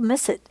of people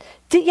miss it.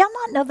 Do y'all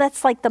not know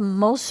that's like the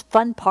most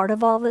fun part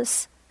of all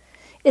this?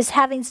 Is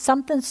having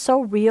something so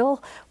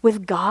real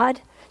with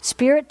God,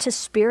 spirit to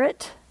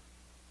spirit.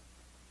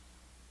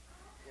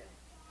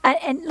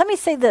 And let me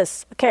say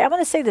this, okay? I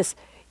want to say this.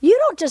 You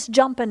don't just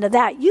jump into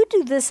that. You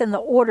do this in the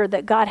order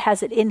that God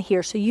has it in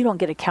here so you don't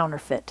get a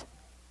counterfeit.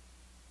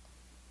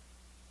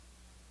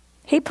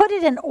 He put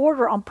it in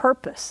order on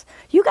purpose.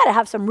 You got to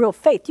have some real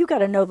faith. You got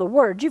to know the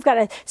word. You've got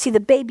to see the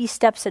baby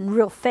steps in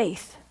real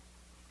faith.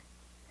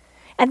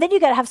 And then you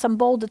got to have some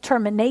bold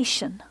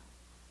determination.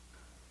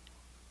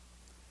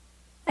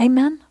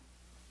 Amen?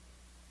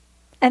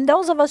 And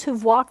those of us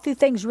who've walked through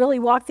things, really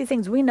walked through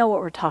things, we know what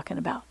we're talking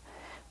about.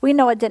 We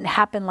know it didn't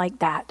happen like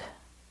that.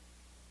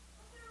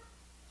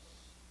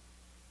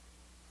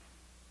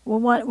 We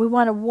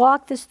want to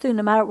walk this through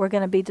no matter what. We're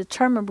going to be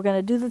determined. We're going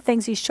to do the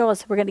things He showed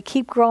us. We're going to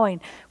keep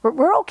growing.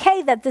 We're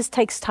okay that this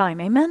takes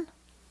time. Amen?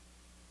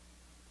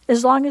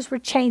 As long as we're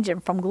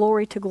changing from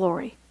glory to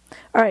glory.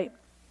 All right.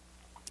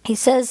 He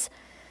says,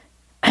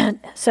 and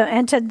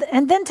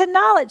then to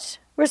knowledge,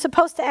 we're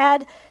supposed to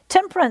add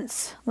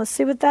temperance. Let's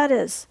see what that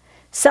is.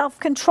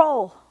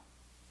 Self-control.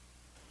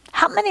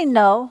 How many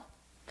know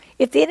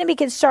if the enemy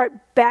can start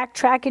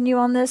backtracking you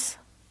on this?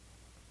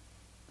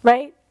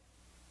 Right?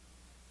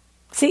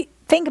 See,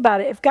 think about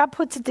it. If God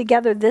puts it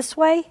together this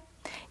way,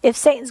 if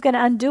Satan's going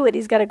to undo it,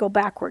 he's got to go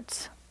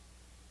backwards.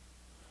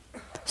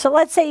 So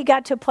let's say you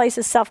got to a place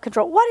of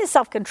self-control. What is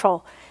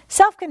self-control?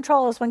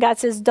 Self-control is when God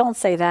says, don't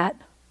say that.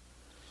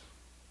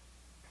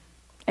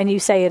 And you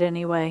say it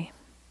anyway.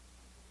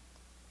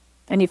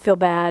 And you feel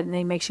bad, and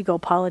He makes you go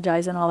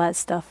apologize and all that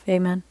stuff.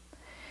 Amen.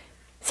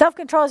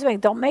 Self-control is saying,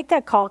 don't make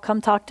that call. Come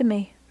talk to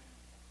me.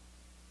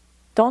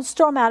 Don't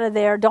storm out of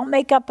there. Don't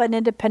make up an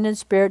independent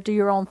spirit. Do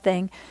your own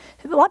thing.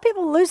 A lot of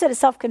people lose it at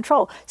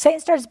self-control.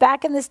 Satan starts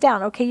backing this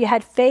down. Okay, you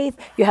had faith.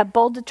 You had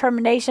bold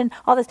determination.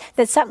 All this.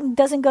 That something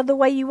doesn't go the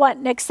way you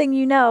want. Next thing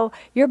you know,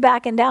 you're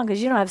backing down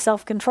because you don't have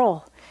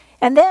self-control.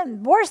 And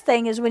then, worst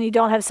thing is when you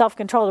don't have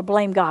self-control to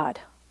blame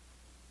God.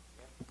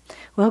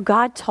 Well,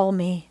 God told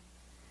me.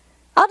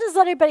 I'll just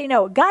let everybody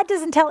know. God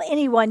doesn't tell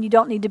anyone you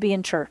don't need to be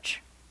in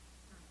church.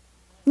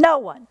 No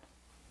one.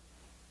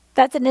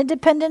 That's an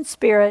independent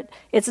spirit.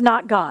 It's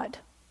not God.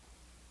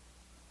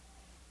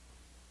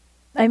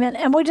 Amen.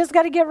 And we just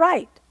got to get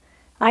right.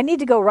 I need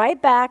to go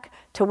right back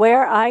to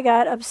where I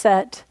got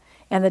upset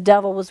and the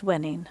devil was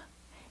winning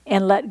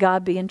and let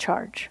God be in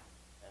charge.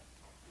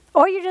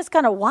 Or you're just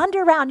going to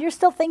wander around. You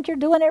still think you're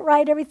doing it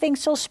right.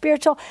 Everything's so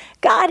spiritual.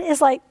 God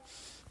is like,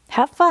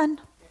 have fun.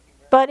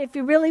 But if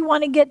you really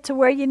want to get to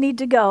where you need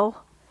to go,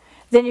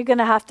 then you're going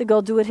to have to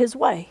go do it His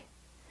way.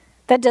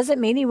 That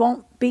doesn't mean He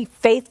won't be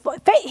faithful.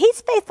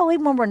 He's faithful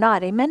even when we're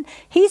not. Amen.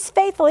 He's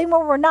faithful even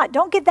when we're not.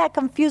 Don't get that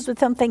confused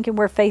with Him thinking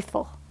we're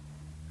faithful.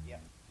 Yeah.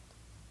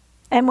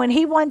 And when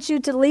He wants you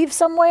to leave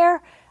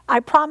somewhere, I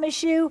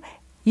promise you,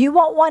 you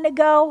won't want to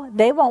go.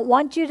 They won't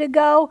want you to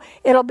go.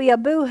 It'll be a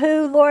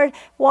boo-hoo, Lord.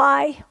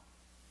 Why?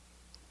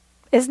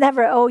 It's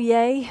never, oh,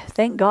 yay,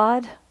 thank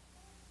God.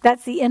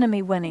 That's the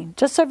enemy winning,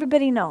 just so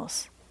everybody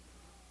knows.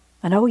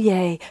 And oh,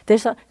 yay.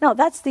 No,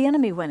 that's the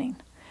enemy winning.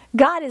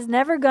 God is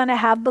never going to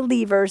have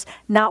believers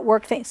not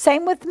work things.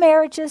 Same with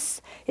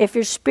marriages. If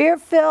you're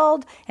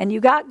spirit-filled and you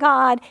got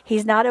God,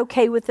 He's not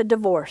okay with the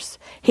divorce.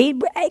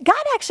 God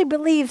actually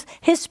believes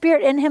His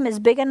Spirit in Him is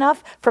big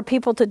enough for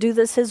people to do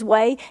this His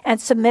way and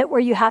submit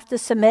where you have to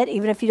submit,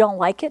 even if you don't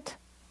like it.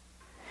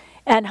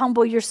 And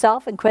humble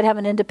yourself and quit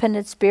having an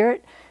independent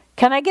spirit.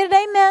 Can I get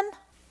an amen?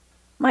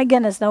 My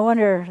goodness, no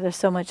wonder there's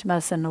so much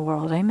mess in the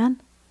world.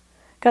 Amen?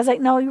 Because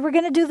no, we're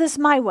going to do this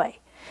my way.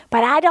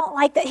 But I don't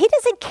like that. He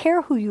doesn't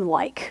care who you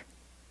like.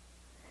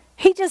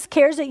 He just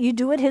cares that you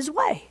do it His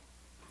way.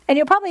 And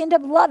you'll probably end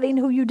up loving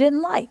who you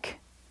didn't like.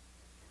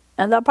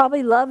 And they'll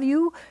probably love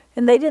you,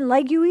 and they didn't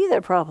like you either,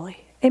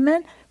 probably.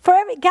 Amen?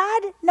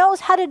 God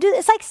knows how to do this.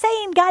 It's like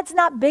saying God's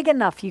not big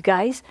enough, you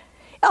guys.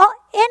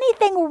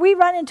 Anything where we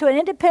run into an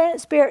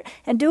independent spirit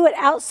and do it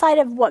outside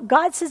of what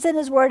God says in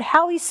His Word,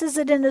 how He says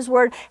it in His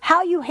Word,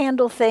 how you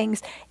handle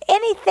things,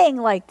 anything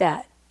like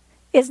that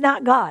is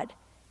not God.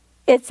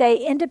 It's an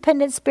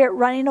independent spirit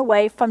running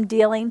away from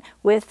dealing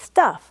with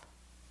stuff.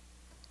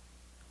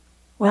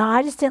 Well,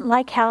 I just didn't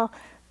like how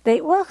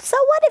well, so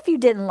what if you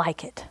didn't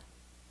like it?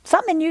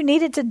 Something you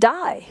needed to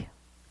die.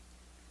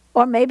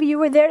 Or maybe you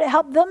were there to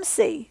help them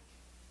see.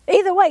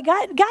 Either way,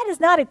 God is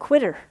not a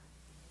quitter.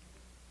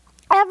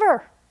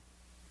 Ever.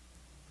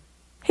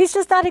 He's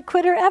just not a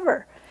quitter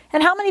ever.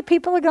 And how many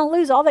people are going to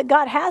lose all that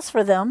God has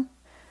for them,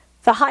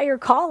 the higher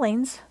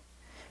callings,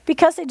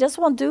 because they just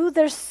won't do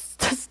the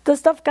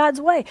stuff God's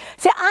way?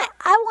 See, I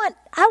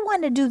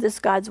want to do this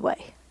God's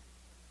way.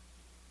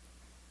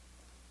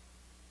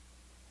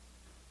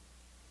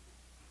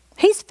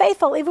 He's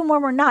faithful even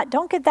when we're not.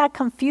 Don't get that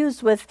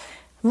confused with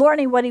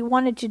learning what He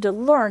wanted you to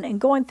learn and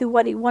going through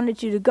what He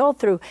wanted you to go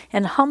through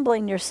and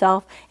humbling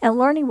yourself and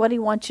learning what He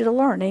wants you to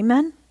learn.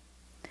 Amen?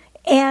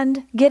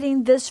 And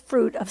getting this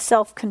fruit of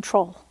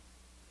self-control.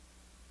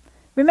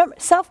 Remember,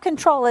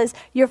 self-control is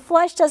your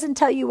flesh doesn't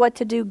tell you what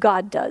to do,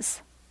 God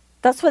does.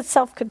 That's what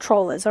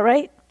self-control is, all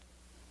right?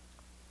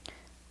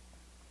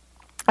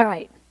 All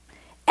right.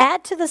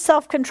 Add to the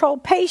self-control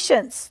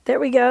patience. There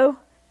we go.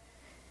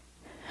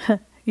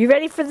 You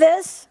ready for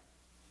this?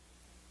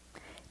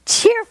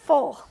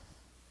 Cheerful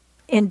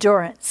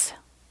endurance.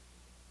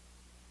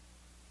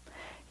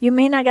 You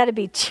mean I got to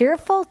be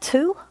cheerful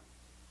too?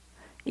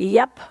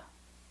 Yep.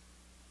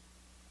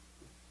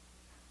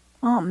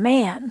 Oh,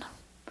 man.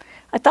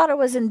 I thought I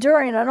was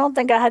enduring. I don't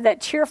think I had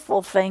that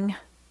cheerful thing.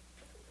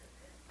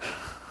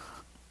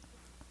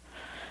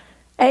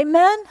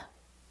 Amen?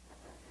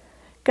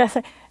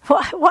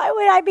 Why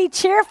would I be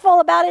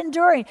cheerful about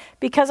enduring?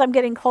 Because I'm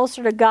getting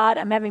closer to God.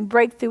 I'm having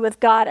breakthrough with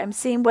God. I'm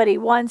seeing what he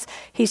wants.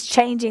 He's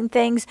changing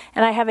things.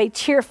 And I have a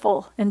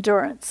cheerful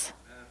endurance.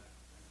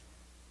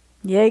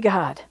 Yay,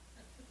 God.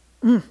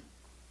 The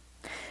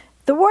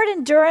word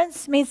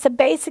endurance means to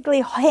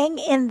basically hang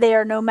in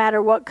there no matter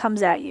what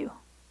comes at you.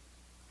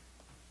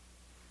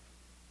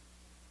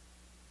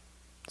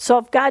 So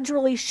if God's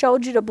really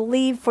showed you to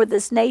believe for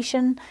this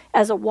nation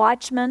as a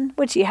watchman,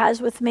 which he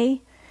has with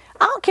me,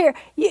 I don't care.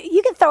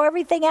 You can throw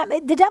everything at me.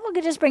 The devil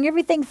could just bring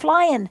everything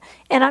flying,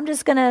 and I'm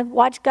just going to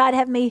watch God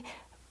have me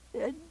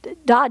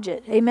dodge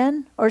it.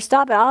 Amen? Or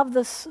stop it. I'll have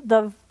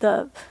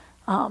the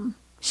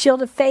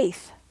shield of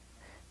faith.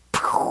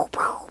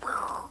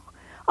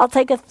 I'll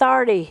take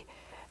authority.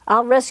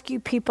 I'll rescue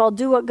people. I'll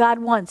do what God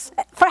wants.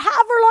 For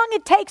however long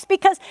it takes,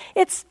 because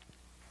it's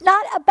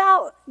not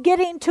about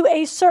getting to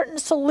a certain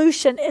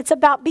solution. It's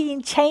about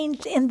being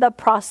changed in the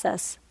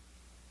process.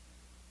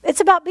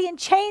 It's about being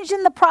changed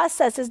in the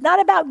process. It's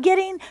not about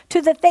getting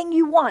to the thing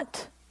you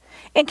want.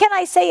 And can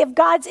I say, if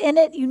God's in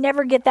it, you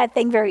never get that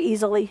thing very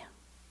easily.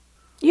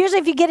 Usually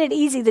if you get it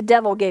easy, the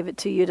devil gave it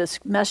to you to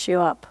mess you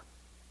up.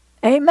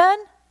 Amen?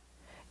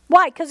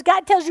 Why? Because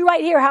God tells you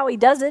right here how he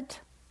does it.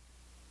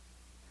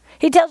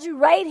 He tells you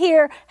right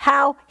here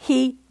how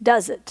he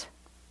does it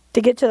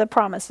to get to the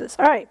promises.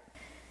 All right.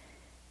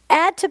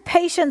 Add to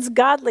patience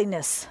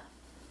godliness.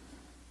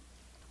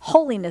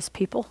 Holiness,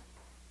 people.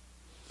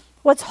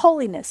 What's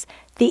holiness?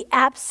 The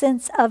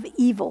absence of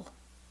evil.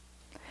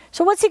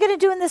 So what's he going to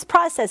do in this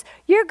process?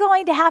 You're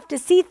going to have to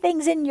see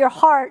things in your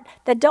heart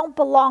that don't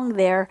belong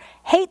there,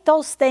 hate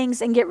those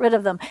things, and get rid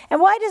of them.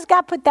 And why does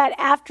God put that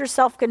after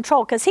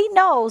self-control? Because he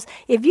knows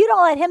if you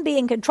don't let him be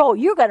in control,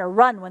 you're going to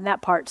run when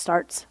that part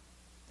starts.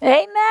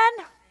 Amen?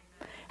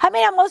 I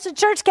mean, most of the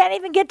church can't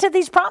even get to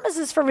these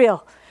promises for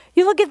real.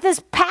 You look at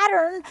this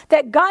pattern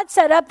that God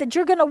set up that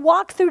you're going to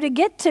walk through to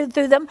get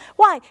through them.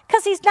 Why?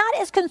 Because he's not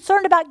as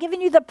concerned about giving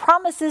you the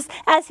promises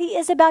as he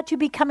is about you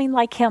becoming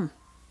like him.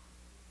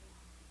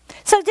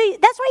 So that's why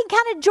you can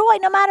count it joy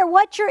no matter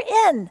what you're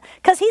in.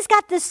 Because he's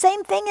got this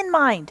same thing in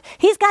mind.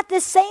 He's got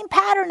this same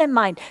pattern in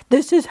mind.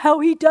 This is how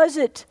he does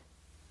it.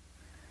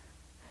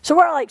 So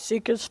we're like,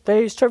 seek his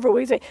face, turn from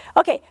wicked ways.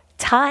 Okay,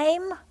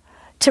 time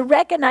to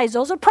recognize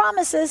those are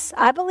promises.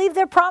 I believe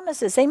they're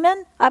promises.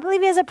 Amen? I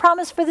believe he has a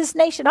promise for this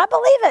nation. I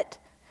believe it.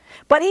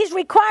 But he's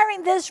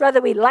requiring this whether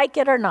we like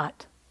it or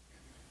not.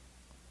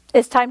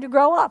 It's time to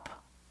grow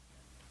up.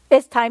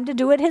 It's time to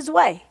do it his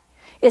way.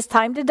 It's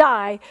time to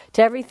die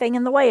to everything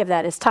in the way of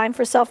that. It's time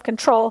for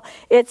self-control.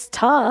 It's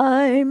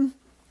time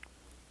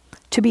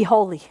to be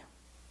holy.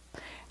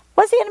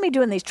 What's the enemy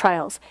doing in these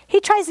trials? He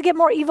tries to get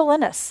more evil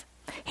in us.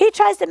 He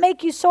tries to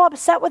make you so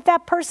upset with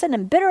that person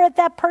and bitter at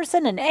that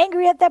person and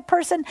angry at that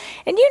person.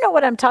 And you know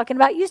what I'm talking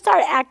about. You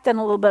start acting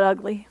a little bit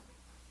ugly.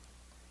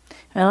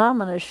 And I'm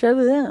going to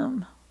show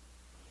them.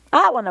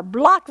 I want to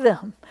block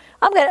them.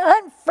 I'm going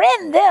to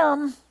unfriend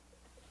them.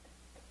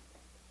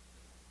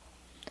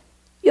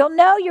 You'll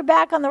know you're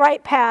back on the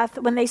right path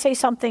when they say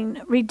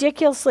something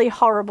ridiculously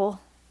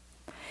horrible.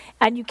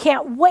 And you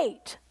can't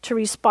wait to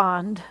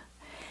respond.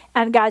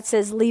 And God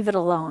says, leave it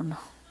alone.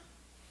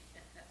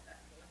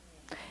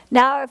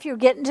 Now, if you're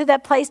getting to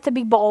that place to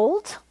be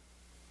bold,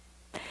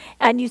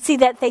 and you see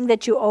that thing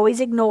that you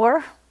always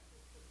ignore,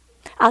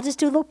 I'll just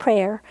do a little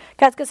prayer.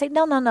 God's going to say,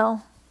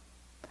 no.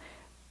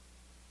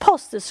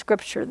 Post the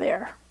scripture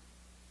there.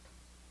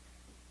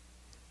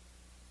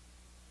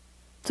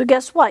 So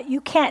guess what?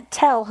 You can't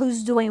tell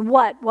who's doing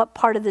what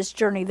part of this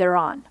journey they're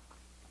on.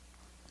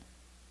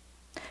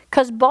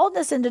 Because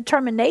boldness and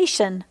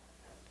determination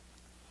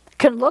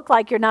can look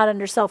like you're not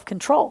under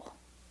self-control.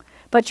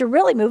 But you're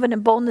really moving in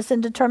boldness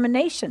and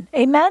determination.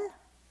 Amen?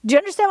 Do you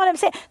understand what I'm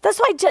saying? That's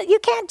why you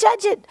can't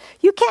judge it.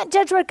 You can't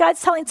judge what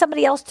God's telling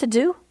somebody else to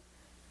do.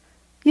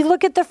 You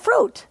look at the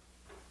fruit.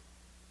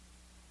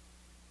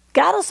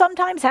 God will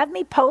sometimes have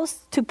me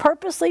post to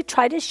purposely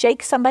try to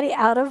shake somebody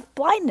out of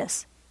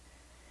blindness.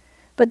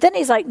 But then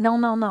he's like, no.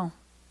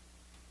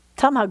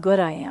 Tell them how good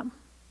I am.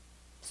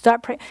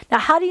 Start praying. Now,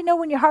 how do you know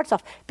when your heart's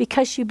off?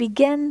 Because you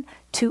begin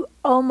to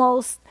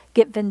almost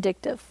get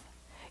vindictive.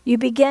 You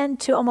begin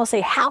to almost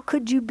say, how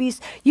could you be...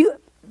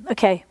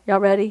 Okay, y'all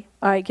ready?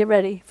 All right, get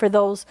ready for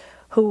those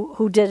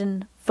who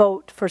didn't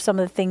vote for some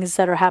of the things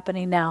that are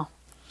happening now.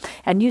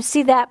 And you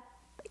see that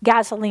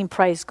gasoline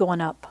price going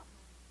up.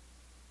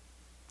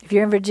 If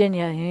you're in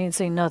Virginia, you ain't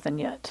seen nothing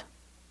yet.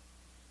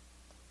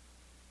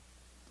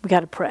 We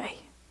got to pray.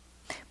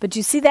 But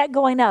you see that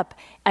going up,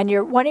 and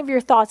one of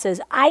your thoughts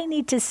is, I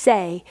need to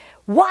say,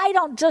 why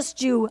don't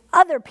just you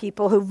other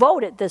people who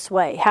voted this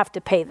way have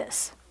to pay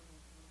this?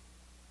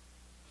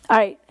 All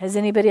right, has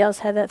anybody else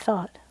had that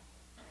thought?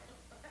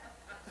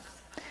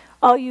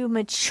 Oh, you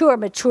mature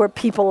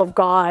people of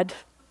God.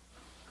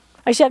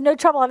 I should have no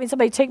trouble having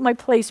somebody take my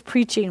place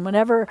preaching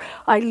whenever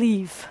I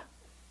leave.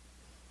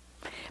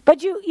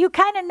 But you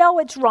kind of know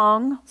it's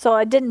wrong, so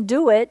I didn't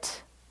do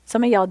it.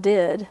 Some of y'all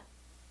did.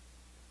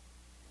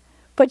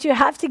 But you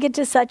have to get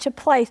to such a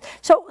place.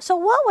 So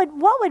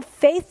what would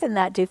faith in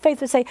that do?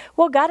 Faith would say,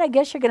 well, God, I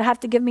guess you're going to have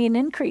to give me an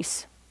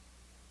increase.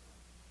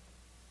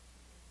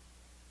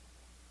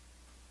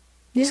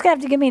 You just got to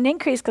have to give me an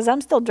increase because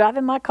I'm still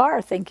driving my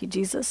car. Thank you,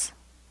 Jesus.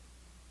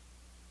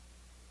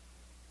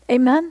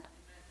 Amen?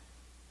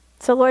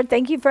 So, Lord,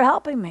 thank you for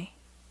helping me.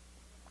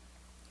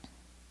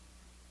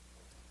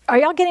 Are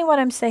y'all getting what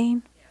I'm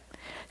saying?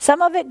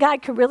 Some of it,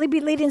 God could really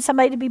be leading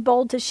somebody to be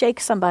bold to shake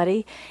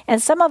somebody.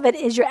 And some of it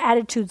is your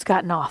attitude's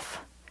gotten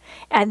off.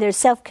 And their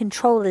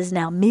self-control is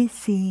now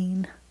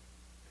missing.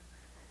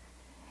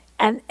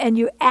 And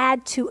you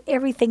add to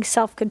everything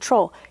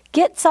self-control.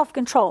 Get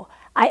self-control.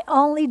 I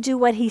only do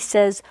what he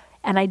says,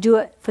 and I do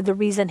it for the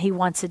reason he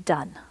wants it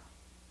done.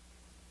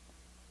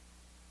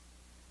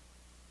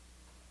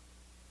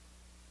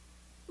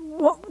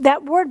 Well,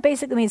 that word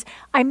basically means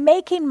I'm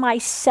making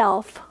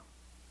myself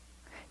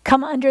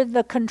come under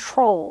the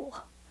control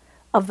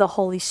of the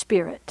Holy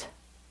Spirit.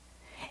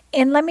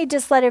 And let me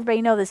just let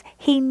everybody know this.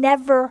 He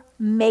never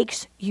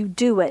makes you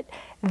do it.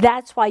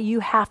 That's why you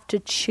have to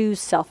choose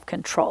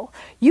self-control.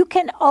 You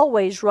can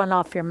always run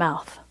off your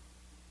mouth.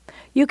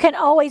 You can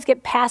always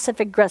get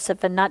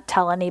passive-aggressive and not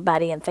tell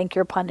anybody and think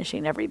you're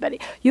punishing everybody.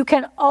 You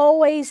can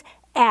always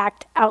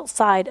act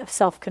outside of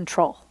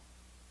self-control.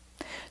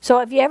 So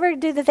if you ever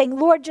do the thing,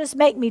 Lord, just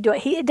make me do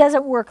it. It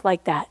doesn't work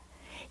like that.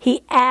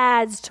 He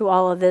adds to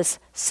all of this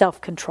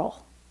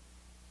self-control.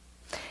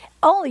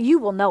 Only you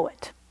will know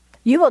it.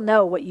 You will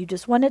know what you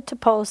just wanted to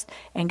post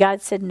and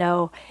God said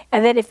no.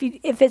 And then if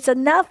it's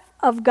enough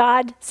of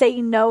God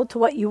saying no to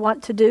what you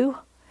want to do,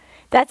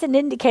 that's an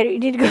indicator you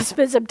need to go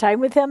spend some time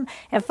with him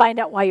and find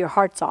out why your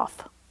heart's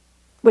off,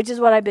 which is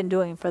what I've been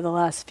doing for the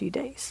last few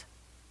days.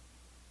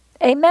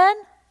 Amen?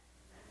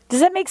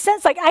 Does that make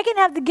sense? Like I can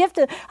have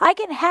I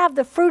can have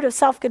the fruit of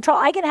self-control.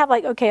 I can have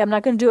okay, I'm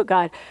not going to do it,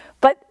 God.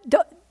 But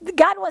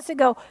God wants to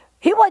go,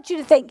 he wants you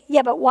to think,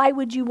 yeah, but why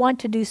would you want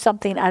to do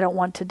something I don't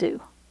want to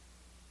do?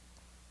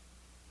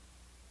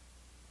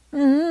 I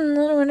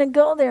don't want to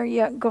go there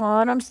yet,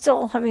 God. I'm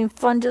still having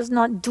fun just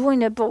not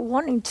doing it, but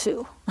wanting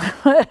to.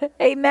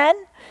 Amen?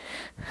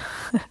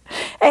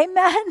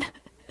 Amen?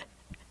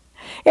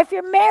 If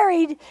you're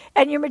married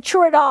and you're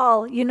mature at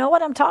all, you know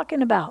what I'm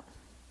talking about.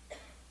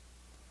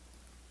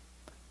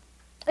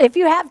 If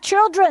you have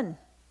children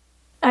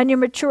and you're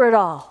mature at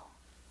all,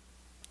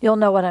 you'll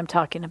know what I'm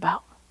talking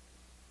about.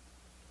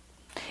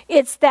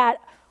 It's that,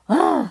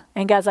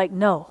 and God's like,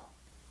 no.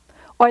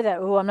 Or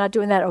that, I'm not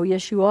doing that. Oh,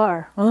 yes, you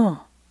are.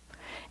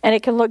 And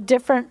it can look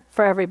different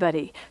for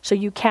everybody. So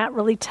you can't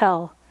really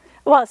tell.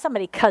 Well, if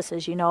somebody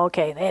cusses,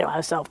 okay, they don't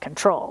have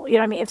self-control. You know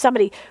what I mean? If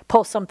somebody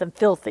pulls something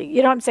filthy,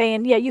 you know what I'm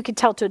saying? Yeah, you can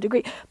tell to a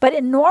degree. But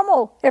in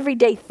normal,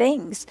 everyday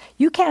things,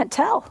 you can't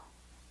tell.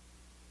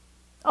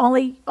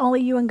 Only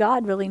you and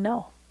God really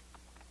know.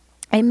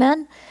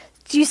 Amen?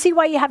 Do you see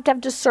why you have to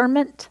have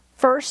discernment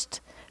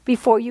first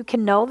before you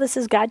can know this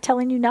is God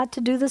telling you not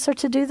to do this or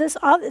to do this?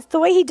 The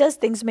way he does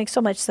things makes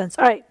so much sense.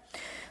 All right,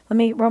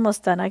 we're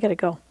almost done. I got to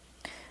go.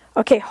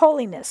 Okay,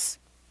 holiness.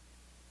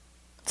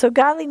 So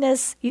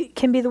godliness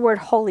can be the word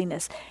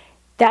holiness.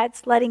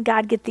 That's letting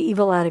God get the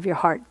evil out of your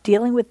heart,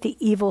 dealing with the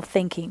evil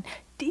thinking,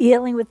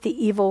 dealing with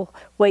the evil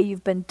way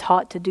you've been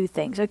taught to do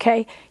things,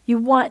 okay? You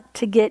want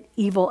to get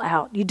evil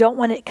out. You don't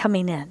want it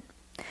coming in.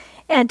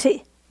 And to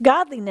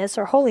godliness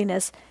or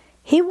holiness,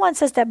 he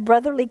wants us to have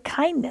brotherly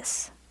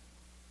kindness,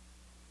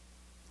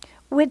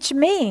 which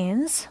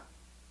means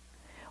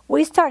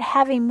we start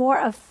having more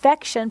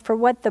affection for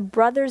what the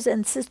brothers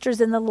and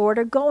sisters in the Lord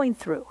are going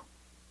through.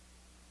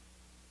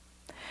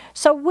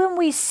 So when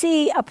we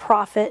see a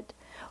prophet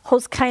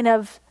who's kind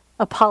of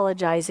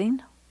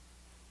apologizing,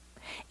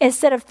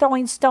 instead of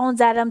throwing stones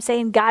at him,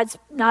 saying God's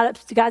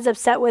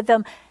upset with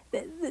them,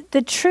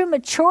 the true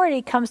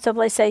maturity comes to a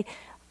place say,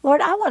 Lord,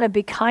 I want to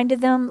be kind to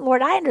them.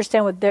 Lord, I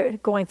understand what they're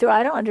going through.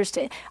 I don't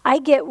understand. I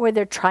get where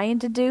they're trying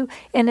to do,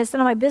 and it's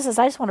none of my business.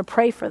 I just want to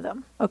pray for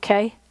them,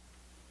 okay?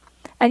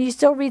 And you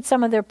still read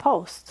some of their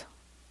posts.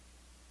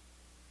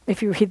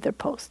 If you read their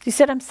posts. You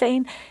see what I'm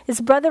saying?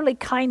 It's brotherly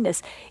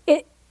kindness.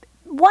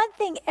 One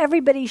thing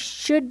everybody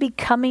should be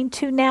coming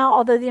to now,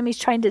 although the enemy's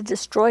trying to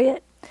destroy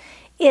it,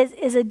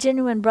 is a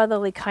genuine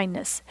brotherly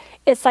kindness.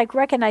 It's like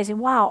recognizing,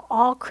 wow,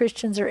 all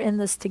Christians are in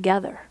this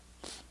together.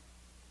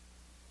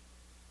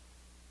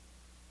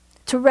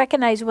 To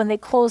recognize when they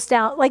close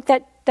down, like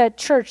that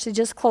church, they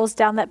just closed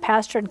down, that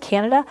pastor in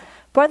Canada,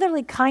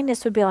 brotherly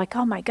kindness would be like,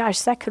 oh my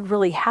gosh, that could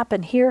really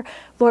happen here.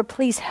 Lord,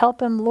 please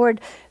help him.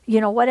 Lord,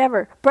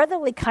 whatever.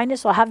 Brotherly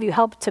kindness will have you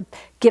help to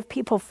give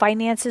people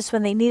finances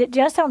when they need it. Do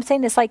you understand what I'm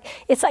saying?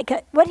 It's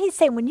like what he's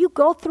saying, when you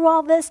go through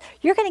all this,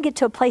 you're going to get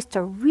to a place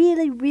to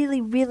really,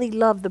 really, really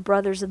love the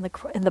brothers in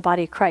the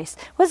body of Christ.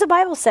 What does the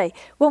Bible say?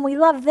 When we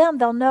love them,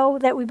 they'll know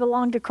that we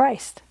belong to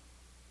Christ.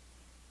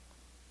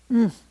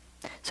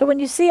 So when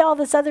you see all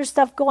this other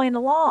stuff going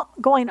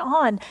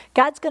on,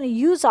 God's going to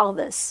use all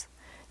this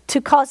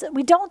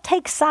we don't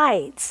take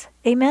sides.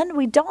 Amen?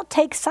 We don't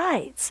take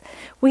sides.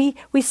 We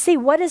see,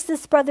 what is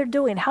this brother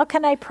doing? How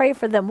can I pray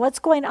for them? What's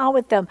going on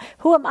with them?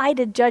 Who am I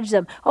to judge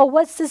them? Oh,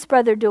 what's this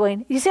brother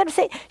doing? You see what I'm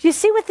saying? You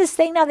see with this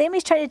thing now, the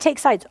enemy's trying to take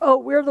sides. Oh,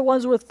 we're the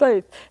ones with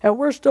faith, and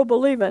we're still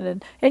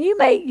believing. And you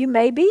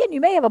may be, and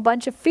you may have a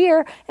bunch of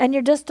fear, and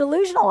you're just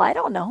delusional. I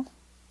don't know.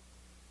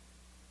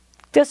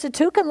 Just the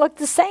two can look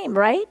the same,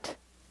 right?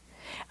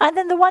 And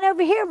then the one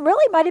over here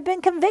really might have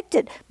been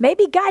convicted.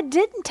 Maybe God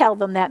didn't tell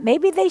them that.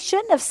 Maybe they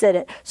shouldn't have said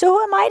it. So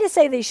who am I to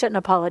say they shouldn't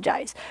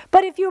apologize?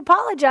 But if you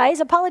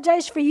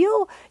apologize for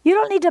you. You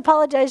don't need to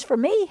apologize for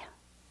me.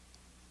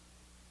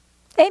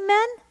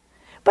 Amen?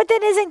 But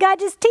then isn't God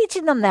just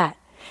teaching them that?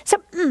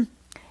 So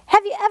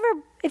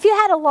if you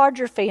had a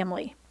larger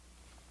family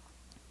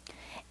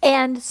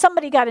and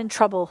somebody got in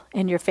trouble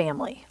in your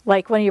family,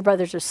 like one of your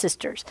brothers or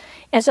sisters,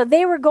 and so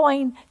they were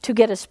going to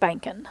get a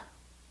spanking.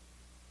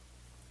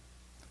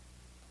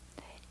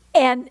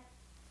 And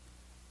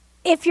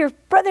if you're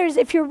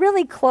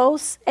really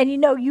close and you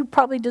know you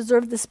probably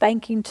deserve the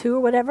spanking too or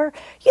whatever,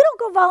 you don't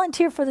go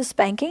volunteer for the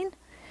spanking.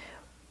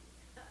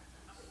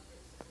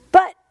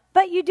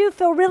 But you do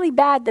feel really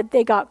bad that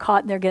they got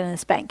caught and they're getting a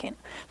spanking.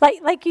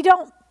 Like you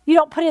don't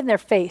put it in their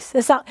face.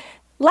 It's not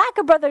lack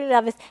of brotherly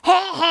love is,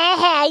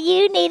 hey,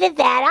 you needed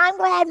that. I'm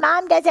glad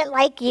mom doesn't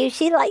like you.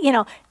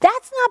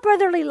 That's not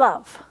brotherly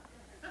love.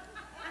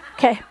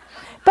 Okay.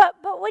 But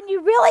when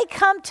you really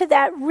come to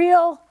that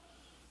real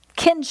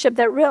kinship,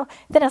 then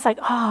it's like,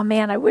 oh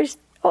man,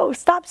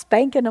 stop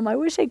spanking them. I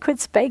wish they quit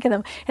spanking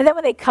them. And then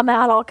when they come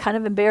out all kind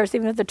of embarrassed,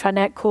 even if they're trying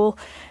to act cool,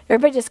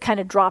 everybody just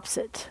kind of drops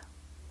it.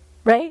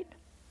 Right?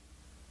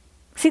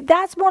 See,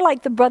 that's more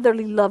like the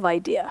brotherly love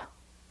idea.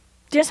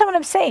 Do you understand what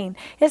I'm saying?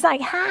 It's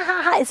like,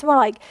 ha.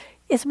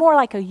 It's more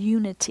like a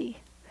unity.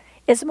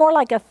 It's more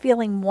like a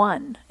feeling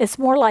one. It's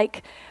more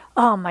like,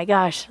 oh my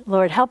gosh,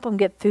 Lord, help them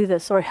get through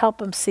this, or help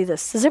them see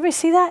this. Does everybody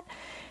see that?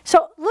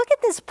 So look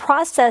at this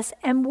process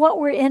and what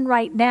we're in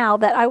right now.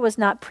 That I was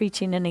not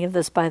preaching any of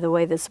this, by the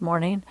way, this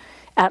morning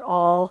at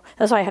all.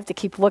 That's why I have to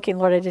keep looking.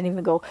 Lord, I didn't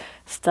even go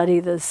study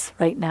this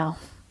right now.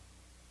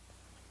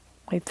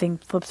 My thing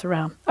flips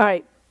around. All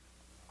right.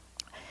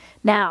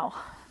 Now,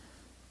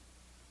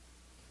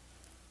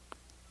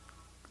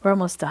 we're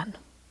almost done.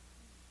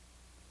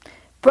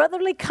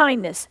 Brotherly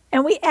kindness.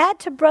 And we add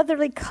to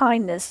brotherly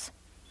kindness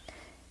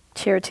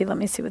charity. Let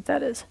me see what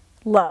that is.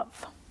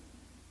 Love.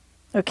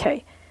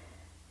 Okay.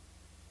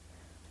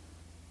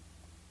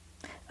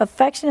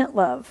 Affectionate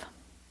love.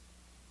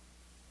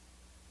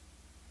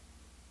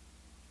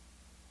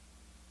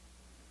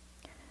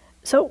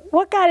 So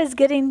what God is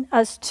getting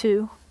us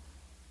to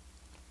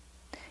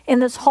in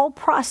this whole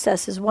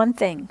process is one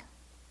thing: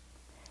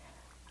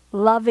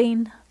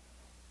 loving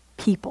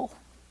people.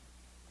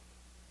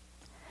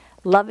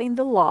 Loving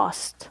the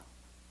lost.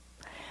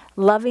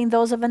 Loving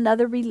those of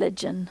another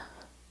religion.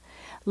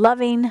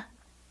 Loving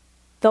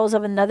those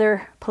of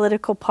another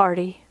political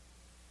party.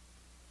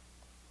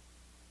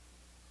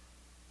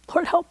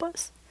 Lord, help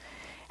us.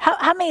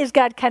 How many has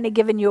God kind of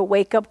given you a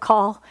wake-up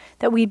call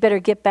that we better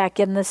get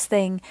back in this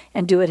thing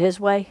and do it His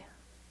way?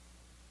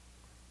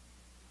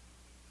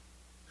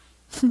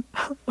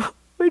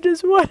 We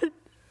just wanted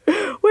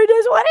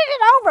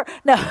it over.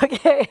 No,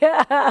 okay.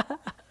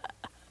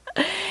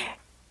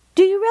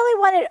 Do you really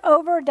want it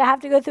over to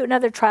have to go through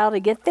another trial to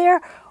get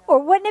there? Or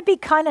wouldn't it be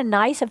kind of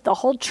nice if the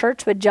whole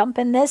church would jump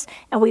in this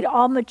and we'd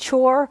all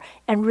mature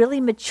and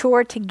really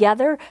mature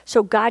together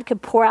so God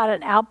could pour out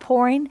an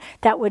outpouring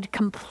that would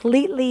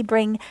completely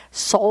bring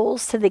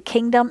souls to the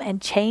kingdom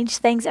and change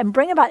things and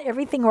bring about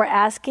everything we're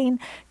asking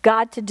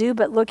God to do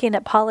but looking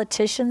at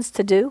politicians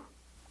to do?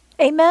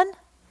 Amen?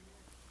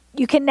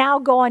 You can now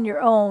go on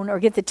your own or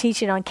get the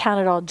teaching on Count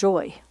It All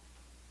Joy.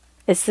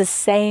 It's the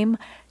same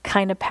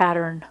kind of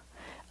pattern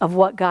of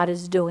what God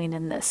is doing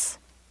in this.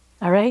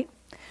 All right?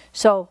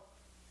 So,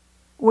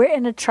 we're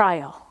in a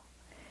trial.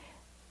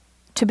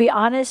 To be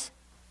honest,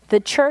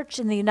 the church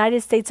in the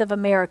United States of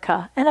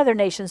America, and other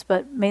nations,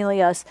 but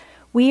mainly us,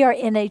 we are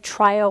in a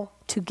trial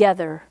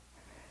together.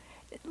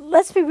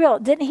 Let's be real.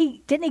 Didn't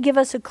he give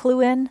us a clue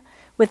in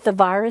with the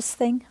virus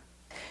thing?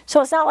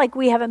 So it's not like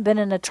we haven't been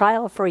in a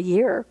trial for a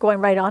year, going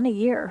right on a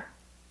year.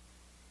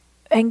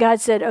 And God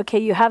said, okay,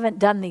 you haven't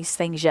done these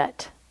things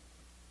yet.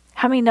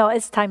 How many know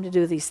it's time to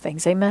do these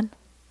things? Amen?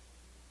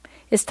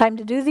 It's time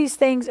to do these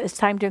things. It's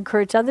time to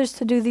encourage others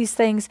to do these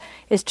things.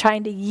 It's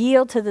trying to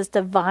yield to this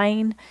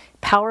divine,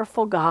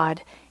 powerful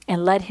God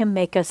and let Him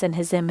make us in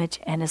His image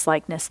and His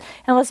likeness.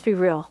 And let's be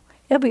real.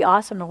 It'll be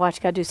awesome to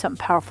watch God do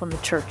something powerful in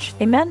the church.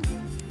 Amen?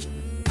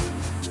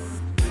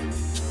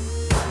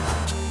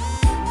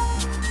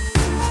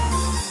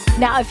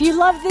 Now, if you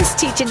love this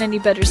teaching, and you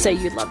better say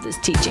you love this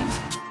teaching,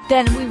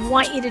 then we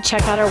want you to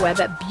check out our web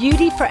at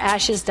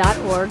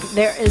beautyforashes.org.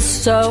 There is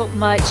so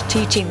much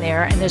teaching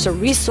there, and there's a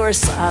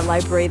resource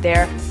library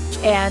there.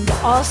 And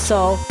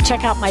also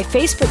check out my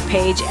Facebook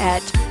page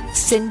at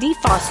Cindy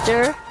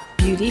Foster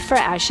Beauty for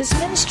Ashes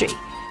Ministry.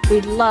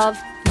 We'd love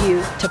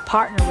you to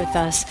partner with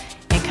us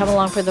and come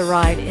along for the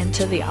ride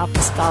into the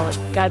apostolic.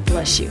 God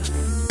bless you.